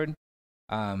Discord.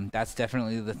 That's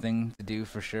definitely the thing to do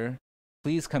for sure.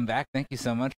 Please come back. Thank you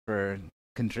so much for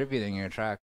contributing your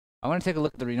track. I want to take a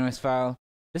look at the renoise file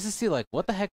just to see like what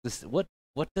the heck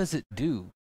what does it do?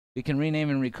 We can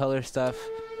rename and recolor stuff.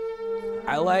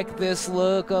 I like this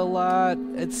look a lot.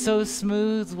 It's so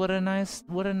smooth. What a nice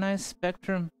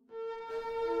spectrum.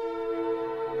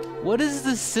 What is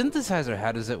the synthesizer?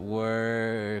 How does it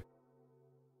work?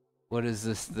 What is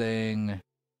this thing?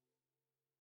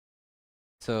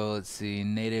 So let's see,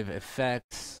 native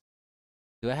effects.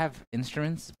 Do I have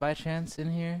instruments by chance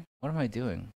in here? What am I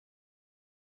doing?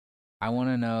 I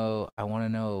wanna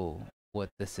know what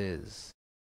this is.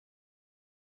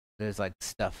 There's like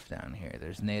stuff down here.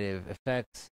 There's native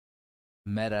effects,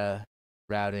 meta,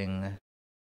 routing,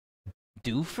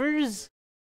 doofers?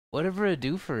 Whatever a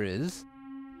doofer is.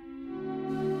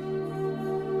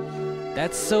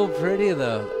 That's so pretty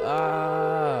though.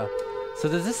 Ah. So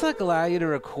does this like allow you to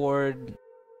record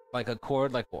like a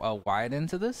chord like a wide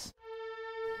into this?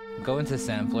 Go into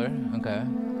sampler. Okay.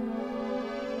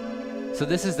 So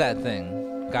this is that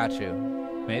thing. Got you.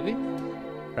 Maybe?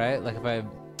 Right? Like if I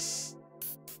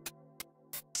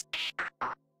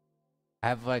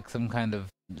have like some kind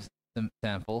of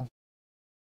sample.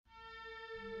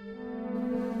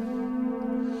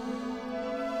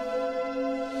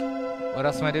 What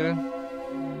else am I doing?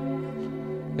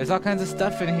 There's all kinds of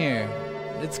stuff in here.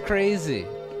 It's crazy.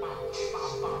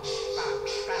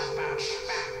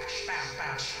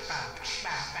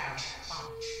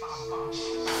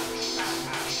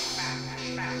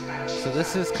 So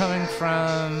this is coming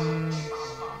from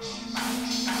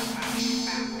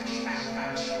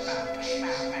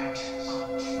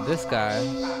this guy.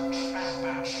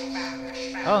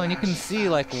 Oh, and you can see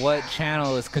like what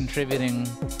channel is contributing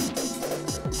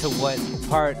to what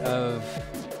part of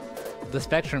the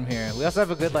spectrum here. We also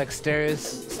have a good like stereo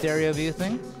view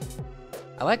thing.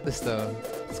 I like this though.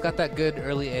 It's got that good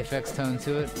early Aphex tone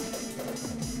to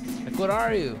it. Like, what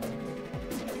are you?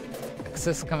 Is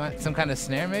this some kind of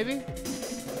snare maybe?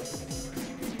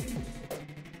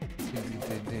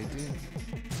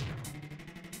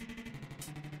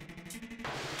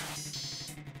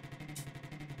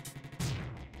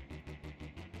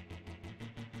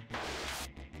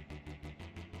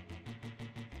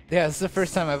 Yeah, this is the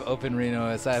first time I've opened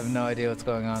Renoise. I have no idea what's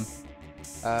going on.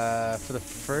 For the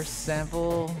first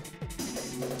sample,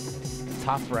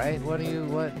 top right. What?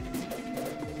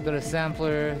 Go to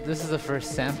sampler. This is the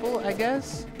first sample, I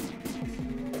guess.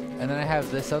 And then I have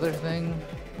this other thing.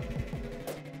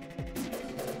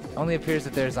 Only appears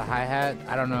that there's a hi-hat.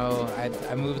 I don't know.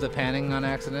 I moved the panning on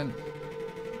accident.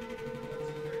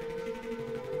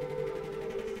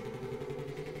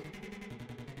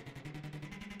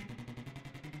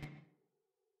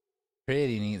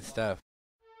 Pretty neat stuff.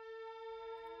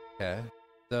 Okay,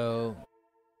 so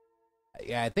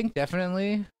yeah, I think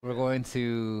definitely we're going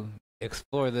to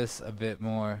explore this a bit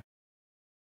more.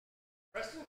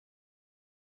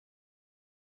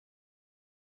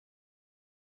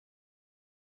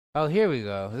 Oh, here we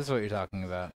go. This is what you're talking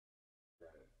about.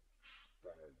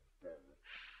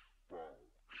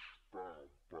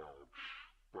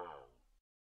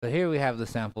 So here we have the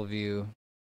sample view.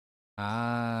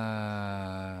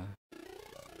 Ah.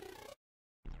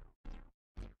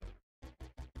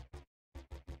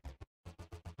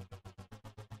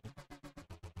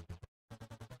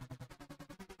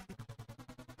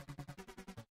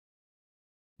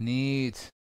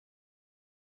 Neat.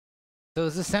 So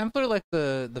is the sampler like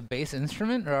the bass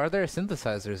instrument, or are there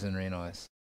synthesizers in Renoise?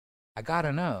 I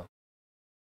gotta know.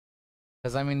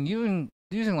 Because I mean,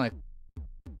 using like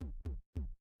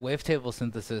wavetable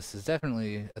synthesis is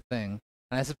definitely a thing,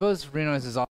 and I suppose Renoise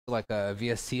is also like a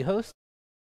VST host.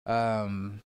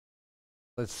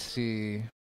 Let's see.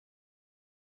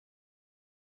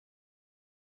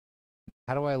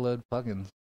 How do I load plugins?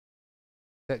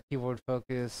 Set keyboard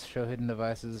focus, show hidden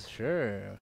devices.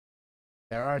 Sure.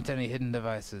 There aren't any hidden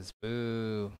devices.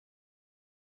 Boo.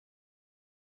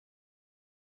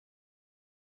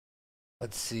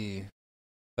 Let's see.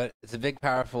 But it's a big,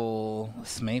 powerful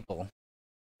Smaple.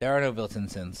 There are no built-in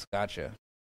synths. Gotcha.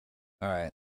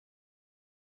 Alright.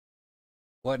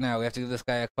 What now? We have to give this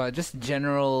guy a quad. Just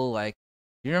general, like...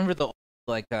 You remember the,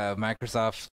 like,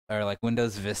 Microsoft, or, like,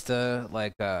 Windows Vista,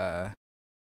 like,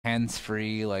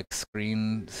 hands-free, like,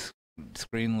 screen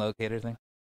locator thing?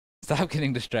 Stop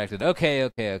getting distracted. Okay.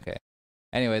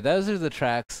 Anyway, those are the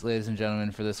tracks, ladies and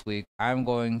gentlemen, for this week. I'm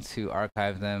going to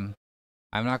archive them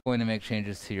I'm not going to make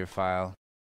changes to your file.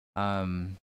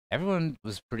 Everyone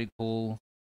was pretty cool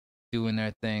doing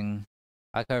their thing.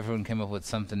 I like how everyone came up with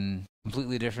something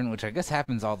completely different, which I guess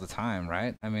happens all the time,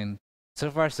 right? I mean, so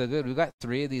far so good. We've got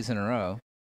 3 of these in a row.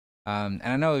 And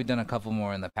I know we've done a couple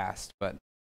more in the past, but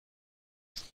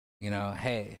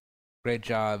hey, great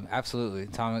job. Absolutely.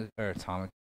 Atomic. Wow,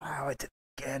 I did it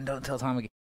again. Don't tell Atomic.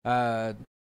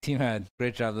 Team Head,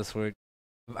 great job this week.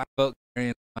 I vote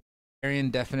Arian. Arian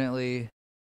definitely,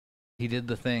 he did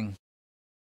the thing.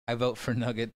 I vote for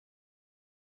Nugget.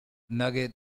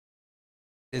 Nugget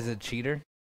is a cheater.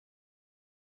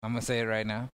 I'm gonna say it right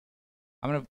now.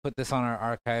 I'm gonna put this on our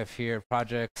archive here.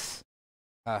 Projects,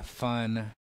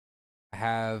 fun. I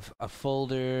have a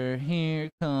folder here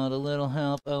called A Little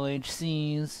Help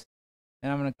OHCs,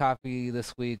 and I'm gonna copy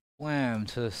this week. Wham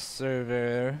to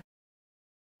server.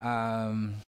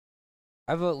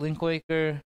 I vote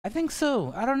Linkwaker. I think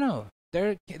so. I don't know.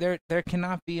 There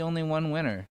cannot be only one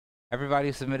winner. Everybody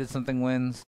who submitted something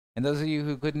wins, and those of you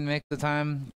who couldn't make the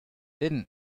time didn't.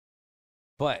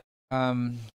 But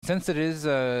since it is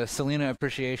Selena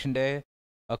Appreciation Day,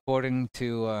 according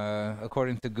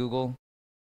to Google,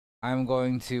 I'm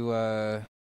going to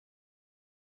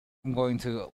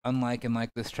unlike and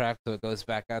like this track so it goes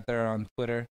back out there on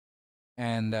Twitter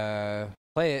and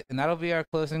play it, and that'll be our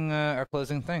closing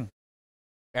thing.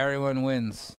 Everyone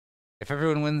wins. If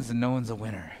everyone wins, then no one's a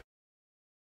winner.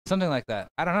 Something like that.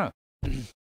 I don't know.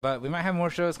 But we might have more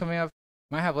shows coming up.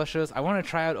 Might have less shows. I want to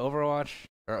try out Overwatch.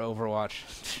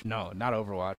 No, not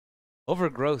Overwatch.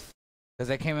 Overgrowth. Because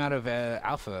that came out of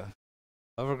alpha.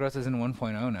 Overgrowth is in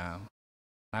 1.0 now.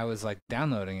 I was like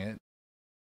downloading it.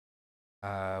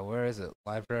 Where is it?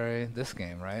 Library. This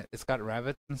game, right? It's got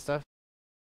rabbits and stuff.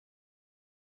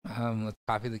 Let's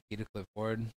copy the key to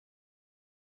clipboard.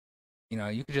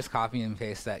 You could just copy and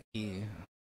paste that key.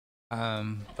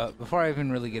 But before I even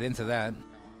really get into that,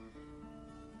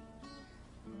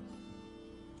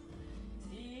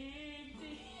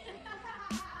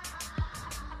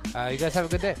 you guys have a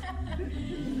good day.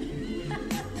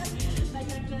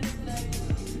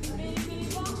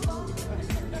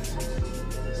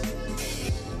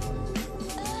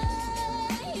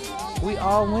 We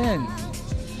all win.